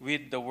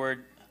with the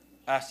word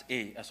as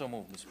a. I so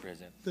move, Mr.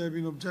 President. There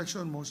being no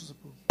objection, motion is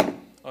approved.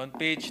 On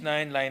page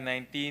 9, line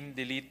 19,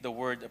 delete the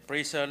word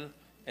appraisal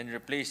and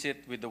replace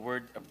it with the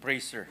word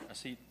appraiser.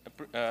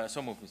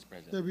 So move, Mr.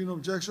 President. There being no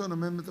objection,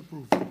 amendment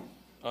approved.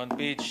 On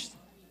page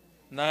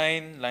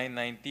 9, line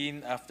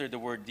 19, after the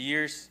word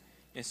years,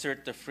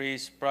 insert the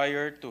phrase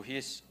prior to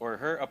his or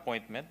her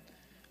appointment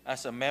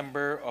as a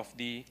member of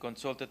the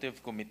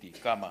consultative committee,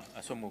 comma.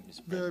 So move,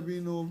 Mr. President. There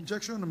being no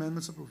objection,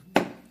 amendments approved.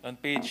 On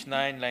page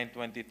 9, line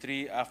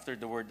 23, after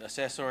the word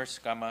assessors,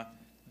 comma,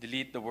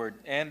 delete the word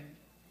and.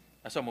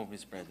 So move,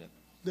 Mr. President.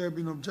 There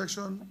being no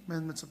objection,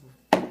 amendments approved.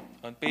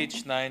 On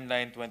page 9,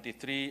 line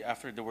 23,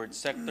 after the word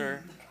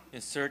sector,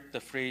 insert the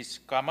phrase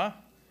comma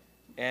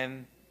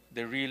and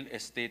the real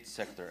estate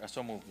sector.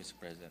 So move, Mr.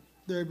 President.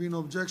 There being no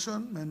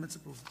objection, amendments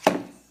approved.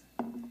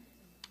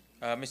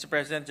 Mr.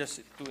 President,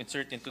 just to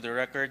insert into the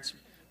records,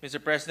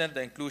 Mr. President,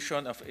 the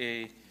inclusion of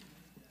a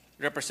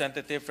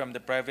representative from the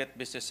private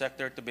business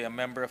sector to be a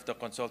member of the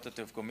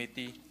consultative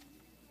committee.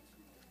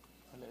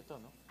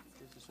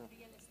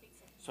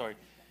 Sorry.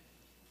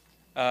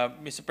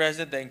 Mr.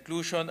 President, the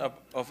inclusion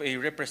of a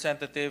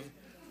representative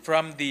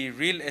from the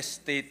real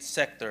estate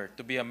sector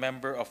to be a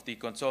member of the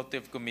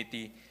consultative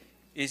committee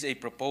is a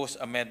proposed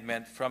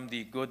amendment from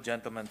the good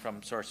gentleman from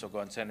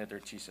Sorsogon, Senator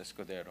Chiz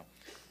Escudero.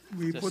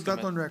 We put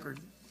that on record,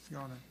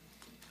 Your Honor.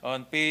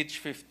 On page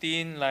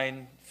 15,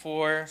 line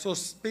 4. So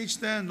page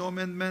 10, no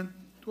amendment.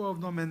 12,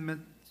 no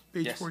amendment.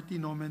 Page Yes.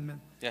 14, no amendment.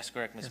 Yes,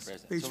 correct, Mr. Yes.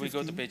 President. Page So we go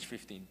to 15. page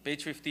 15.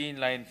 Page 15,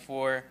 line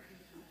 4,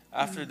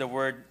 after the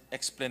word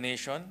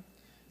explanation,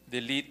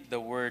 delete the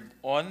word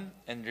on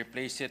and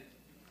replace it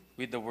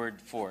with the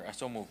word for.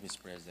 So move,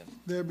 Mr. President.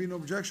 There be no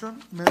objection,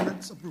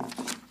 amendments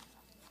approved.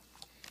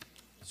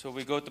 So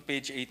we go to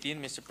page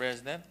 18, Mr.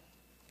 President.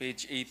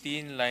 Page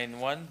 18, line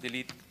 1,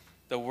 delete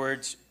the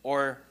words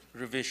or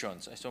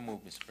revisions. So move,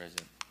 Mr.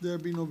 President. There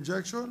be no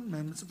objection,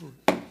 amendments approved.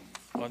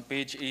 On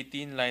page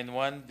 18, line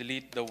 1,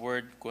 delete the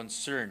word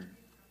concern.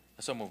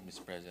 So move,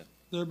 Mr. President.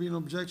 There be no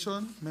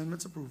objection,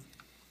 amendments approved.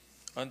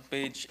 On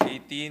page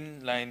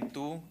 18, line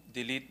 2,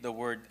 delete the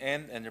word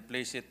and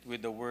replace it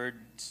with the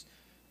words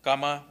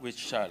comma, which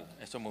shall.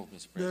 So move,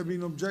 Mr. President. There be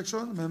no objection,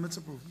 amendments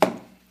approved.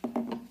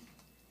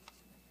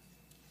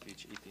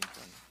 Page 18.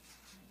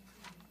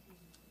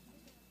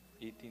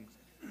 18.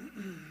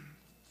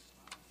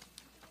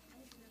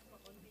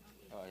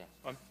 Oh,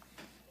 yeah.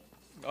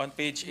 On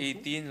page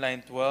 18,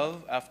 line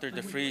 12, after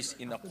the phrase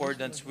in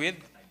accordance with,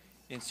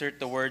 insert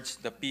the words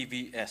the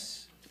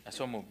PVS.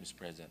 So move, Mr.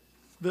 President.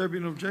 There be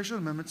no objection,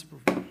 amendments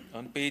approved.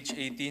 On page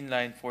 18,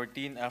 line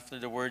 14, after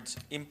the words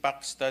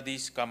impact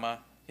studies, comma,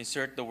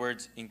 insert the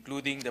words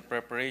including the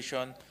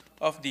preparation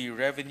of the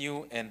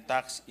revenue and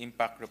tax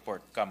impact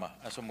report, comma.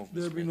 So move, Mr.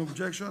 There be President. no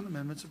objection,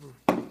 amendments approved.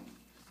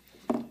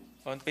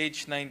 On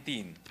page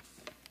 19,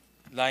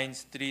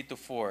 lines 3 to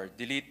 4,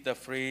 delete the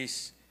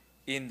phrase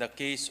in the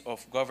case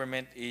of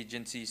government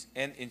agencies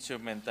and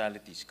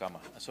instrumentalities, comma.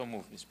 So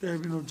move, Mr. There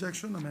President. be no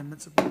objection,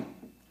 amendments approved.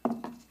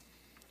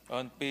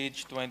 On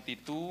page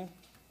 22,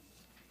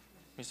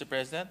 Mr.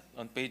 President,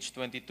 on page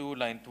 22,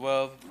 line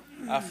 12,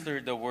 after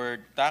the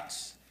word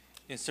tax,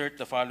 insert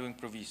the following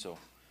proviso,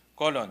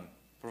 colon,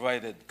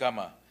 provided,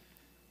 comma,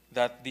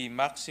 that the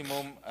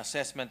maximum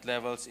assessment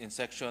levels in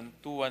section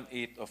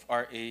 218 of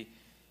RA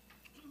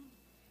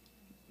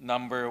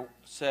number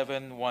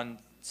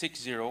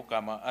 7160,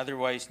 comma,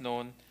 otherwise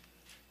known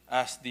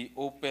as the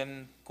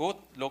open quote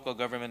local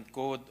government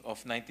code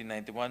of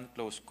 1991,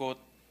 close quote,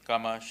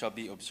 comma, shall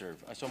be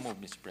observed. So move,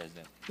 Mr.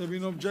 President. There be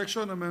no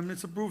objection,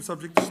 amendments approved,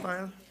 subject to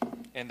style.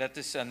 And that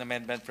is an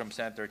amendment from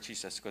Senator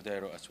Chiz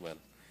Escudero as well.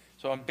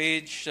 So on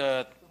page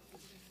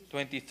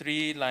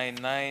 23, line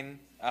 9,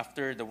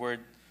 after the word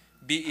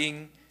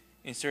being,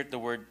 insert the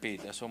word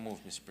paid. So move,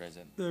 Mr.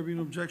 President. There be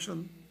no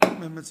objection,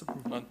 amendments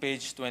approved. On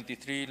page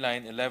 23,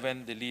 line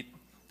 11, delete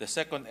the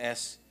second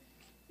S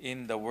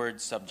in the word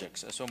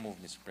subjects. So move,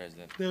 Mr.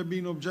 President. There be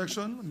no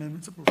objection,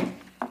 amendments approved.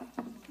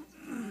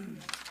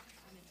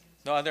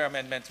 No other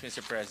amendments,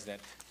 Mr.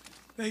 President.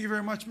 Thank you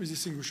very much, Mrs.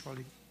 Distinguished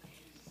colleague.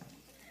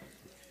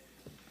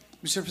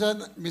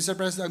 Mr.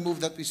 President, I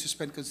move that we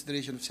suspend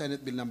consideration of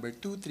Senate Bill number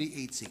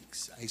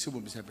 2386. I so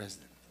move, Mr.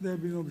 President. There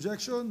being no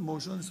objection,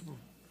 motion is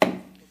approved.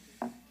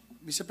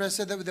 Mr.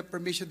 President, with the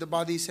permission of the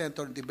body,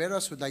 Senator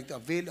Tiberos would like to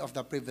avail of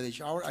the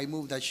privilege hour. I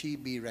move that she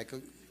be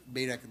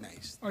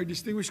recognized. Our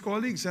distinguished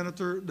colleague,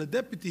 Senator, the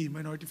Deputy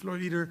Minority Floor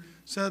Leader,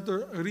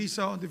 Senator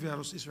Risa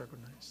Ontiveros is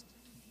recognized.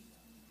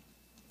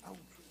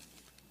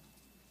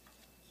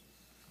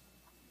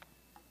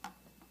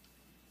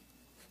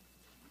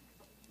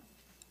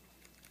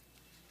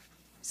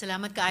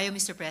 Salamat kaayo,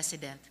 Mr.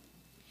 President.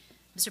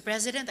 Mr.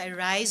 President, I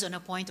rise on a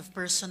point of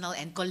personal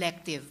and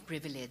collective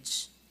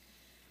privilege.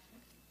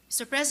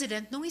 Mr.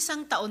 President, nung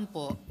isang taon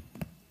po,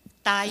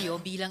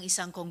 tayo bilang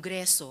isang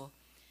kongreso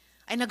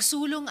ay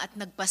nagsulong at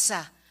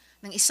nagpasa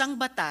ng isang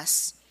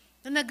batas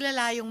na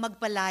naglalayong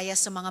magpalaya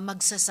sa mga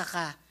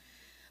magsasaka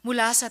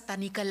mula sa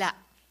tanikala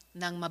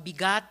ng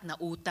mabigat na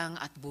utang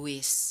at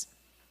buwis.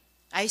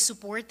 I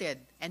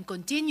supported and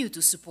continue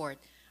to support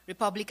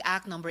Republic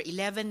Act No.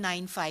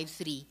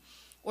 11953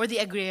 or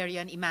the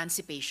Agrarian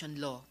Emancipation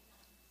Law.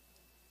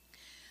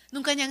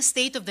 Nung kanyang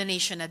State of the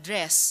Nation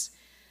address,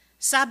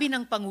 sabi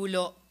ng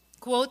Pangulo,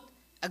 quote,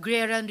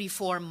 agrarian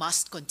reform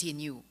must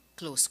continue,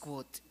 close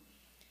quote.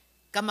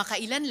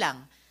 Kamakailan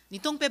lang,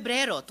 nitong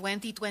Pebrero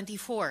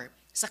 2024,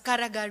 sa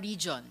Caraga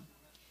Region,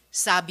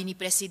 sabi ni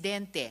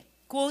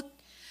Presidente, quote,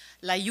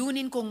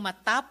 layunin kong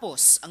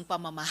matapos ang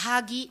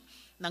pamamahagi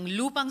ng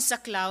lupang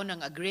saklaw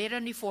ng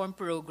Agrarian Reform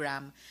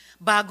Program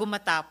bago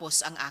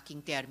matapos ang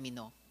aking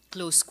termino,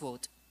 close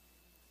quote.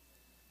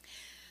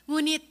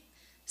 Ngunit,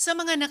 sa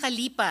mga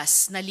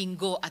nakalipas na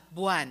linggo at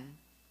buwan,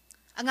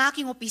 ang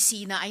aking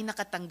opisina ay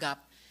nakatanggap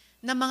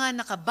ng mga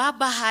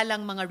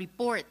nakababahalang mga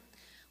report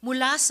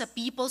mula sa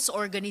people's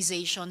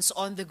organizations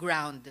on the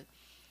ground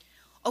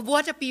of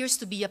what appears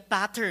to be a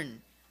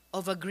pattern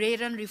of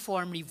agrarian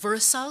reform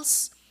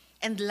reversals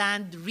and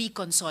land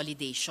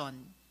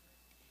reconsolidation.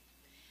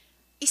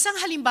 Isang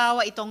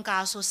halimbawa itong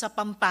kaso sa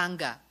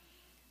Pampanga,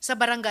 sa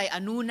Barangay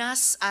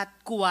Anunas at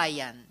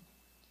Kuwayan.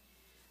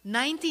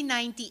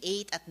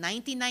 1998 at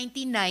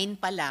 1999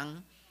 pa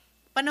lang,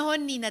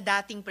 panahon ni na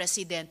dating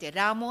Presidente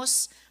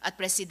Ramos at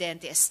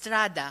Presidente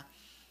Estrada,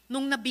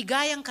 nung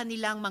nabigay ang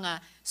kanilang mga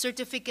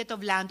Certificate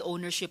of Land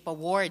Ownership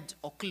Award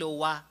o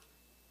CLOA.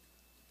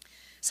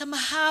 Sa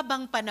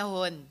mahabang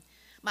panahon,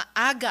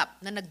 maagap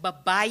na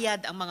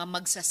nagbabayad ang mga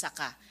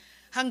magsasaka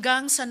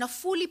hanggang sa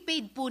na-fully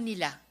paid po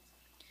nila.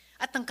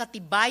 At ang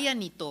katibayan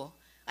nito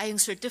ay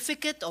ang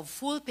Certificate of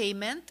Full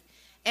Payment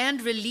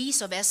and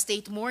Release of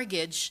Estate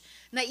Mortgage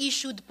na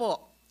issued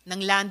po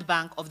ng Land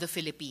Bank of the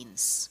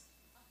Philippines.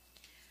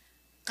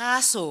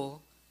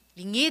 Kaso,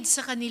 lingid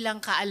sa kanilang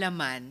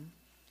kaalaman,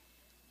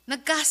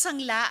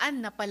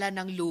 nagkasanglaan na pala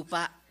ng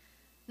lupa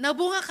na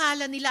buong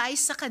akala nila ay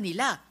sa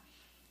kanila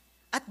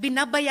at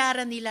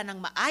binabayaran nila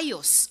ng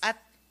maayos at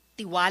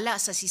tiwala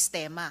sa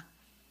sistema.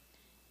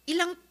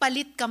 Ilang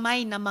palit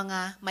kamay na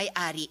mga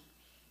may-ari.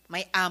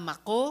 May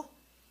AMACO,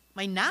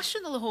 may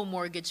National Home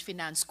Mortgage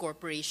Finance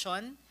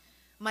Corporation,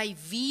 may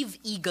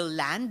Vive Eagle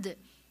Land,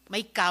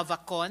 may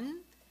Cavacon,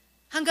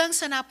 hanggang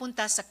sa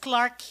napunta sa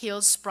Clark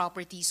Hills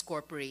Properties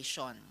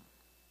Corporation.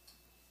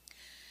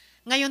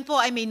 Ngayon po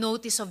ay may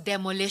notice of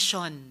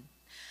demolition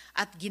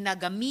at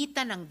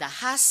ginagamitan ng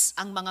dahas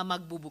ang mga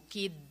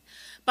magbubukid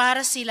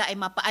para sila ay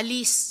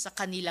mapaalis sa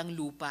kanilang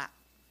lupa.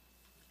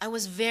 I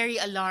was very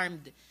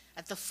alarmed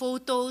at the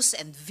photos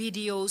and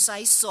videos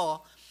I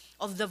saw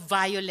of the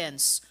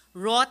violence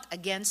wrought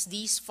against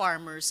these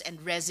farmers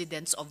and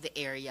residents of the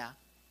area.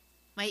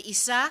 May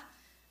isa,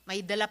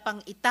 may dala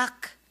pang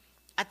itak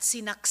at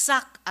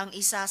sinaksak ang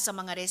isa sa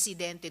mga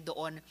residente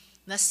doon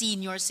na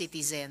senior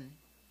citizen.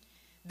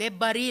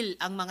 Debaril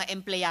ang mga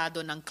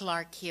empleyado ng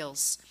Clark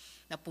Hills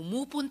na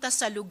pumupunta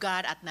sa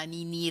lugar at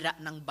naninira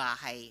ng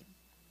bahay.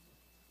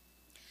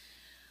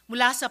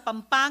 Mula sa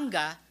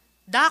Pampanga,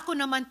 dako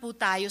naman po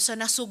tayo sa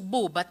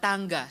Nasugbu,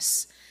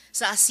 Batangas,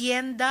 sa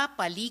Hacienda,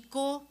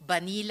 Palico,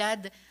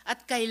 Banilad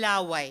at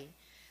Kailaway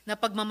na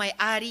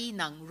pagmamay-ari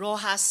ng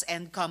Rojas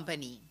and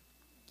Company.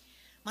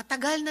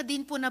 Matagal na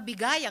din po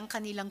nabigay ang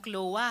kanilang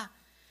CLOA,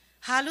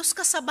 halos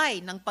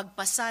kasabay ng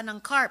pagpasa ng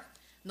CARP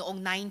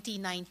noong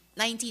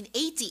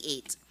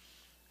 1988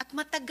 at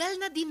matagal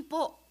na din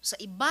po sa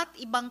iba't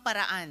ibang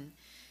paraan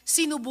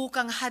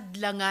sinubukang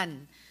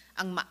hadlangan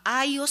ang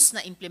maayos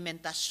na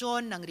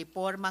implementasyon ng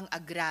reformang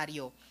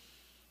agraryo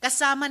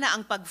kasama na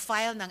ang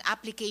pag-file ng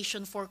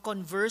application for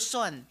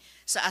conversion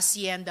sa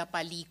Hacienda,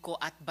 Palico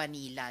at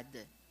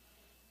Banilad.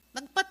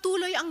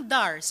 Nagpatuloy ang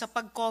DAR sa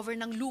pag-cover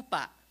ng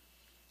lupa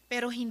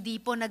pero hindi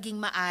po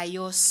naging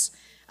maayos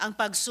ang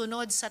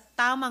pagsunod sa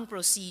tamang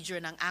procedure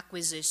ng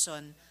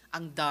acquisition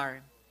ang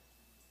DAR.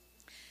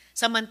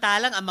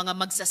 Samantalang ang mga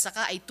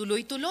magsasaka ay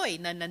tuloy-tuloy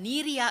na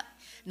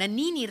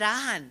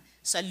naninirahan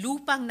sa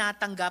lupang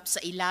natanggap sa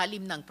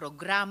ilalim ng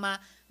programa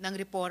ng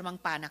reformang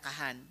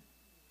panakahan.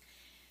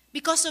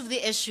 Because of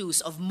the issues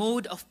of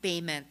mode of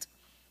payment,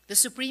 the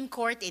Supreme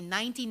Court in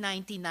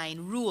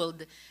 1999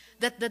 ruled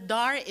that the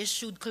DAR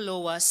issued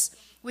CLOAs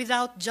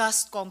without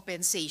just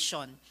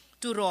compensation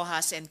to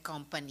Rojas and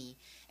Company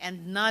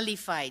and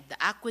nullified the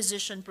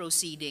acquisition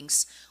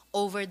proceedings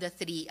over the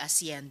 3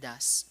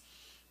 haciendas.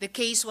 The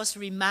case was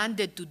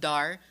remanded to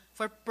DAR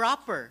for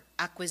proper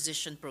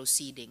acquisition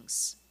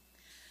proceedings.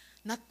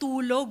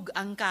 Natulog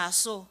ang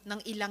kaso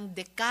ng ilang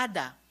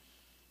dekada.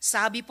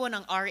 Sabi po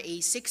ng RA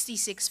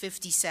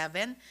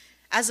 6657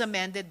 as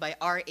amended by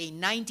RA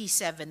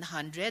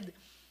 9700,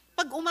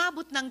 pag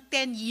umabot ng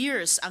 10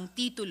 years ang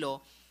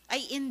titulo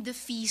ay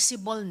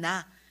indefeasible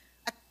na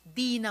at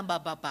di na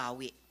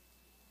mababawi.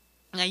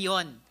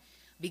 Ngayon,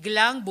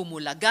 biglang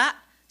bumulaga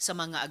sa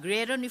mga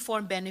Agrarian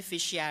Reform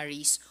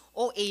Beneficiaries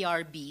o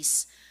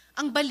ARBs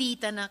ang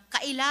balita na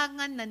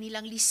kailangan na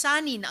nilang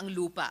lisanin ang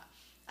lupa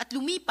at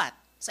lumipat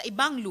sa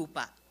ibang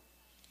lupa.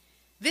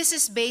 This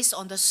is based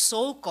on the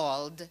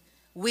so-called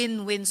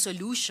win-win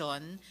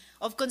solution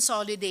of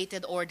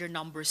Consolidated Order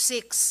Number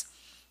 6,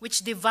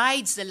 which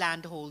divides the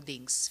land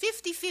holdings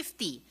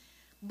 50-50,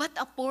 but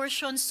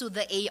apportions to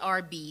the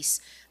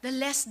ARBs the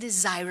less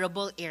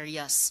desirable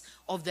areas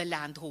of the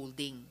land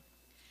holding.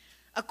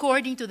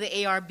 According to the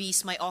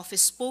ARBs my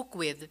office spoke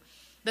with,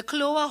 the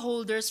CLOA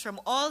holders from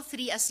all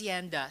 3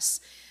 haciendas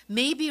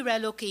may be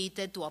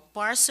relocated to a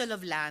parcel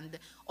of land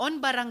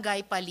on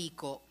Barangay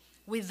Palico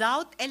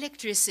without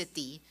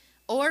electricity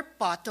or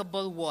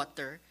potable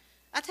water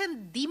at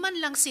hindi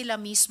man lang sila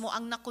mismo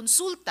ang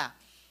nakonsulta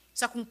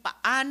sa kung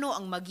paano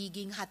ang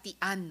magiging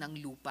hatian ng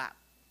lupa.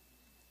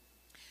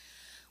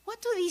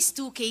 What do these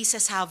 2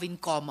 cases have in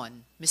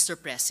common, Mr.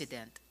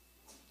 President?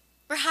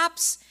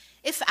 Perhaps,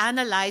 if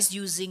analyzed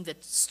using the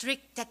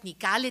strict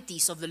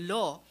technicalities of the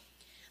law,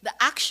 the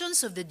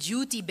actions of the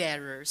duty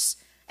bearers,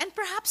 and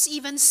perhaps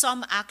even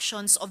some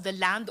actions of the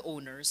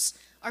landowners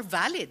are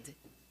valid.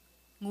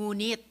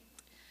 Ngunit,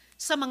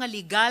 sa mga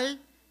legal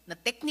na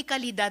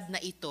teknikalidad na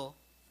ito,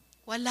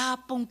 wala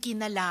pong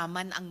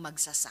kinalaman ang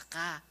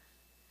magsasaka.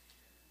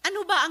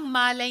 Ano ba ang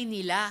malay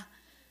nila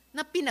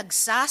na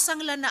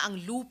pinagsasangla na ang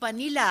lupa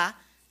nila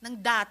ng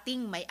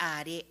dating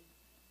may-ari?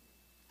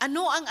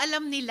 Ano ang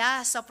alam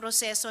nila sa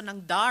proseso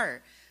ng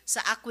DAR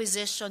sa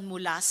acquisition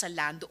mula sa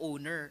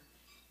landowner?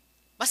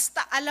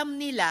 Basta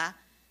alam nila,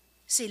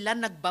 sila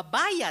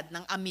nagbabayad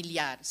ng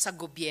amilyar sa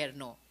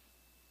gobyerno.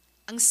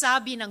 Ang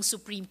sabi ng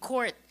Supreme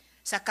Court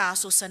sa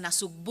kaso sa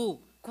Nasugbu,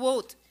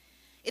 quote,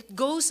 "It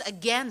goes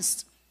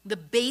against the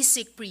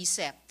basic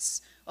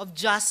precepts of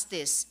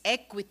justice,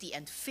 equity,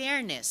 and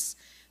fairness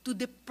to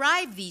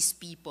deprive these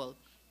people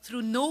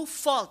through no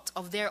fault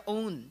of their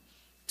own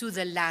to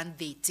the land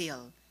they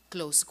till."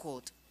 Close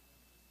quote.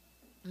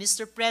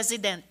 Mr.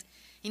 President,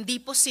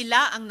 hindi po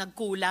sila ang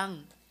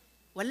nagkulang.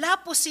 Wala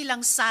po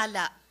silang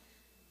sala,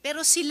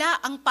 pero sila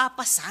ang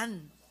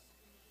papasan.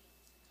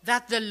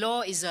 That the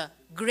law is a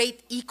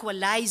great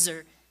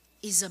equalizer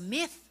is a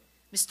myth,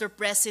 Mr.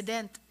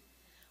 President.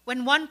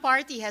 When one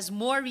party has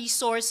more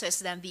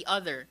resources than the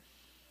other,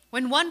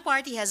 when one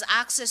party has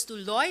access to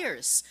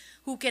lawyers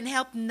who can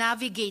help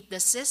navigate the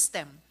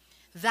system,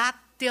 that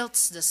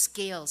tilts the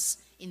scales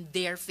in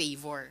their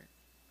favor.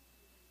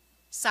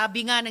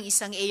 Sabi nga ng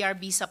isang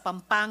ARB sa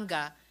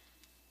Pampanga,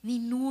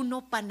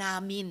 ninuno pa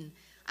namin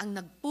ang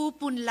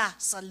nagpupunla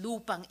sa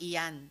lupang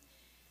iyan,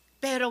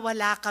 pero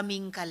wala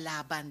kaming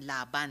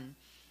kalaban-laban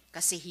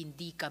kasi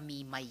hindi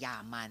kami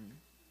mayaman.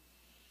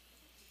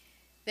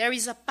 There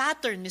is a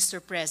pattern,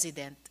 Mr.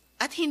 President,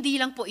 at hindi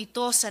lang po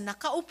ito sa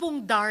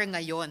nakaupong DAR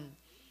ngayon.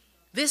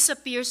 This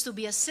appears to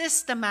be a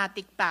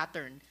systematic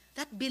pattern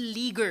that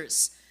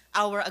beleaguers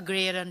our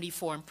agrarian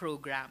reform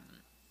program.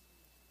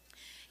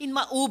 In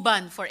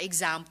Mauban, for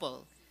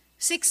example,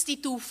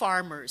 62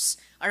 farmers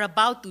are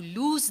about to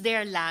lose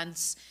their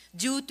lands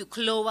due to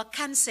CLOA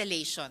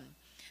cancellation,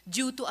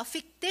 due to a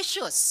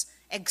fictitious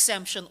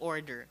exemption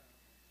order.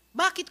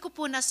 Bakit ko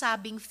po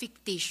nasabing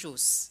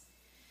fictitious?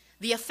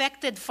 The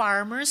affected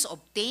farmers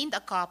obtained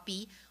a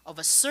copy of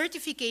a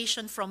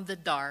certification from the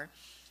DAR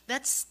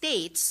that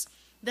states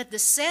that the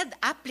said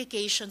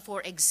application for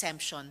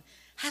exemption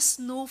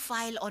has no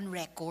file on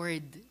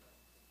record.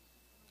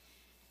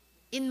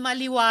 In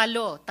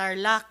Maliwalo,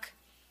 Tarlac,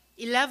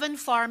 11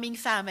 farming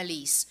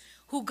families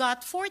who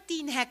got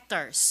 14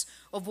 hectares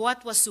of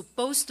what was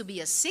supposed to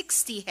be a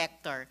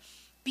 60-hectare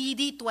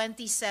PD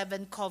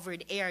 27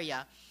 covered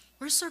area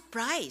were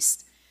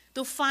surprised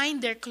to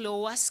find their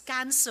CLOAs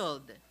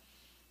canceled.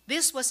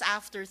 This was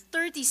after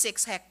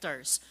 36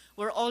 hectares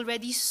were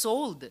already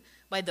sold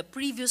by the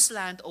previous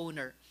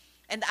landowner,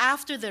 and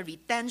after the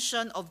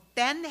retention of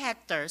 10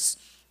 hectares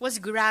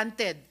was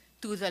granted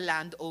to the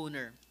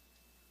landowner.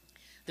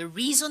 The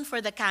reason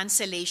for the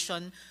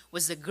cancellation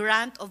was the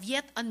grant of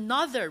yet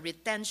another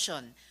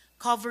retention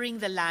covering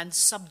the land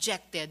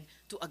subjected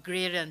to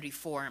agrarian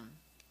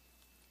reform.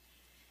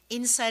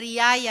 In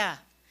Sariaya,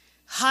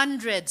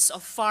 hundreds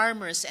of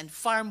farmers and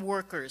farm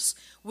workers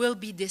will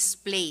be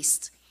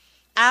displaced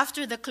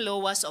after the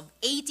CLOAs of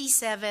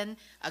 87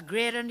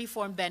 agrarian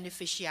reform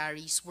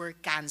beneficiaries were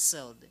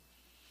canceled.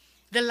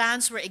 The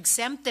lands were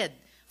exempted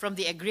from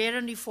the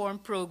agrarian reform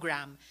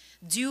program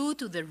due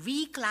to the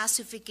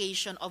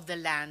reclassification of the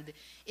land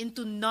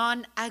into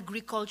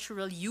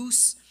non-agricultural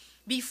use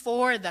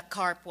before the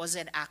CARP was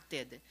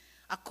enacted,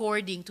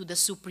 according to the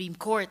Supreme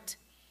Court.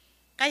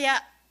 Kaya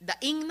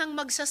daing ng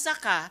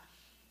magsasaka,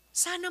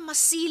 sana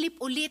masilip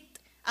ulit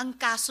ang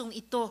kasong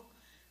ito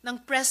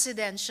ng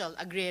Presidential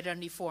Agrarian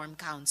Reform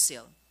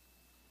Council.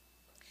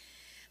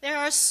 There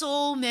are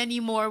so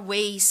many more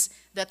ways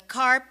that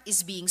CARP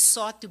is being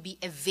sought to be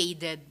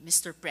evaded,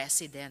 Mr.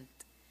 President.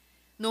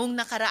 Noong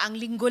nakaraang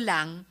linggo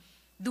lang,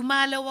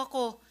 dumalaw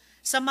ako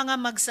sa mga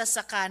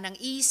magsasaka ng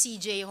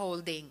ECJ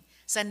Holding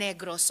sa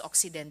Negros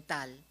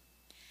Occidental.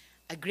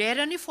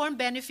 Agrarian Reform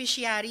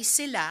beneficiaries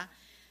sila,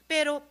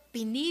 pero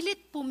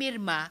pinilit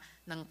pumirma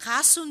ng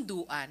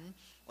kasunduan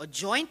o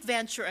joint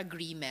venture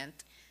agreement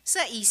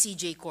sa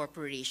ECJ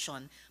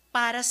Corporation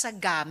para sa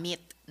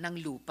gamit ng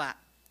lupa.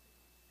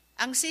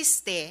 Ang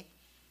siste,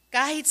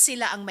 kahit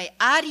sila ang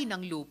may-ari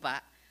ng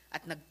lupa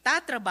at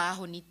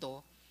nagtatrabaho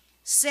nito,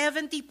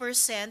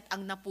 70%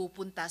 ang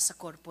napupunta sa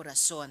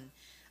korporasyon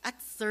at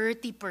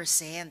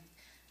 30%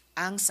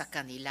 ang sa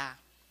kanila.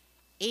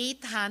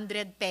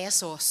 800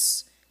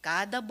 pesos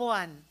kada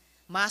buwan,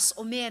 mas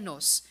o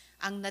menos,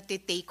 ang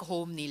natitake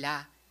home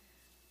nila.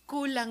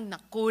 Kulang na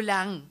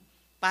kulang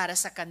para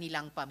sa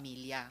kanilang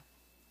pamilya.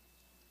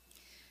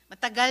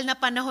 Matagal na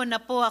panahon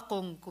na po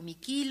akong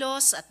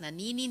kumikilos at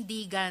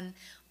naninindigan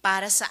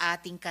para sa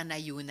ating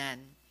kanayunan.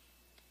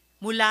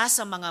 Mula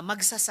sa mga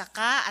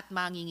magsasaka at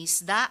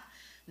mangingisda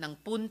ng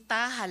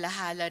Punta,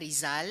 Halahala,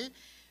 Rizal,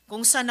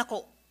 kung saan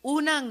ako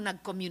unang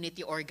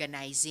nag-community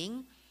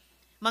organizing,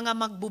 mga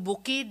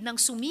magbubukid ng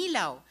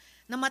Sumilaw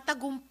na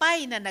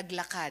matagumpay na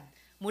naglakad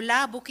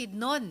mula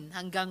Bukidnon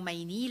hanggang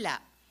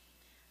Maynila,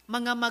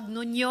 mga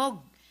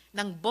magnunyog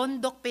ng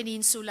Bondok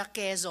Peninsula,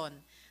 Quezon,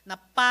 na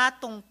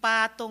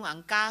patong-patong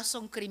ang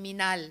kasong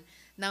kriminal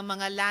ng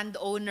mga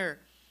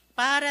landowner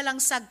para lang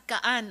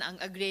sagkaan ang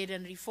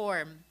agrarian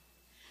reform,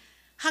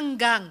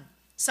 hanggang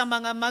sa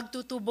mga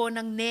magtutubo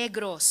ng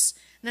Negros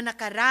na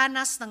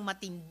nakaranas ng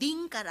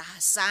matinding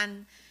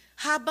karahasan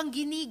habang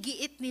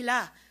ginigiit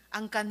nila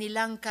ang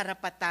kanilang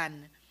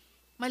karapatan.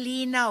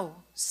 Malinaw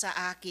sa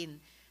akin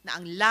na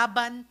ang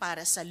laban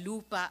para sa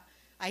lupa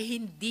ay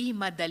hindi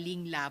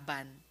madaling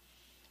laban.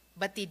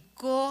 Batid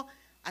ko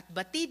at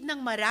batid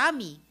ng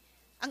marami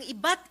ang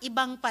iba't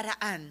ibang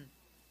paraan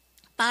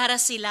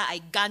para sila ay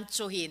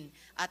gantsuhin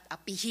at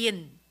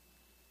apihin.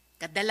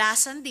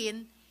 Kadalasan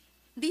din,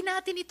 di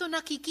natin ito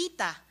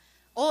nakikita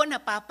o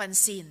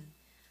napapansin,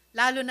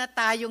 lalo na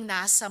tayong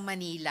nasa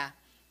Manila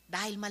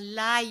dahil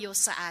malayo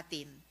sa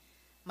atin,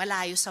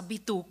 malayo sa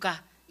bituka,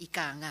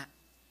 ika nga.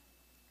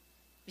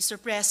 Mr.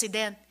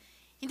 President,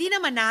 hindi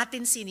naman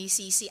natin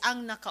sinisisi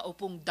ang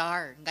nakaupong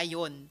DAR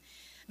ngayon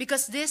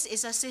because this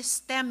is a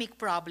systemic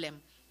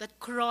problem that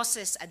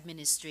crosses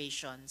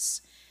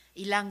administrations.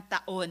 Ilang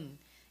taon,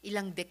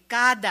 ilang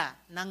dekada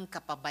ng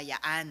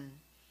kapabayaan.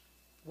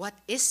 What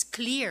is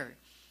clear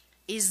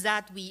is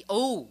that we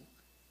owe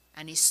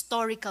an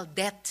historical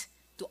debt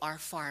to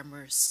our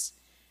farmers.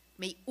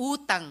 May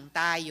utang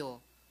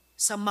tayo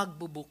sa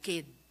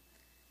magbubukid.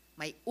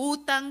 May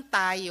utang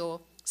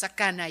tayo sa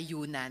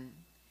kanayunan.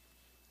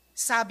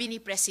 Sabi ni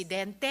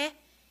Presidente,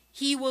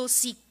 he will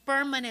seek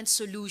permanent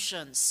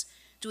solutions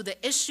to the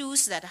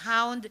issues that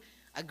hound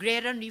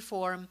agrarian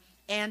reform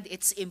and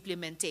its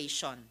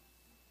implementation.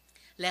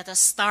 Let us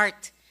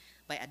start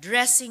by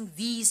addressing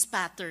these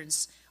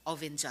patterns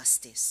of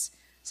injustice.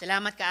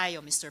 Salamat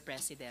kaayo, Mr.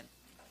 President.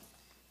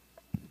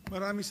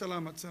 Maraming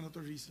salamat,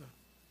 Senator Risa,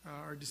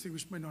 our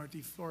distinguished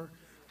minority floor,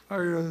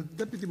 our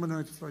Deputy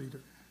Minority Floor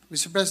Leader.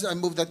 Mr. President, I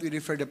move that we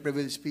refer the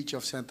privileged speech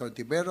of Senator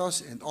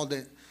Tiberos and all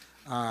the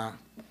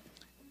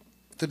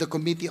to the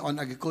Committee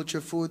on Agriculture,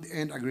 Food,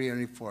 and Agrarian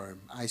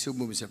Reform. I so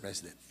move, Mr.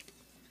 President.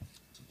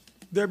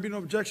 There be no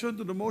objection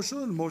to the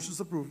motion. The motion is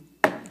approved.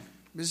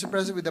 Mr.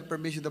 President, with the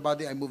permission of the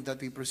body, I move that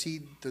we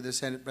proceed to the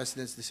Senate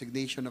President's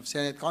designation of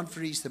Senate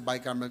conferees, the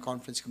Bicameral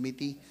Conference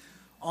Committee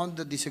on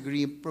the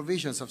disagreeing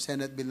provisions of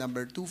Senate Bill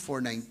number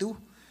 2492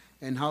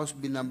 and House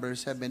Bill number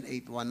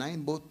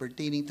 7819, both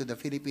pertaining to the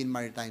Philippine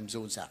Maritime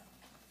Zones Act.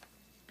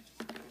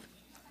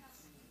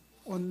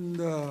 On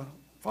the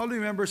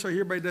following members are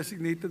hereby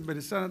designated by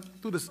the Senate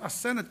as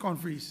Senate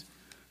conferees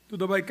to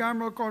the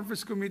Bicameral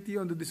Conference Committee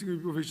on the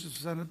disagreeing provisions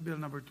of Senate Bill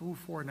number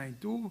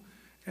 2492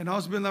 and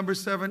House Bill number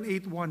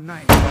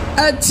 7819.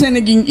 At sa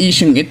naging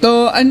isyong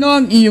ito,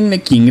 ano ang iyong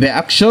naging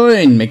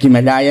reaksyon?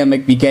 Maghimalaya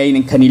magbigay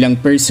ng kanilang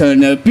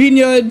personal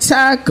opinion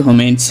sa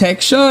comment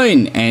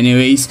section.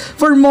 Anyways,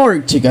 for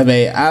more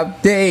Chikabe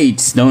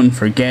updates, don't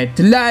forget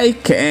to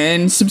like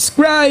and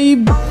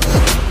subscribe!